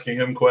asking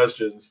him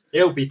questions.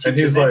 He'll be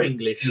teaching them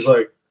English. He's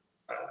like,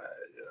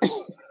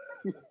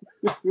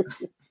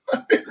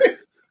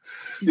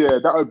 yeah,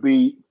 that would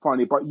be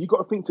funny. But you got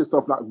to think to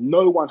yourself, like,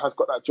 no one has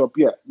got that job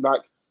yet.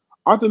 Like,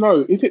 I don't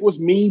know. If it was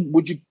me,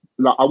 would you?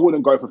 Like, I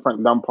wouldn't go for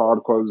Frank Lampard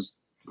because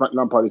Frank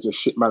Lampard is a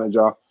shit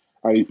manager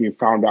and he's been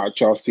found out at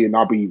Chelsea, and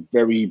I'll be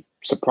very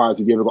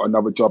surprised if he ever got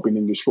another job in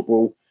English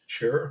football.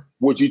 Sure.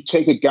 Would you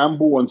take a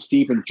gamble on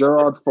Steven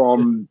Gerrard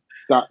from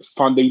that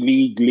Sunday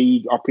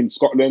league up in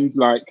Scotland?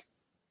 Like,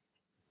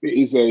 it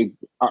is a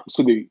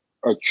absolute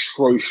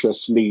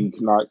atrocious league,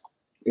 like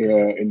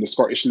in the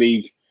Scottish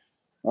League.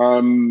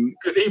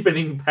 Good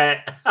evening,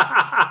 Pet.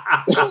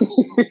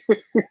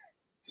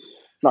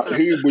 Like,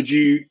 who would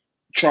you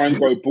try and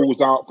go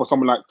balls out for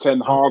someone like Ten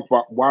Hag?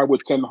 But why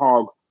would Ten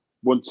Hag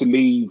want to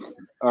leave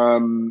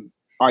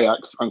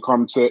Ajax and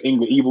come to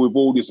England, even with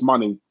all this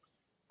money?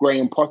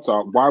 Graham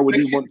Potter, why would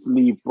he want to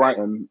leave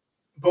Brighton?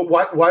 But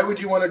why would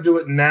you want to do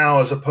it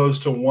now as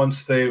opposed to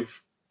once they've,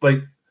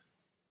 like,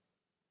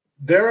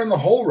 they're in the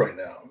hole right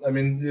now? I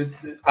mean,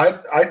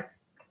 I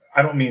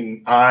don't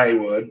mean I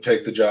would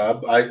take the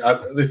job.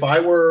 If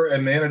I were a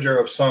manager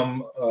of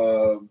some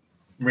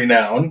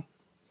renown,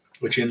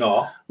 which you're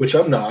not, which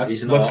I'm not.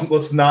 He's not.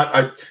 Let's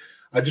not.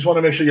 I just want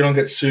to make sure you don't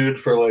get sued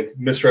for like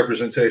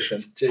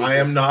misrepresentation. Jesus. I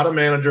am not a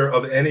manager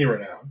of any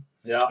renown.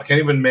 Yeah, I can't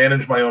even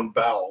manage my own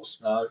bowels.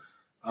 No.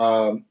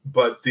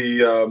 But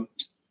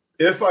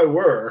if I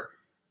were,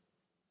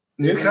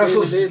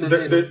 Newcastle's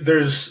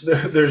there's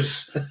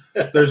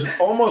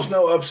almost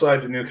no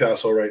upside to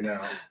Newcastle right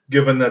now,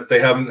 given that they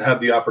haven't had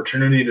the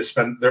opportunity to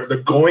spend. They're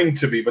going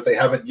to be, but they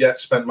haven't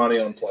yet spent money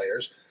on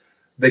players.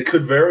 They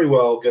could very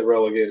well get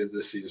relegated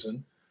this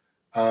season.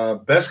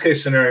 Best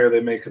case scenario,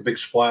 they make a big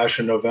splash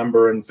in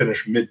November and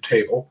finish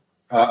mid-table.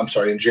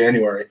 In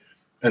January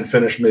and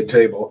finish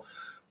mid-table.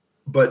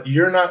 But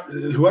you're not.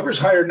 Whoever's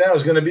hired now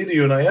is going to be the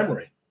Unai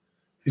Emery.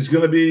 He's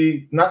going to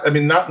be not. I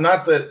mean, not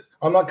that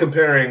I'm not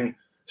comparing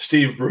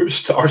Steve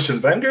Bruce to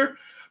Arsene Wenger,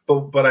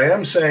 but I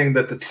am saying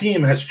that the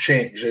team has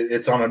changed.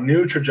 It's on a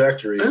new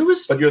trajectory.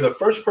 But you're the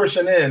first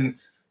person in.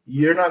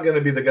 You're not going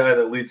to be the guy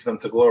that leads them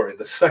to glory.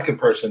 The second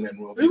person in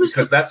will be,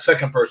 because that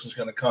second person is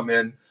going to come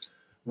in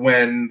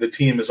when the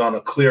team is on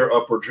a clear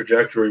upward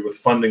trajectory with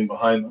funding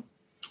behind them.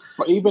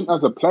 But even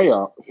as a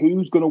player,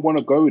 who's going to want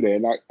to go there?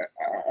 Like,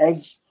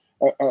 as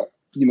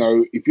you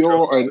know, if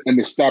you're an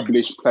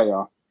established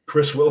player,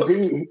 Chris Willock.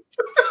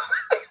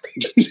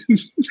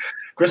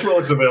 Chris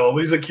Willock's available.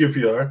 He's at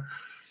QPR.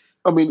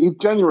 I mean, in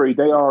January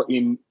they are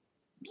in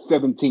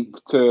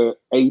 17th to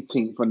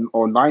 18th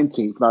or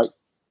 19th. Like,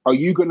 are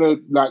you going to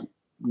like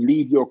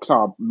leave your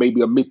club,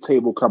 maybe a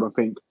mid-table club, and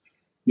think,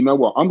 you know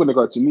what, I'm going to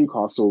go to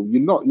Newcastle?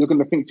 You're not. You're going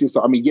to think to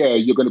yourself, I mean, yeah,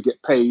 you're going to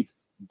get paid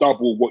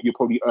double what you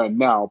probably earn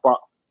now, but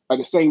at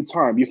the same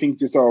time, you think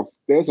to yourself,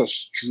 there's a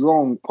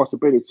strong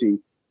possibility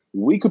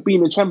we could be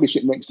in the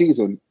Championship next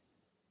season.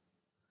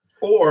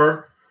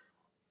 Or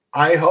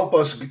I help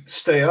us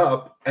stay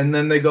up, and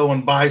then they go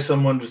and buy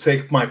someone to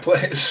take my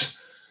place.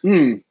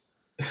 Mm.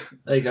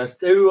 There you go.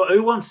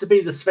 Who wants to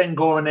be the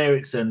Sven-Goran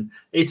Eriksson?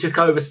 He took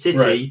over City.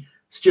 Right.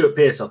 Stuart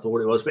Pearce, I thought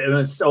it was, but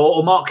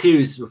or Mark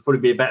Hughes would probably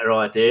be a better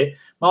idea.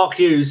 Mark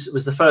Hughes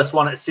was the first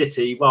one at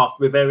City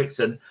with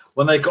Eriksson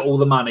when they got all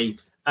the money,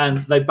 and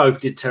they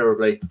both did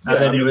terribly. And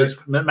then it was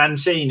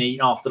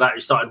Mancini after that who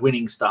started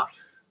winning stuff.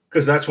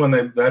 Because that's when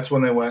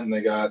they went and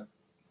they got.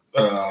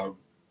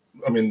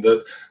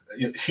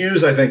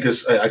 Hughes, I think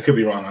I could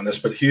be wrong on this,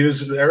 but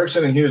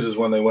Eriksson and Hughes is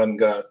when they went and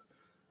got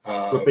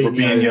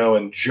Robinho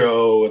and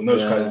Joe and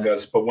those kinds of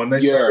guys. But when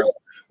they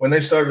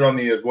started on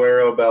the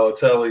Aguero,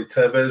 Balotelli,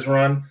 Tevez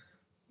run,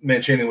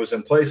 Mancini was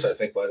in place, I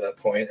think, by that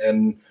point.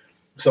 And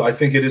so I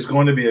think it is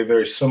going to be a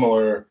very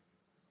similar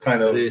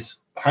kind of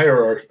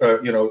hierarchy,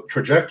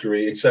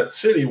 trajectory, except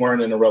City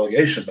weren't in a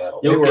relegation battle.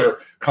 They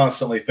were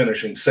constantly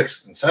finishing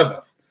 6th and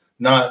 7th,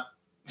 not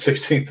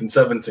 16th and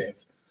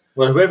 17th.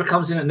 Well, whoever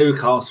comes in at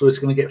Newcastle is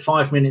going to get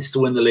 5 minutes to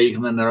win the league,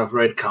 and then they'll have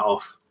red cut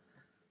off.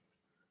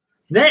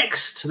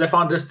 Next, it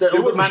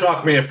wouldn't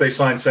shock me if they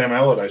signed Sam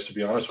Allardyce, to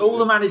be honest with you. All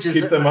the managers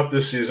keep them up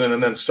this season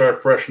and then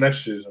start fresh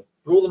next season.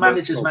 All the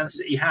managers Man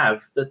City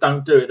have that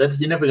don't do it,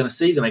 you're never going to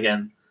see them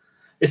again.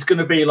 It's going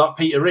to be like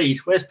Peter Reid.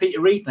 Where's Peter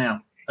Reid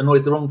now?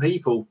 Annoyed the wrong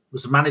people.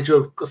 Was a manager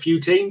of a few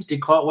teams,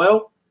 did quite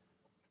well.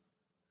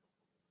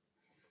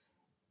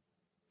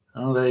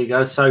 Oh, there you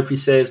go. Sophie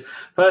says,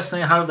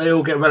 personally, I hope they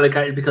all get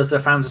relegated because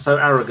their fans are so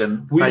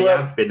arrogant. They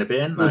have been a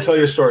bit, haven't they? I'll tell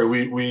you a story.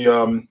 We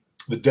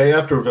the day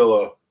after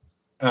Villa,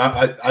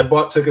 I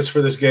bought tickets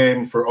for this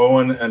game for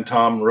Owen and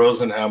Tom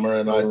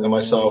Rosenhammer and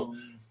myself,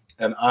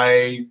 and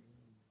I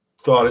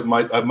thought I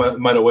might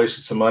have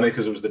wasted some money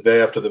because it was the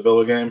day after the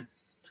Villa game.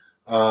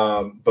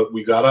 But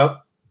we got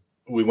up,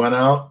 we went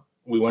out,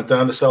 we went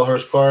down to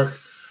Selhurst Park,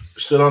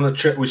 stood on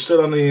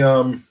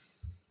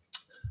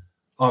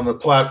the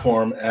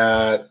platform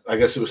at, I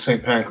guess it was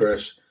St.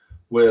 Pancras,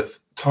 with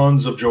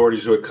tons of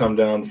Geordies who had come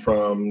down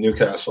from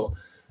Newcastle,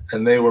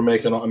 and they were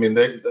making. I mean,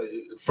 they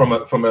from a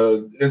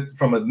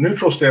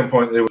neutral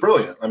standpoint, they were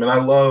brilliant. I mean,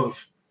 I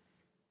love,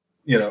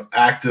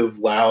 active,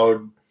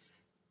 loud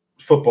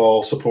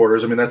football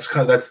supporters. I mean, that's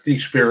the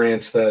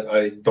experience that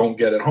I don't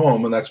get at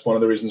home, and that's one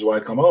of the reasons why I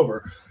come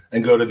over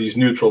and go to these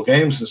neutral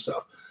games and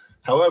stuff.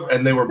 However,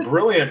 and they were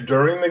brilliant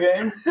during the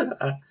game.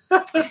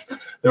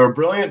 They were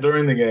brilliant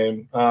during the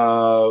game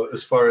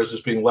as far as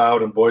just being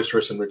loud and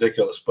boisterous and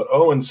ridiculous. But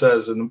Owen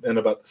says in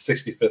about the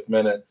 65th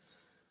minute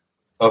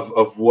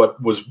of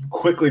what was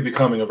quickly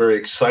becoming a very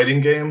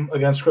exciting game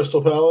against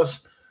Crystal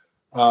Palace,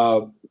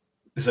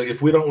 he's like,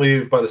 if we don't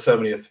leave by the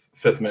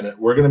 75th minute,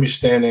 we're going to be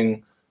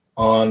standing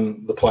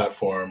on the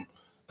platform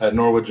at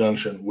Norwood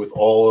Junction with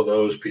all of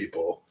those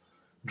people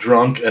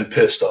drunk and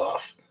pissed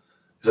off.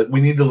 He's like,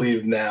 we need to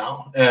leave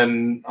now.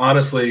 And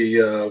honestly,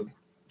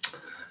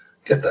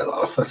 get that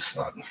off. That's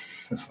not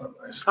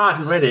nice. I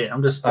haven't read it.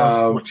 I'm just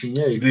watching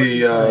you.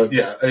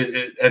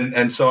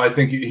 And so I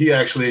think he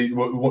actually,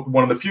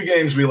 one of the few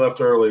games we left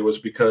early was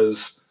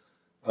because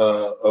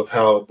of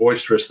how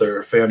boisterous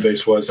their fan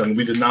base was. And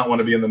we did not want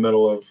to be in the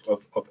middle of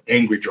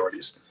angry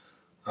Geordies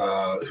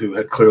who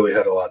had clearly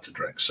had a lot to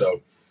drink. So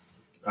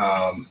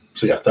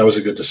yeah, that was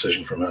a good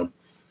decision from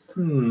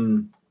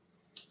him.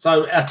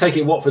 So I take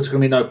it Watford's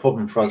going to be no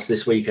problem for us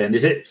this weekend.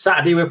 Is it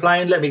Saturday we're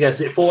playing? Let me guess.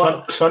 Is it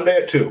 4? Sunday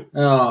at 2.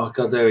 Oh,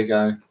 God, there we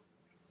go.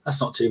 That's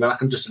not too bad. I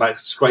can just about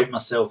scrape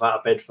myself out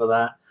of bed for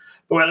that.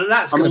 But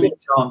that's going to be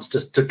a chance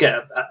to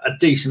get a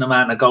decent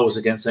amount of goals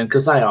against them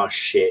because they are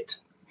shit.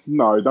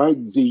 No,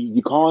 don't.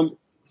 You can't.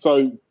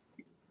 So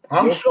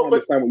I'm still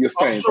understand what you're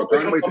saying, but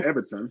don't wait to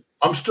Everton.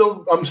 I'm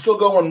still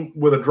going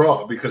with a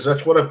draw because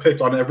that's what I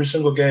picked on every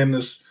single game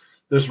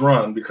this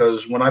run.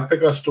 Because when I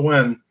pick us to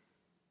win,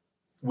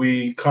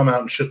 we come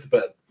out and shit the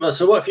bed. Well,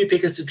 so what if you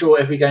pick us to draw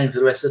every game for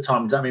the rest of the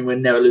time? Does that mean we'll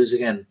never lose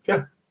again?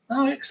 Yeah.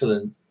 Oh,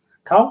 excellent.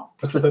 Carl?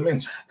 That's what that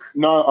means.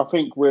 No, I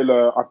think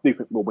I do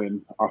think we'll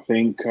win. I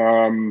think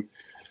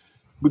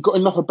we've got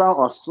enough about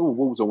us. Oh,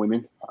 Wolves are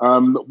winning.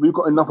 We've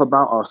got enough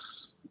about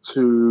us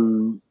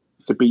to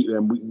beat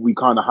them. We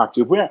kind of have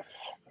to.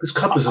 This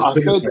cup is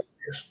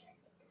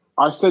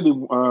I said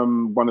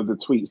in one of the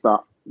tweets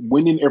that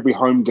winning every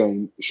home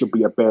game should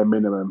be a bare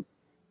minimum.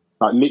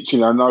 Like,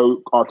 literally, I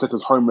know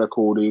Arteta's home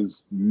record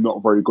is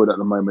not very good at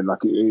the moment.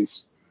 Like, it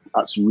is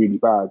actually really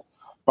bad.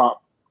 But,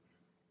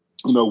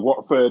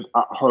 Watford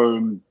at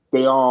home,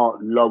 they are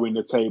low in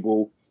the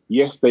table.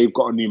 Yes, they've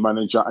got a new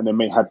manager and they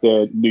may have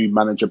their new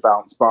manager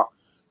bounce, but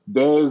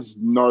there's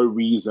no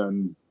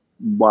reason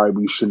why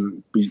we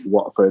shouldn't beat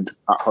Watford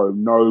at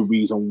home. No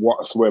reason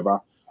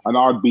whatsoever. And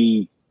I'd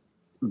be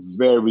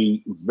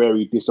very,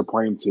 very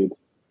disappointed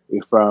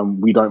if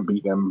we don't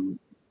beat them.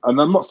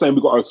 And I'm not saying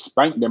we've got to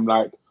spank them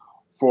like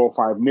 4 or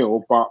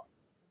 5-0, but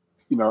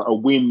a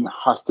win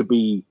has to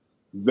be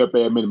the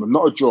bare minimum.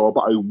 Not a draw,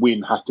 but a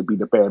win has to be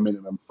the bare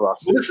minimum for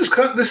us. Well,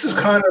 this is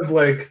kind of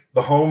like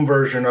the home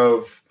version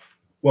of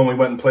when we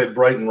went and played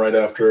Brighton right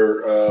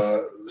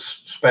after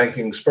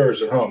spanking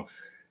Spurs at home.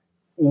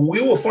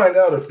 We will find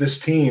out if this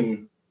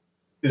team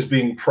is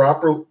being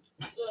properly.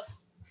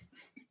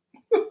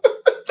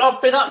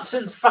 I've been up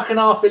since fucking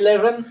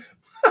 11:30.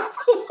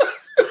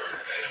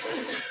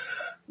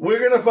 We're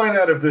going to find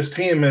out if this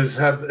team has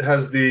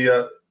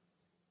the.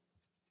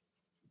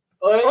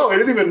 He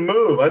didn't even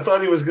move. I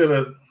thought he was going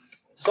to.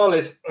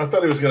 Solid. I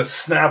thought he was going to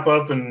snap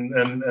up and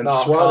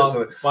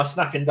swat it. My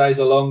snapping days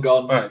are long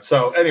gone. All right.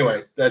 So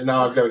anyway,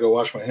 now I've got to go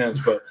wash my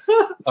hands. But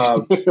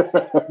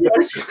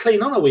this was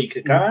clean on a week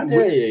ago. How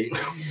dare you?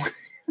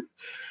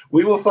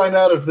 We will find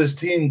out if this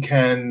team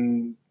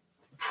can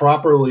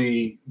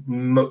properly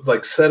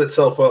set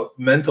itself up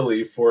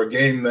mentally for a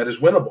game that is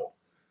winnable.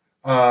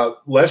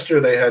 Leicester,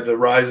 they had to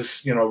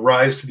rise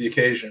to the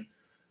occasion.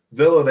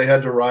 Villa, they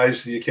had to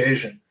rise to the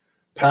occasion.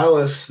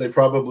 Palace, they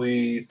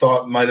probably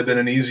thought might have been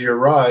an easier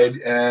ride,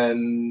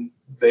 and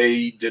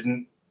they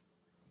didn't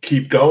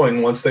keep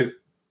going once they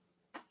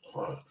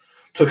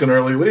took an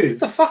early lead. What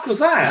the fuck was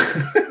that?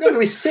 You're going to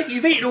be sick.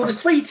 You've eaten all the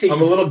sweeties.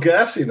 I'm a little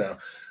gassy now.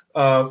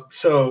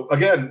 So,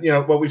 again,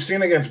 what we've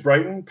seen against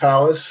Brighton,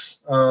 Palace,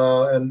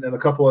 and a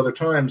couple other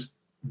times,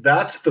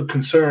 that's the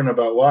concern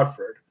about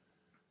Watford.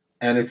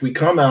 And if we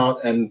come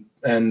out and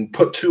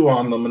put 2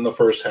 on them in the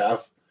first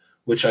half,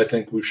 which I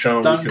think we've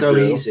shown we can do. Don't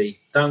go easy.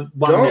 Don't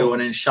 1-0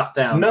 and then shut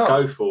down. No,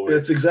 go for it.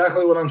 It's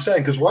exactly what I'm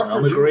saying. Because Watford,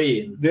 I'm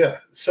agreeing. Yeah.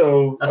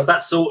 So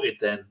that's sorted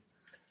then.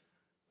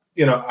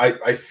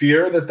 I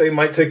fear that they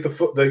might take the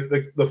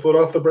foot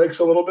off the brakes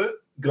a little bit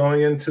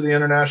going into the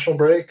international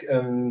break,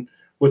 and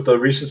with the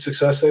recent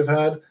success they've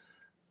had.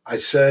 I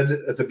said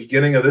at the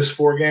beginning of this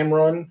 4-game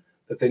run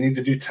that they need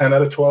to do 10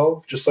 out of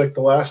 12, just like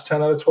the last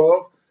 10 out of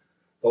 12.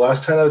 The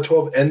last 10 out of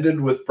 12 ended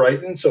with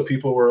Brighton, so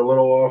people were a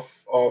little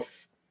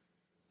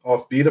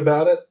offbeat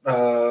about it,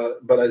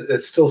 but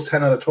it's still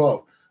 10 out of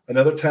 12.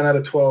 Another 10 out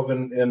of 12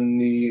 in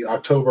the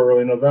October,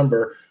 early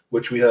November,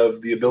 which we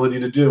have the ability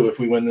to do if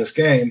we win this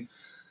game.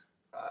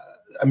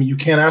 You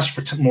can't ask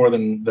for more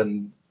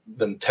than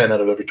 10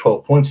 out of every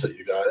 12 points that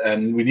you got,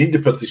 and we need to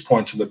put these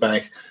points in the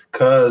bank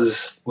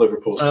because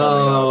Liverpool's coming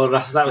out. Oh,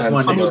 that was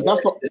one.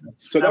 That's what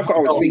I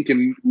was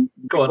thinking.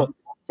 Go on.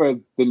 For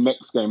the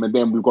next game, and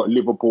then we've got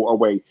Liverpool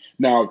away.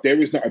 Now,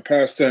 there is not a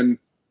person,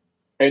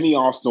 any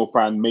Arsenal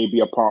fan, maybe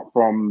apart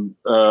from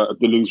a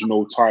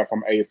delusional Ty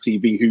from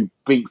AFTV, who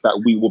thinks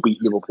that we will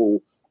beat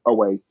Liverpool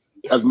away.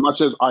 as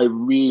much as I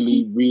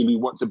really, really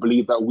want to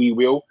believe that we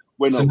will,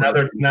 we're so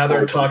not. Now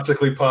they're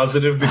toxically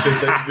positive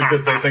because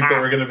they think that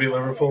we're going to beat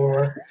Liverpool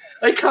away.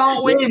 They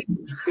can't win.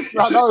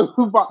 I know,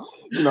 but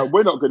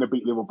we're not going to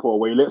beat Liverpool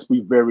away. Let's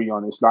be very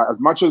honest. Like, as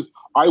much as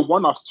I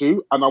want us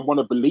to, and I want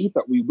to believe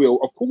that we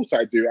will, of course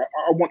I do.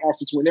 I want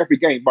Arsenal to win every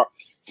game, but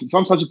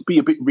sometimes you have to be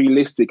a bit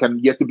realistic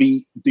and you have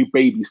to do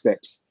baby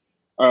steps.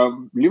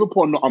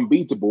 Liverpool are not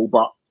unbeatable,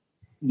 but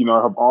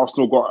have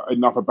Arsenal got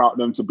enough about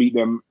them to beat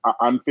them at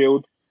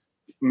Anfield?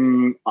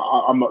 I'm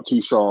not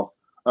too sure.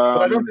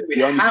 But I don't think we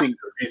have to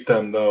beat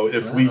them though.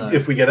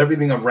 If we get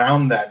everything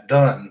around that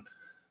done,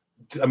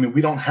 I mean,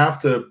 we don't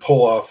have to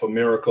pull off a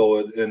miracle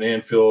in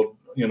Anfield.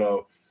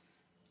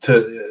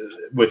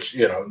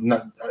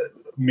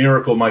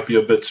 Miracle might be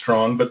a bit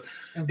strong, but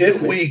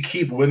if we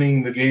keep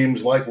winning the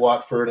games like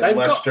Watford and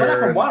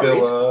Leicester and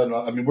Villa, and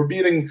I mean, we're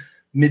beating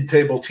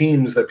mid-table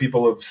teams that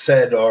people have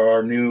said are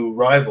our new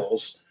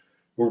rivals.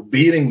 We're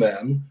beating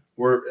them.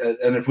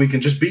 And if we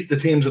can just beat the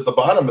teams at the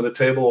bottom of the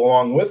table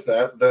along with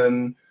that,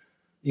 then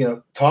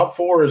top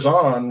four is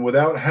on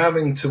without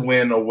having to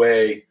win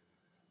away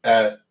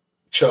at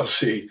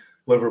Chelsea,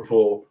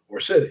 Liverpool, or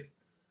City.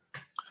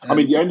 I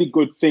mean, the only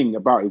good thing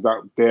about it is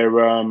that they're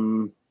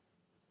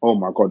oh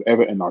my God,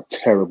 Everton are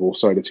terrible.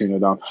 Sorry to tune it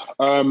down.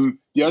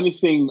 The only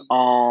thing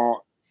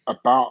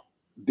about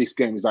this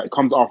game is that it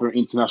comes after an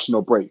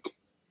international break.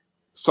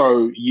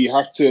 So you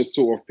have to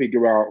sort of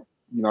figure out,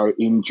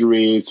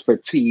 injuries,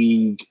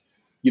 fatigue.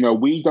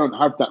 We don't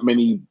have that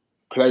many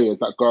players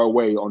that go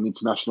away on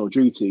international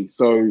duty.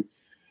 So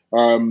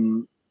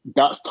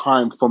that's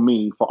time for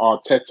me, for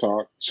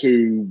Arteta,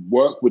 to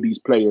work with these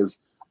players.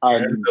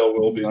 And Ramsdale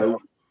will be now.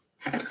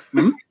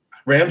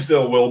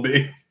 Ramsdale will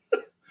be.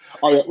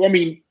 I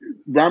mean,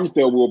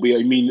 Ramsdale will be.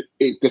 I mean,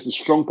 there's a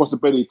strong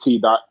possibility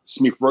that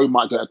Smith Rowe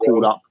might get a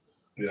call up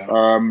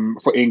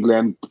for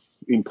England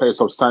in place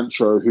of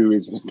Sancho, who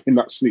is in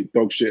that sleep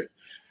dog shit.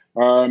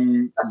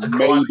 That's a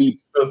maybe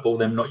football,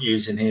 them not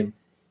using him.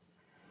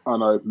 I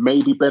know.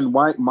 Maybe Ben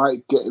White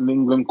might get an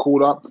England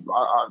called up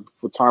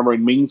for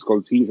Tyrone Mings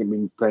because he hasn't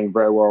been playing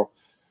very well.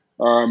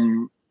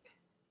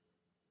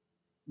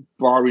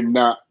 Barring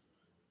that,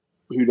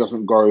 who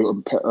doesn't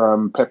go?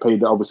 Pepe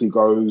that obviously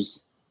goes.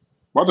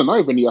 I don't know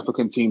if any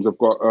African teams have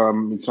got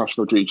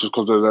international duty just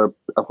because of the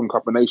African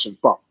Cup of Nations,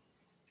 but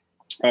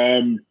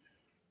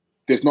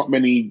there's not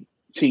many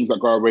teams that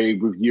go away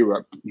with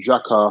Europe.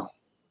 Xhaka,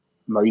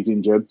 no, he's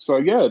injured. So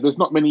yeah, there's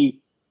not many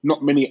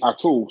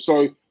at all.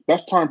 So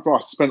that's time for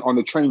us spent on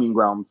the training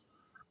ground.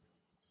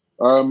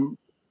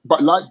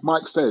 But like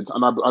Mike said,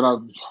 and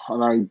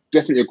I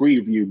definitely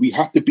agree with you, we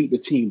have to beat the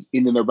teams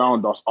in and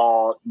around us,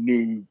 our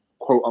new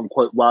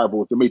quote-unquote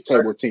rivals, the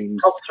mid-table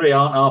teams. Top three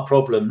aren't our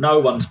problem. No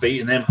one's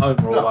beating them home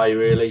or away,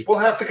 really. We'll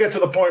have to get to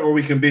the point where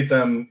we can beat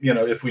them,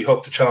 if we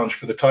hope to challenge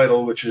for the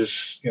title, which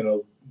is,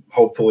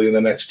 hopefully in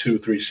the next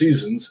 2-3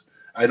 seasons.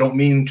 I don't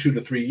mean 2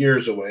 to 3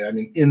 years away. I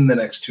mean in the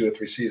next 2 or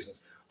 3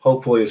 seasons.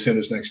 Hopefully as soon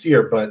as next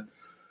year. But,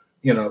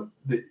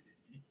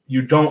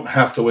 you don't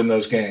have to win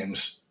those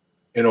games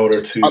in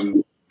order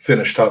to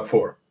finish top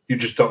four. You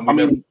just don't.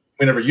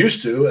 We never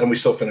used to, and we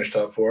still finish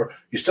top four.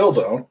 You still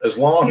don't, as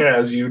long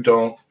as you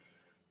don't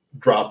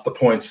drop the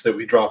points that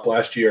we dropped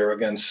last year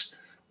against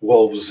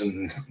Wolves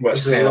and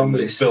West Ham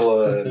and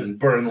Villa and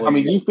Burnley. I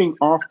mean, you think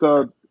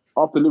after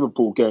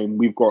Liverpool game,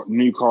 we've got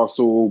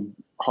Newcastle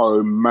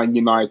home, Man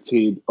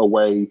United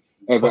away,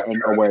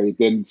 Everton away,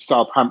 then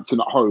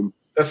Southampton at home.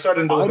 That's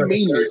starting to look like a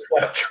very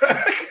flat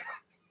track.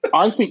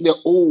 I think they're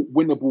all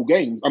winnable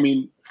games. I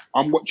mean,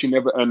 I'm watching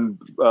Everton,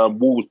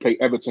 Wolves play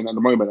Everton at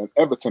the moment, and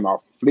Everton are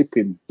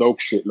flipping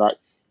dog shit, like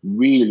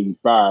really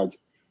bad.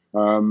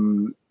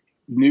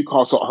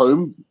 Newcastle at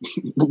home,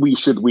 we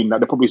should win that.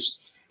 They probably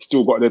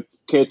still got the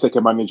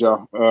caretaker manager,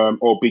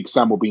 or Big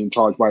Sam will be in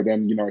charge by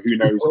then. Who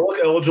knows?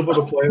 We're eligible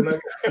to play in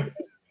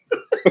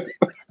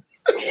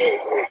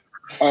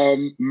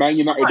that. Man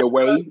United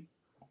away.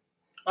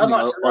 I'd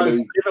like to know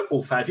from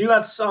Liverpool fans. If you had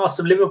asked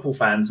some Liverpool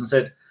fans and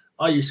said,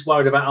 "Are you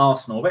worried about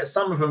Arsenal?" I bet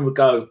some of them would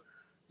go,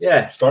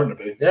 "Yeah, starting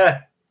to be.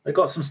 Yeah, they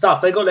got some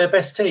stuff. They got their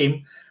best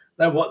team.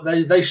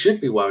 They should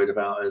be worried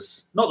about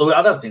us. Not that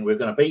I don't think we're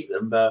going to beat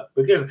them, but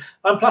we're good.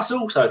 And plus,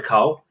 also,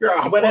 Cole,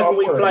 whenever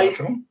we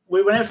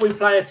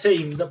play a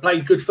team that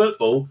played good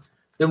football,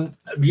 then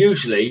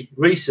usually,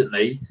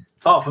 recently,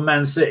 apart from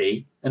Man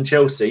City and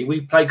Chelsea,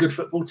 we play good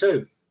football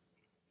too.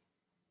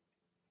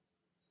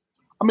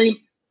 I mean,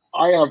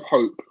 I have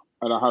hope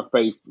and I have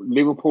faith.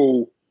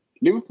 Liverpool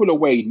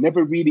away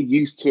never really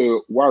used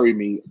to worry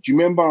me. Do you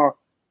remember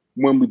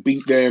when we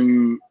beat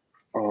them?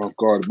 Oh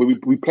God,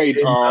 we played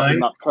in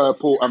that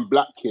purple and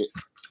black kit.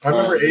 I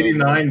remember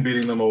 '89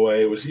 beating them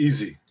away. It was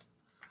easy.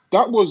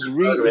 That was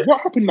really.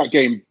 What happened in that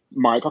game,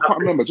 Mike? I can't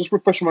remember. Just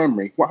refresh my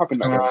memory. What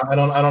happened in that game? I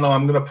don't know.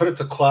 I'm going to put it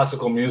to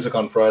classical music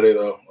on Friday,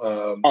 though.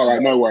 All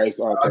right, no worries.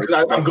 Okay.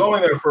 I'm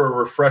going there for a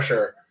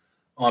refresher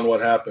on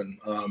what happened,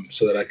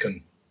 so that I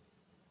can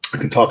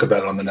talk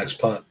about it on the next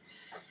pod.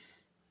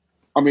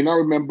 I mean, I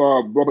remember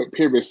Robert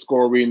Pires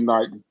scoring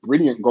like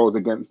brilliant goals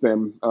against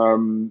them.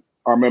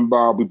 I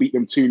remember we beat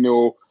them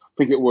 2-0. I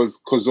think it was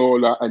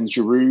Cazorla and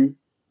Giroud.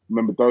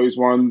 Remember those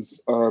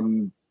ones? I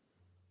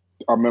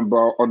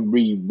remember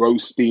Henri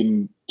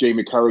roasting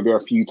Jamie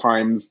Carragher a few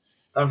times.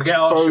 Don't forget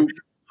Arshavin.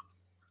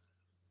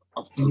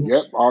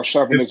 Yep,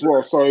 Arshavin as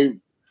well. So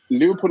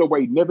Liverpool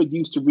away never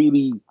used to bother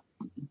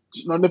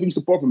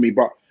me,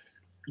 but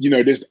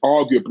there's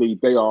arguably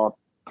they are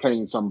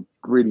playing some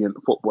brilliant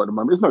football at the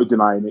moment. There's no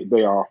denying it.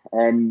 They are.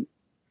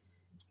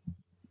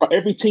 But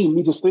every team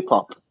needs a slip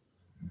up.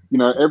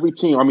 Every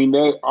team. I mean,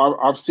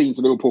 I've seen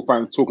some Liverpool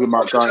fans talking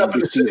about going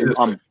this season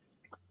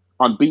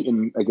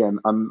unbeaten again,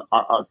 and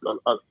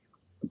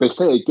they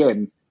say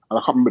again, and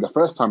I can't remember the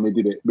first time they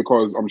did it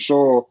because I'm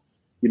sure,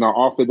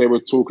 after they were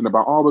talking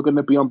about, we're going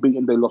to be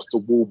unbeaten, they lost to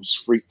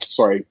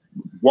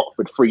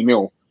Watford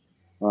 3-0.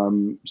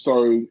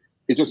 So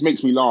it just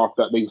makes me laugh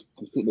that they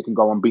think they can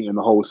go unbeaten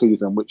the whole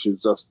season, which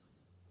is just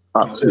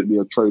absolutely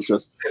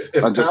atrocious.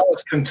 If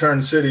Palace can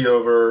turn City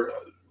over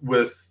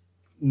with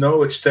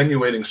no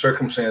extenuating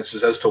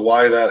circumstances as to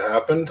why that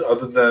happened,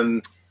 other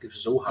than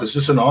it's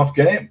just an off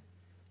game.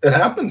 It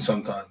happens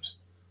sometimes.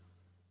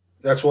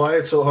 That's why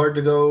it's so hard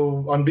to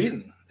go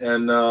unbeaten.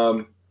 And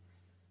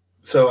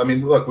so, I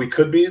mean, look, we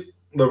could beat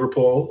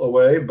Liverpool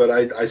away, but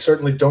I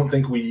certainly don't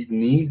think we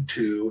need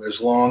to, as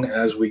long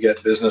as we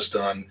get business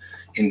done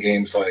in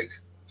games like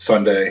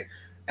Sunday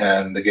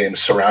and the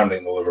games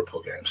surrounding the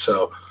Liverpool game.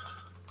 So,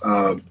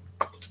 we're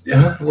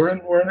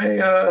in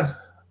a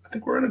I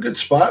think we're in a good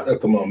spot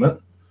at the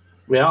moment.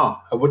 We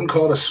are. I wouldn't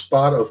call it a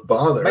spot of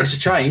bother. Makes a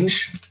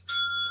change.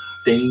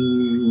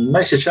 Ding.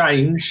 Makes a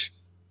change.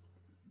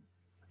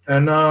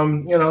 And,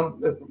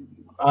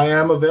 I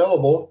am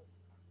available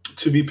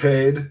to be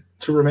paid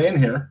to remain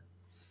here.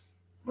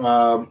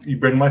 You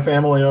bring my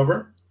family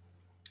over.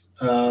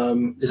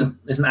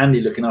 Isn't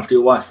Andy looking after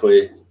your wife for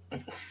you?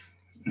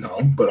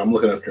 No, but I'm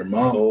looking after your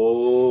mom.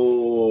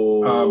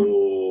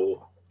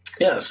 Oh.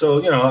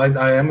 So,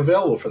 I am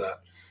available for that.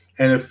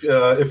 And if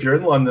you're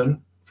in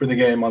London for the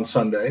game on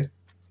Sunday,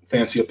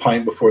 fancy a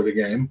pint before the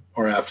game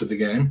or after the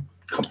game,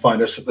 come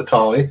find us at the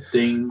Tolly.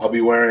 Ding. I'll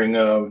be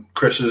wearing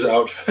Chris's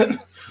outfit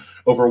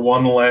over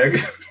one leg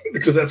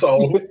because that's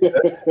all.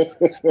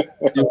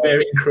 You're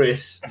wearing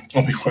Chris.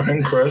 I'll be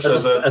wearing Chris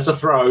as a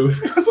throw.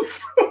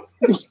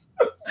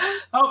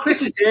 Oh,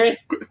 Chris is here.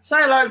 Say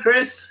hello,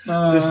 Chris.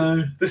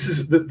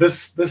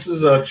 This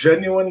is a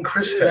genuine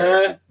Chris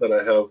hair that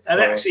I have, and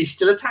actually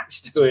still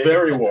attached to it.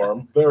 Very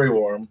warm, very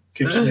warm.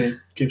 Keeps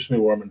me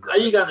warm and dry. Are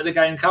you going to the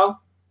game, Carl?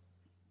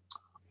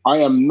 I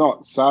am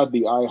not.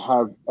 Sadly, I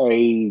have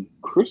a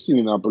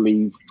christening, I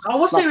believe. Oh,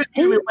 what's it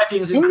with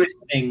weddings and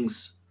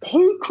christenings?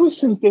 Who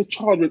christens their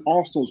child when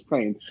Arsenal's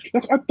playing?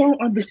 Like, I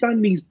don't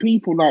understand these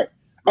people.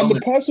 And the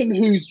person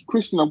who's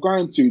christening I'm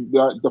going to,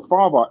 the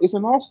father, is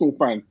an Arsenal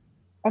fan.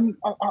 And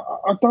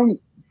I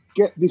don't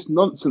get this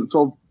nonsense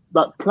of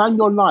plan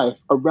your life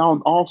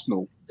around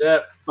Arsenal.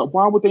 Yeah.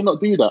 Why would they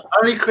not do that?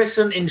 Only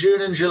christen in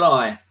June and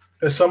July.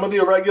 Some of the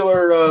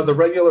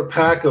regular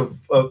pack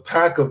of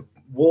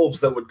wolves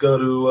that would go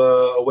to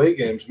away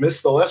games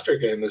missed the Leicester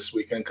game this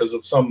weekend because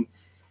of some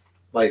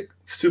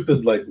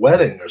stupid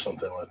wedding or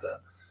something like that.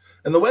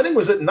 And the wedding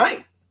was at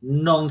night.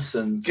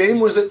 Nonsense. Game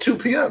was at 2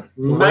 p.m.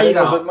 The wedding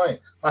was at night.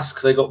 That's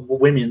because they got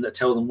women that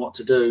tell them what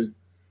to do.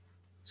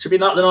 Should be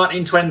like the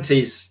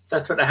 1920s. They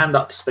put their hand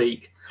up to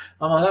speak.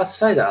 I'm allowed to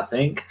say that, I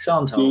think.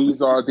 Shan't I?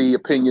 These are the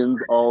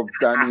opinions of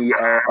Danny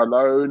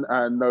alone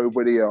and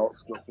nobody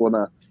else. Just want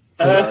to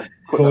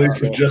colleagues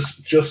have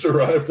just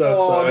arrived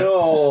outside.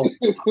 Oh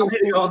no!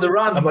 I'm on the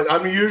run.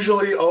 I'm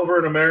usually over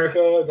in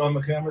America on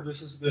the camera.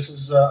 This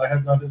is I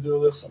have nothing to do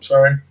with this. I'm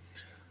sorry.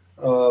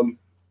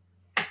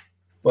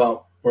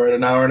 Well, we're at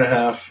an hour and a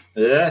half.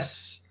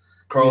 Yes.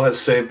 Carl has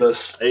saved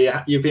us.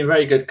 Yeah, you've been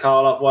very good,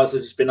 Carl. Otherwise,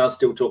 it's just been us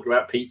still talking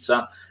about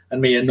pizza and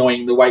me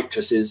annoying the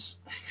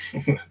waitresses.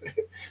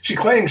 She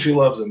claims she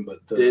loves him, but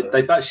we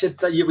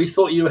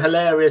thought you were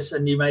hilarious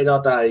and you made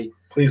our day.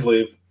 Please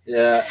leave.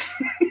 Yeah.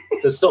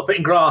 So stop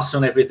putting grass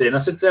on everything. I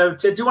said, do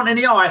you want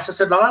any ice? I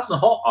said, that's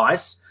not hot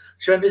ice.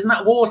 She went, isn't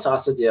that water? I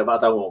said, yeah, but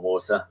I don't want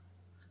water.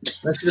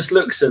 And she just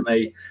looks at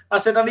me. I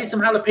said, I need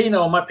some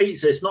jalapeno on my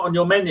pizza. It's not on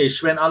your menu.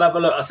 She went, I'll have a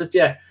look. I said,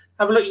 yeah.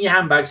 Have a look in your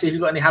handbag, see if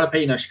you've got any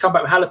jalapeno. She come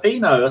back with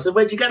jalapeno. I said,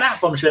 where'd you get that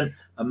from? She went,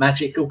 a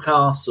magical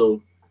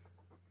castle.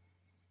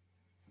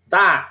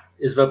 That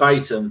is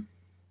verbatim.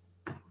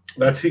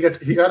 He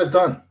got it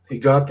done. He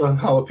got the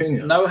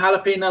jalapeno. No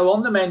jalapeno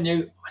on the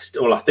menu. I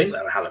think they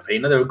were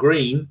jalapeno. They were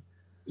green.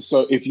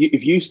 So if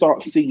you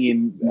start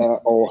seeing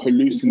or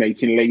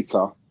hallucinating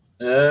later,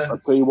 I'll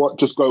tell you what,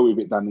 just go with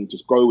it, Danny.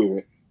 Just go with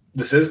it.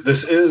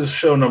 This is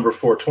show number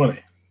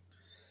 420.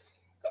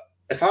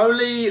 If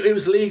only it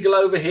was legal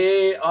over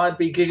here, I'd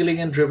be giggling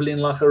and dribbling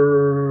like a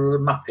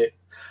muppet.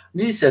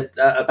 And you said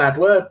a bad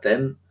word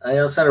then.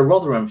 I said a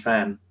Rotherham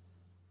fan.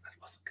 I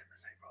wasn't going to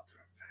say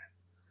Rotherham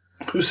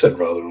fan. Who said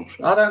Rotherham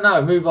fan? I don't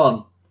know. Move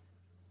on.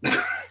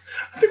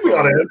 I think we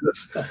ought to end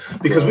this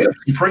because we have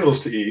some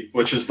Pringles to eat,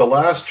 which is the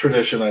last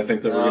tradition I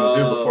think that we're going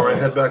to do before I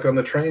head back on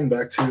the train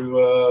back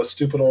to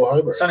stupid old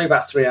Highbury. It's only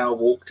about a 3-hour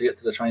walk to get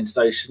to the train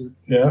station.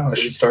 Yeah, I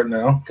should start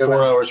now.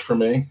 4 hours for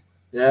me.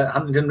 Yeah,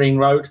 Huntingdon Ring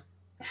Road.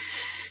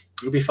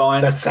 You'll be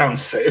fine. That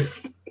sounds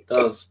safe. It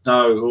does.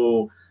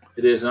 No,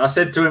 it is. And I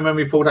said to him when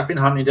we pulled up in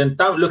Huntingdon,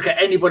 don't look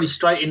at anybody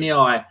straight in the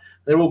eye.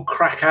 They're all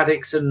crack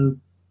addicts and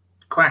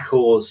crack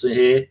whores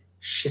here.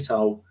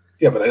 Shithole.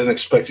 Yeah, but I didn't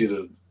expect you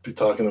to be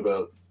talking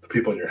about the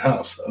people in your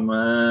house, though.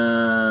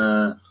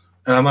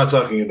 And I'm not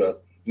talking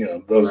about,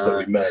 those that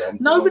we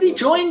met. Nobody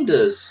joined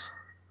us.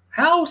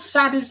 How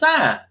sad is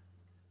that?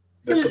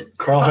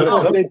 Carl had a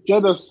couple. They're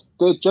jealous.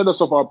 They're jealous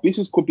of our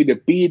business. Could be the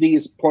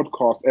BDest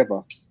podcast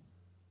ever.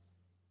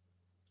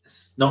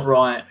 Not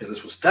right. Yeah,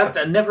 this was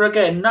never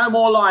again. No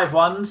more live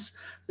ones.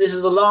 This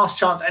is the last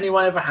chance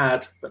anyone ever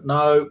had. But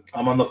no.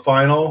 I'm on the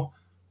final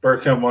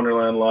Bergkamp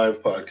Wonderland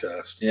live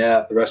podcast.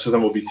 Yeah. The rest of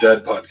them will be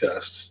dead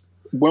podcasts.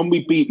 When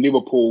we beat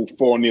Liverpool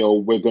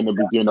 4-0, we're going to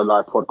be doing a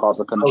live podcast.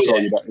 I can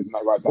assure you that. Isn't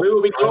that right? We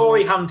will be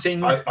glory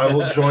hunting. I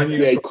will join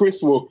you. Yeah,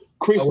 Chris will.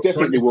 Chris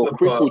definitely will.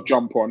 Chris will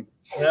jump on.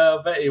 Yeah,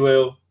 I bet he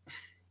will.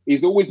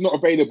 He's always not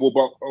available,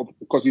 but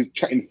because he's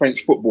chatting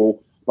French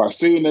football. But as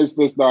soon as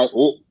there's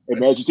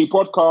emergency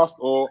podcast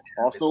or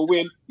Arsenal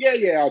win,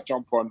 I'll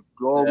jump on.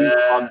 Glory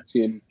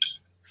hunting.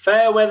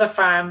 Fair weather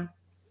fan.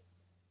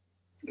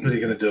 What are you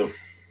going to do?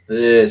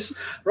 Yes.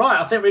 Right,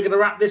 I think we're going to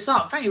wrap this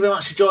up. Thank you very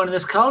much for joining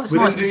us, Carl. It's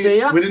nice to see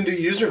you. We didn't do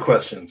user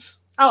questions.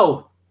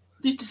 Oh,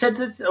 you just said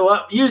this.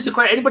 User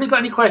question. Anybody got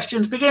any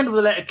questions? Begin with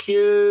the letter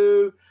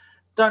Q.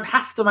 Don't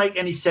have to make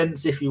any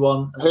sense if you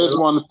want. Here's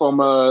one from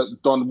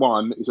Don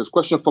One. It says,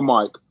 question for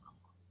Mike.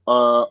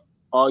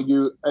 Are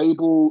you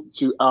able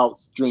to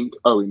outdrink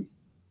Owen?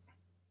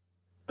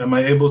 Am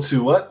I able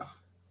to what?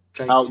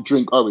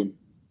 Outdrink Owen.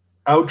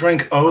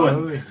 Outdrink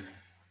Owen.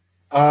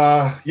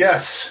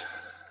 Yes.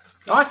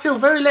 I feel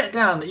very let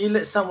down that you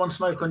let someone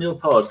smoke on your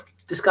pod.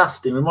 It's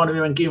disgusting. Reminded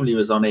me when Gimli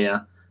was on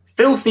here.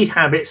 Filthy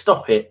habit.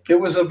 Stop it. It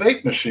was a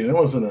vape machine. It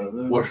wasn't a...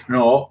 Was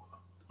not.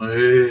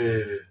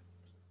 He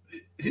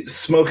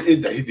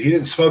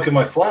didn't smoke in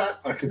my flat.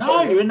 I can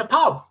tell you. You're in the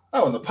pub.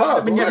 Oh, in the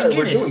pub. Right.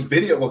 We're doing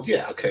video. Well,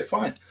 yeah, okay,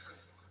 fine.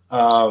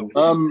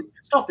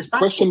 Stop. It's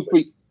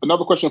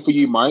another question for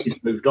you, Mike.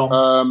 He's moved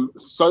on.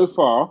 So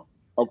far,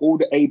 of all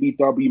the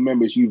ABW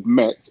members you've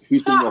met,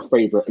 who's been your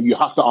favourite? You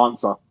have to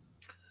answer.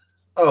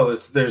 Oh,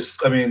 say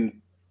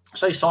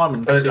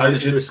Simon because he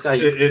managed to escape.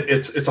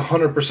 It's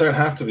 100%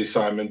 have to be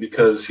Simon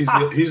because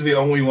he's the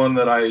only one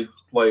that I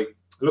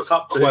look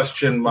up to.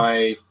 Question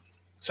my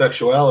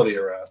sexuality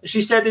around.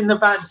 She said in the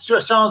back,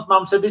 Sean's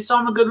mum said, "Is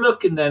Simon good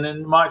looking then?"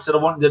 And Mike said, "I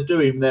wanted to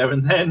do him there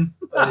and then."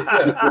 We've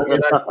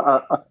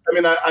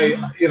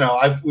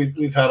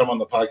had him on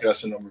the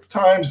podcast a number of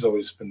times. He's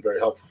always been very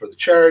helpful for the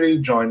charity.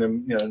 Joined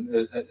him,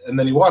 and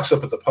then he walks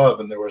up at the pub,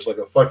 and there was like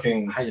a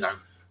fucking.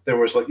 There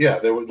was it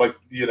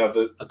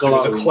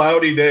was a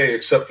cloudy day,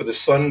 except for the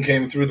sun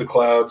came through the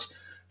clouds,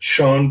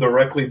 shone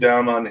directly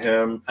down on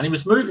him, and he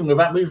was moving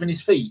without moving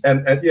his feet.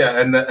 And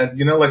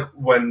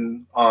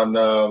when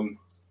on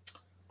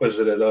was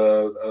it at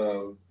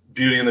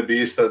Beauty and the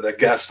Beast, that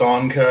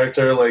Gaston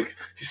character,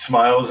 he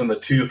smiles and the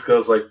tooth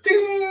goes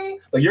ding,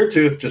 your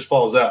tooth just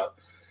falls out.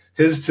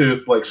 His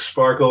tooth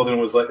sparkled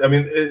and was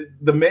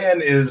the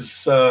man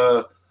is.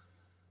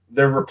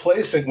 They're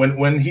replacing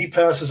when he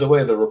passes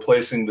away. They're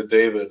replacing the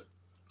David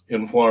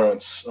in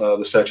Florence,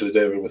 the statue of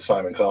David, with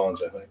Simon Collins.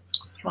 I think.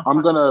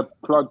 I'm gonna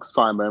plug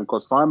Simon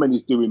because Simon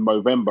is doing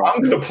Movember.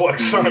 I'm gonna plug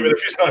Simon if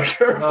he's not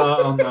careful.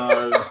 Oh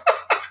no!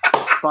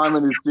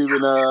 Simon is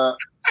doing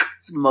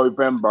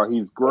Movember.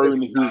 He's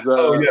growing his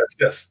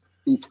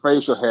his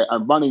facial hair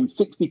and running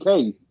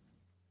 60K.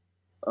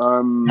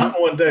 Not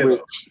in one day.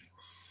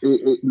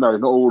 No,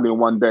 not all in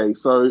one day.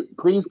 So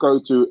please go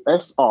to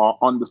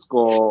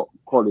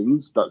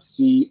SR_Collins. That's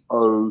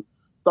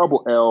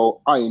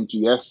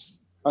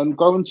COLLINGS and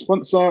go and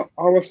sponsor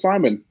our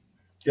Simon.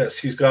 Yes,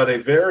 he's got a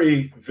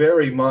very,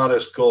 very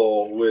modest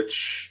goal,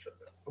 which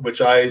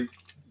I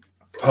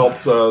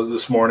helped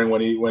this morning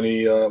when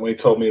he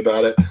told me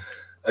about it.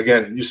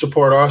 Again, you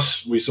support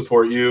us, we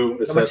support you.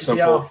 It's that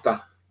simple.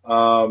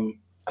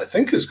 I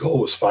think his goal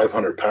was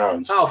 500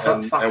 pounds.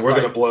 And we're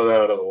going to blow that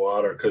out of the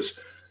water because,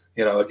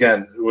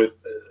 again,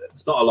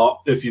 it's not a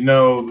lot. If we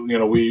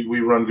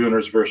run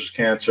Gooners versus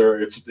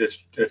Cancer.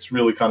 It's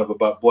really kind of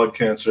about blood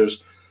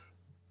cancers.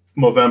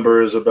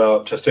 Movember is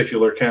about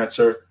testicular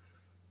cancer,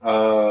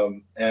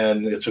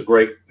 and it's a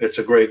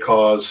great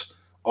cause.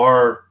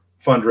 Our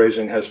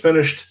fundraising has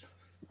finished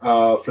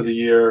for the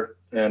year,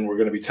 and we're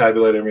going to be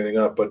tabulating everything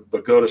up.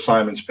 But go to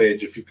Simon's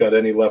page if you've got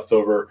any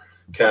leftover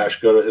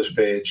cash. Go to his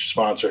page,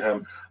 sponsor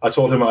him. I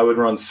told him I would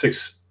run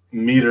 6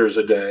 meters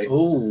a day.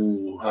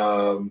 Ooh.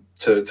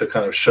 To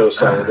kind of show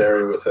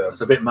solidarity with him.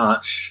 It's a bit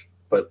much.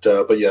 But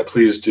yeah,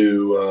 please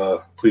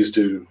do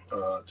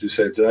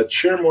say, did I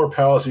cheer more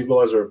Palace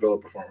Equalizer or Villa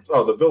Performance?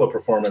 Oh, the Villa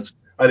Performance,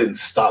 I didn't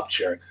stop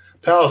cheering.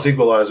 Palace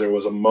Equalizer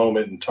was a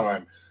moment in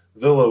time.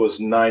 Villa was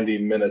 90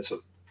 minutes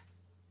of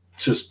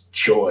just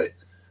joy.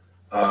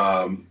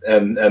 And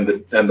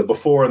the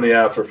before and the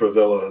after for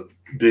Villa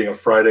being a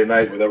Friday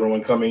night with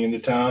everyone coming into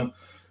town,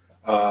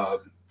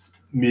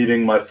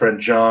 meeting my friend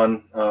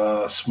John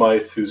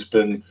Smythe, who's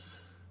been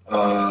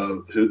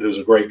who's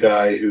a great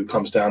guy who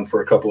comes down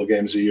for a couple of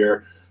games a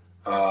year.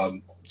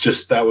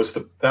 Just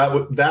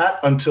that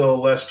until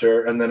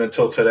Leicester, and then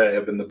until today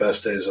have been the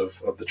best days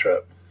of the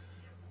trip.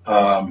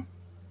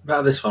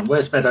 About this one,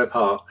 where's Meadow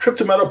Park? Trip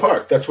to Meadow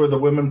Park. That's where the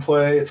women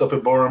play. It's up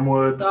at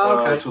Borehamwood. Oh,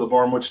 okay. It's the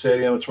Borehamwood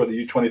Stadium. It's where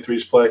the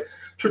U23s play.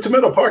 Trip to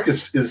Meadow Park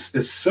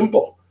is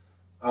simple.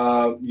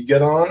 You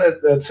get on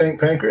at St.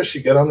 Pancras.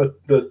 You get on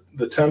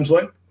the Thames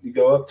Link. You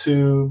go up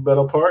to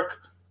Meadow Park.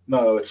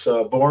 No, it's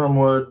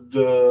Borehamwood.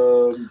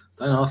 Don't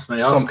ask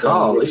me. Ask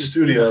Carl. Where the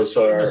studios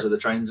are. Where the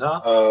trains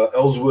are.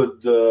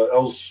 Ellswood,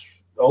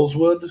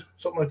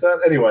 something like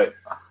that. Anyway,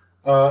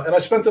 and I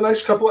spent a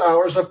nice couple of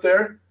hours up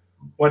there.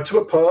 Went to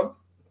a pub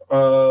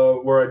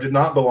where I did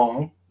not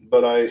belong,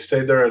 but I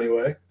stayed there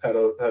anyway. Had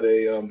a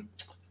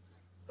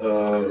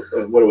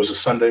what it was, a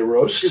Sunday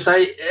roast. Did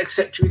they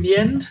accept you in the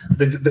end?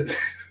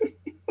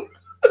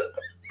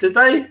 Did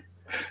they?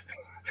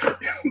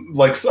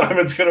 Like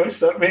Simon's going to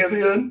accept me in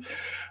the end?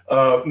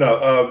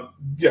 No.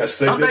 Yes,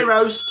 they Sunday did.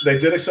 Roast. They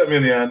did accept me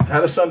in the end.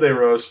 Had a Sunday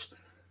roast.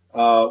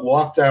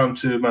 Walked down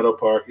to Meadow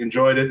Park.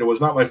 Enjoyed it. It was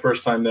not my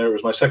first time there. It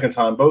was my second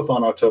time, both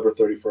on October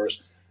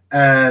 31st.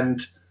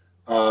 And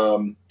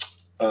on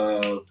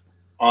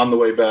the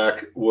way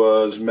back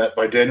was met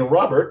by Daniel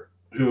Robert,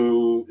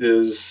 who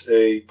is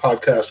a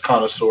podcast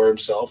connoisseur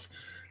himself,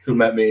 who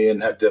met me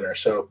and had dinner.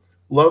 So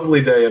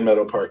lovely day in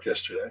Meadow Park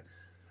yesterday.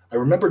 I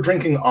remember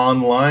drinking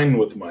online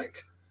with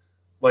Mike.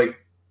 Like,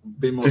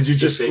 did you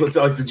specific.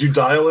 Did you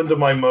dial into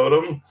my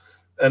modem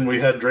and we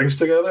had drinks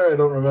together? I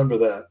don't remember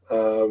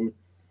that.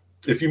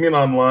 If you mean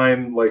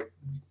online, like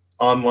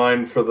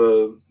online at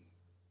the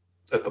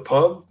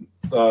pub,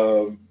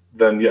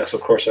 then yes,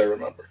 of course I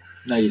remember.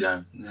 No, you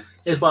don't. No.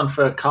 Here's one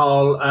for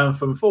Carl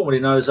from formerly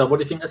knows. What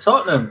do you think of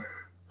Tottenham?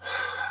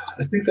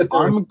 I think that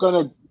I'm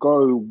gonna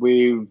go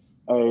with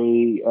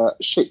a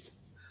shit.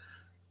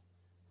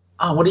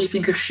 Oh, what do you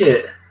think of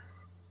shit?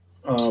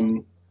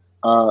 Conte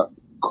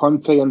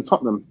and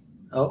Tottenham.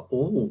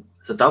 Oh,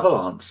 it's a double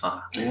answer.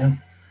 Yeah.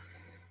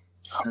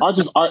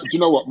 Do you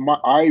know what?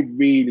 I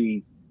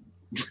really,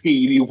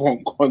 really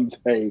want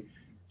Conte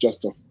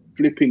just to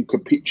flipping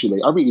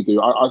capitulate. I really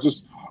do.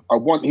 I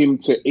want him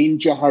to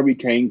injure Harry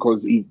Kane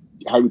because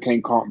Harry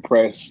Kane can't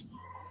press.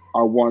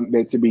 I want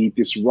there to be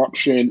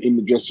disruption in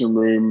the dressing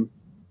room.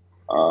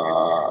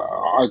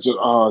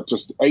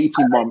 Just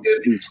 18 months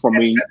is for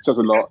me says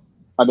a lot.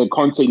 And then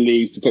Conte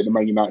leaves to take the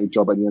Man United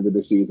job at the end of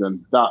the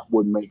season. That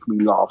would make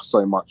me laugh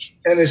so much.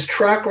 And his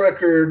track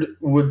record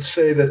would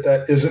say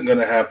that isn't going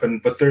to happen.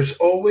 But there's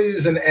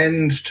always an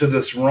end to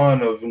this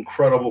run of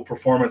incredible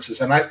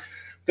performances. And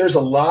there's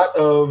a lot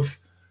of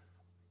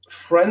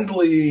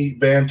friendly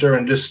banter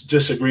and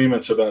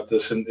disagreements about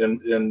this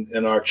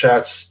in our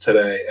chats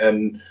today.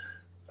 And,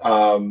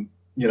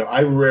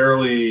 I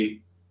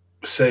rarely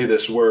say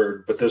this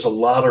word, but there's a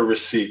lot of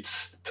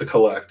receipts to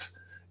collect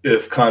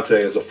if Conte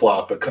is a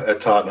flop at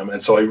Tottenham.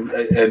 And so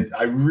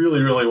I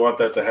really, really want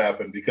that to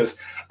happen because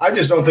I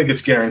just don't think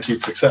it's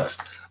guaranteed success.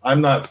 I'm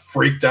not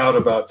freaked out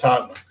about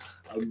Tottenham.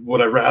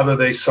 Would I rather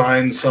they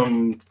sign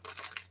some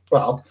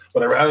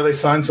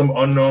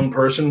unknown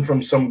person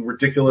from some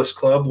ridiculous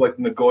club like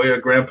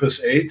Nagoya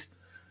Grampus 8?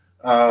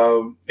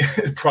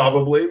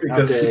 Probably,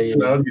 because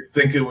you'd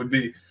think it would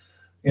be,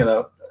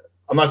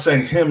 I'm not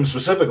saying him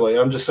specifically.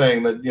 I'm just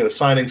saying that,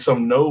 signing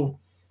some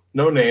no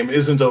name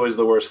isn't always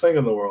the worst thing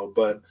in the world,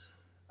 but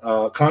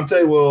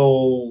Conte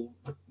will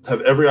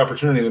have every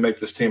opportunity to make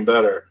this team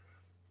better,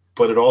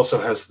 but it also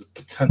has the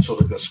potential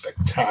to go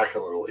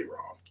spectacularly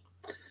wrong.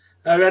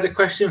 I had a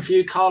question for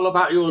you, Carl,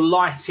 about your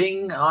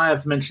lighting. I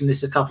have mentioned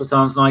this a couple of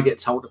times and I get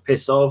told to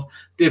piss off.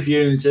 Div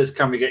Yoon says,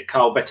 can we get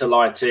Carl better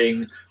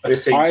lighting?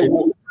 So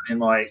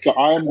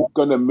I'm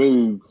going to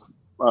move.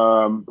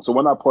 So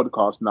when I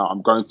podcast now,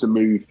 I'm going to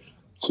move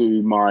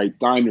to my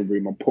dining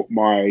room and put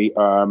my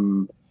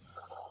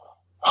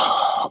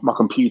my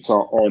computer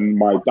on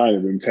my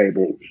dining room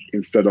table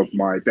instead of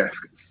my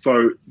desk.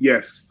 So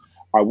yes,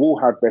 I will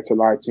have better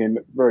lighting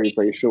very,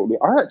 very shortly.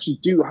 I actually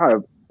do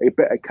have a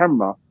better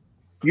camera.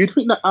 You'd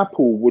think that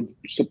Apple would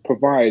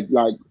provide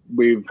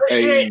with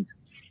a...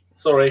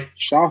 Sorry.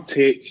 Shut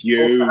it,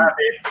 you.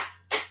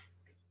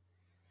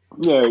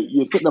 Yeah,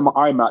 you'd think that my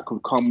iMac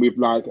would come with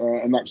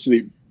an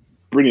absolute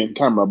brilliant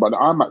camera, but the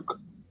iMac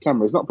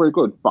camera is not very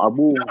good, but I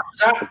will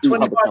have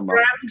a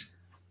camera.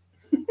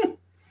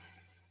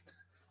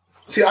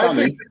 See, I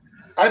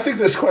think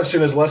this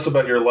question is less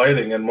about your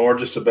lighting and more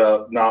just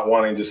about not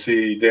wanting to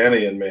see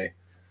Danny and me.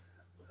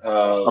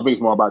 I think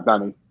it's more about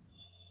Danny.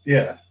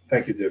 Yeah,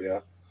 thank you,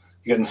 Divya.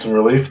 You getting some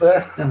relief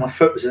there? Yeah, my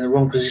foot was in the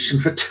wrong position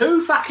for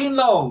too fucking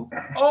long.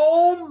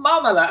 Oh,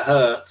 mama, that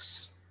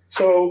hurts.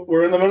 So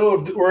we're in the middle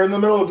of doing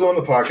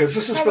the podcast.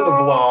 This is for the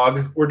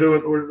vlog.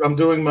 I'm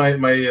doing my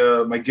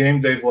game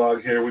day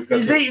vlog here.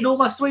 He's eating all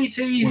my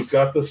sweeties. We've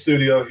got the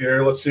studio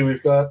here. Let's see.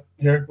 We've got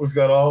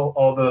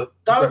all the.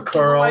 Don't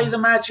give away the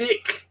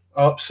magic.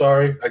 Oh,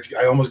 sorry.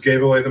 I almost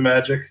gave away the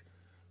magic,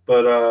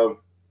 but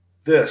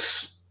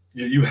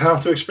you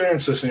have to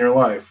experience this in your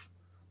life.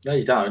 No,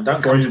 you don't.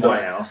 Don't come to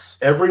my house.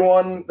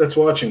 Everyone that's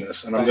watching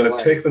this, and I'm going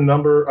to take the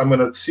number. I'm going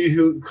to see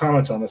who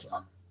comments on this.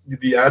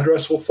 The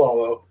address will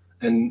follow,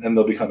 and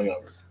they'll be coming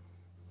over.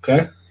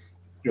 Okay?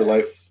 Your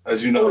life,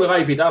 as you know. All of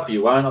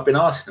ABW won't. I've been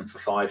asking them for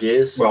 5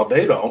 years. Well,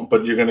 they don't,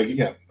 but you're going to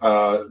get.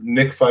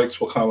 Nick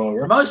Fights will come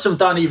over. Most of them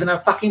don't even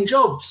have fucking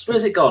jobs.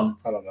 Where's it gone?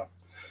 I don't know.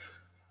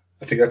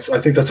 I think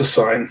that's a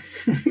sign.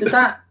 Did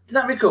that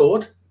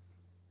record?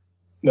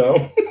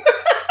 No.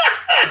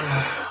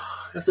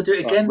 You have to do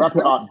it again. Wrap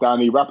it up,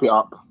 Danny. Wrap it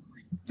up.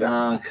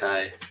 Yeah.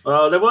 Okay.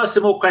 Well, there were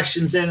some more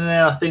questions in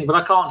there, I think, but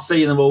I can't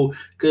see them all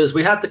because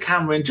we had the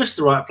camera in just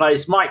the right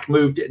place. Mike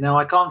moved it now.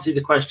 I can't see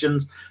the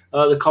questions,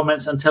 the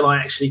comments until I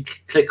actually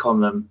click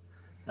on them.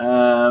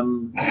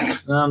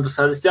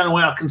 So it's the only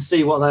way I can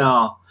see what they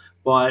are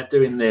by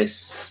doing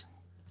this.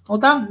 Well,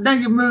 now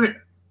you move it.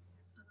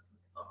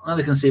 Now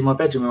they can see my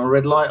bedroom with a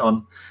red light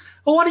on.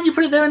 Well, why didn't you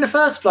put it there in the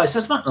first place?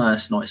 That's not. No,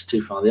 it's not. It's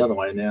too far the other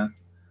way now.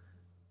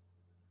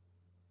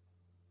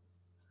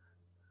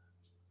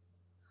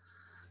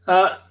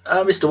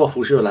 Mr.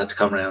 Waffles, you're allowed to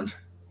come round.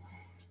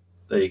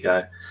 There you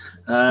go.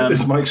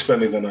 Is Mike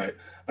spending the night?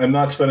 I'm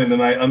not spending the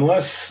night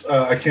unless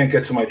I can't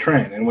get to my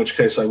train, in which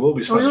case I will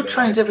be spending the night. Your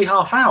train's every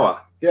half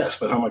hour. Yes,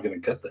 but how am I going to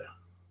get there?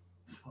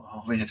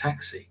 I'll ring a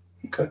taxi.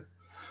 Okay.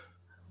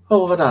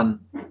 Oh, what have I done?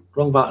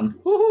 Wrong button.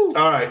 Woo-hoo.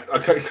 All right.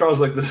 Okay,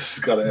 Carl's like, this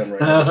has got to end right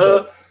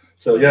now.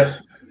 So yeah,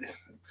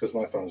 because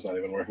my phone's not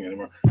even working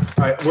anymore. All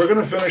right, we're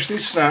going to finish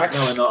these snacks.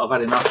 No, we're not. I've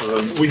had enough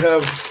of them. We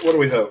have, what do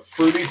we have?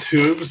 Fruity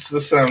Tubes.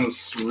 This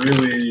sounds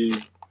really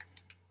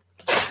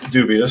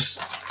dubious.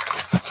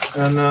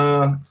 And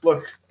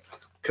look,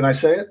 can I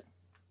say it?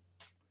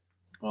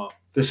 What?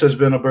 This has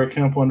been a Burt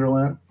Camp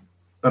Wonderland,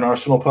 an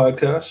Arsenal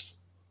podcast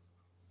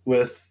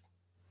with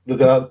the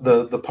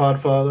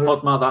Podfather.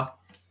 Podmother.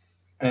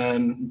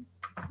 And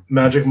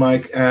Magic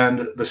Mike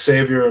and the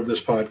savior of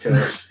this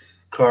podcast,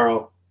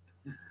 Carl.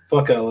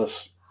 Fuck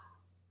Ellis.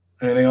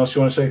 Anything else you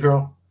want to say,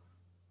 Carl?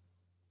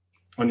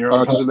 On your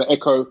own. Just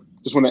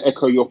want to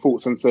echo your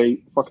thoughts and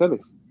say, fuck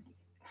Ellis.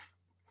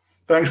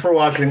 Thanks for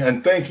watching,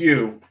 and thank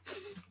you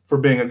for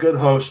being a good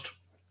host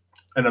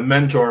and a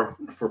mentor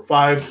for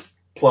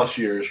 5+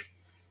 years.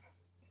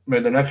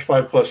 May the next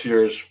 5+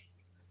 years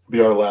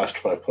be our last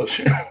 5+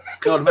 years.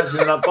 God,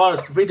 imagine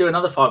if we do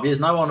another 5 years,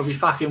 no one will be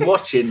fucking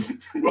watching.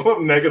 We'll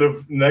have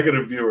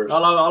negative viewers.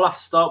 I'll have to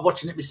start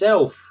watching it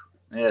myself.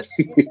 Yes.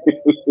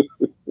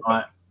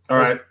 All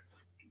right.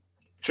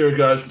 Cheers,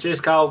 guys.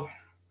 Cheers, Carl.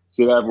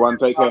 See you, everyone.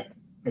 Take care.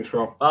 Thanks,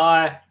 Carl.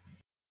 Bye.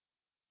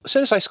 As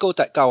soon as I scored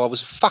that goal, I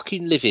was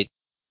fucking livid.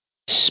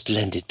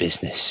 Splendid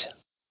business.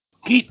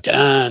 Get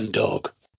down, dog.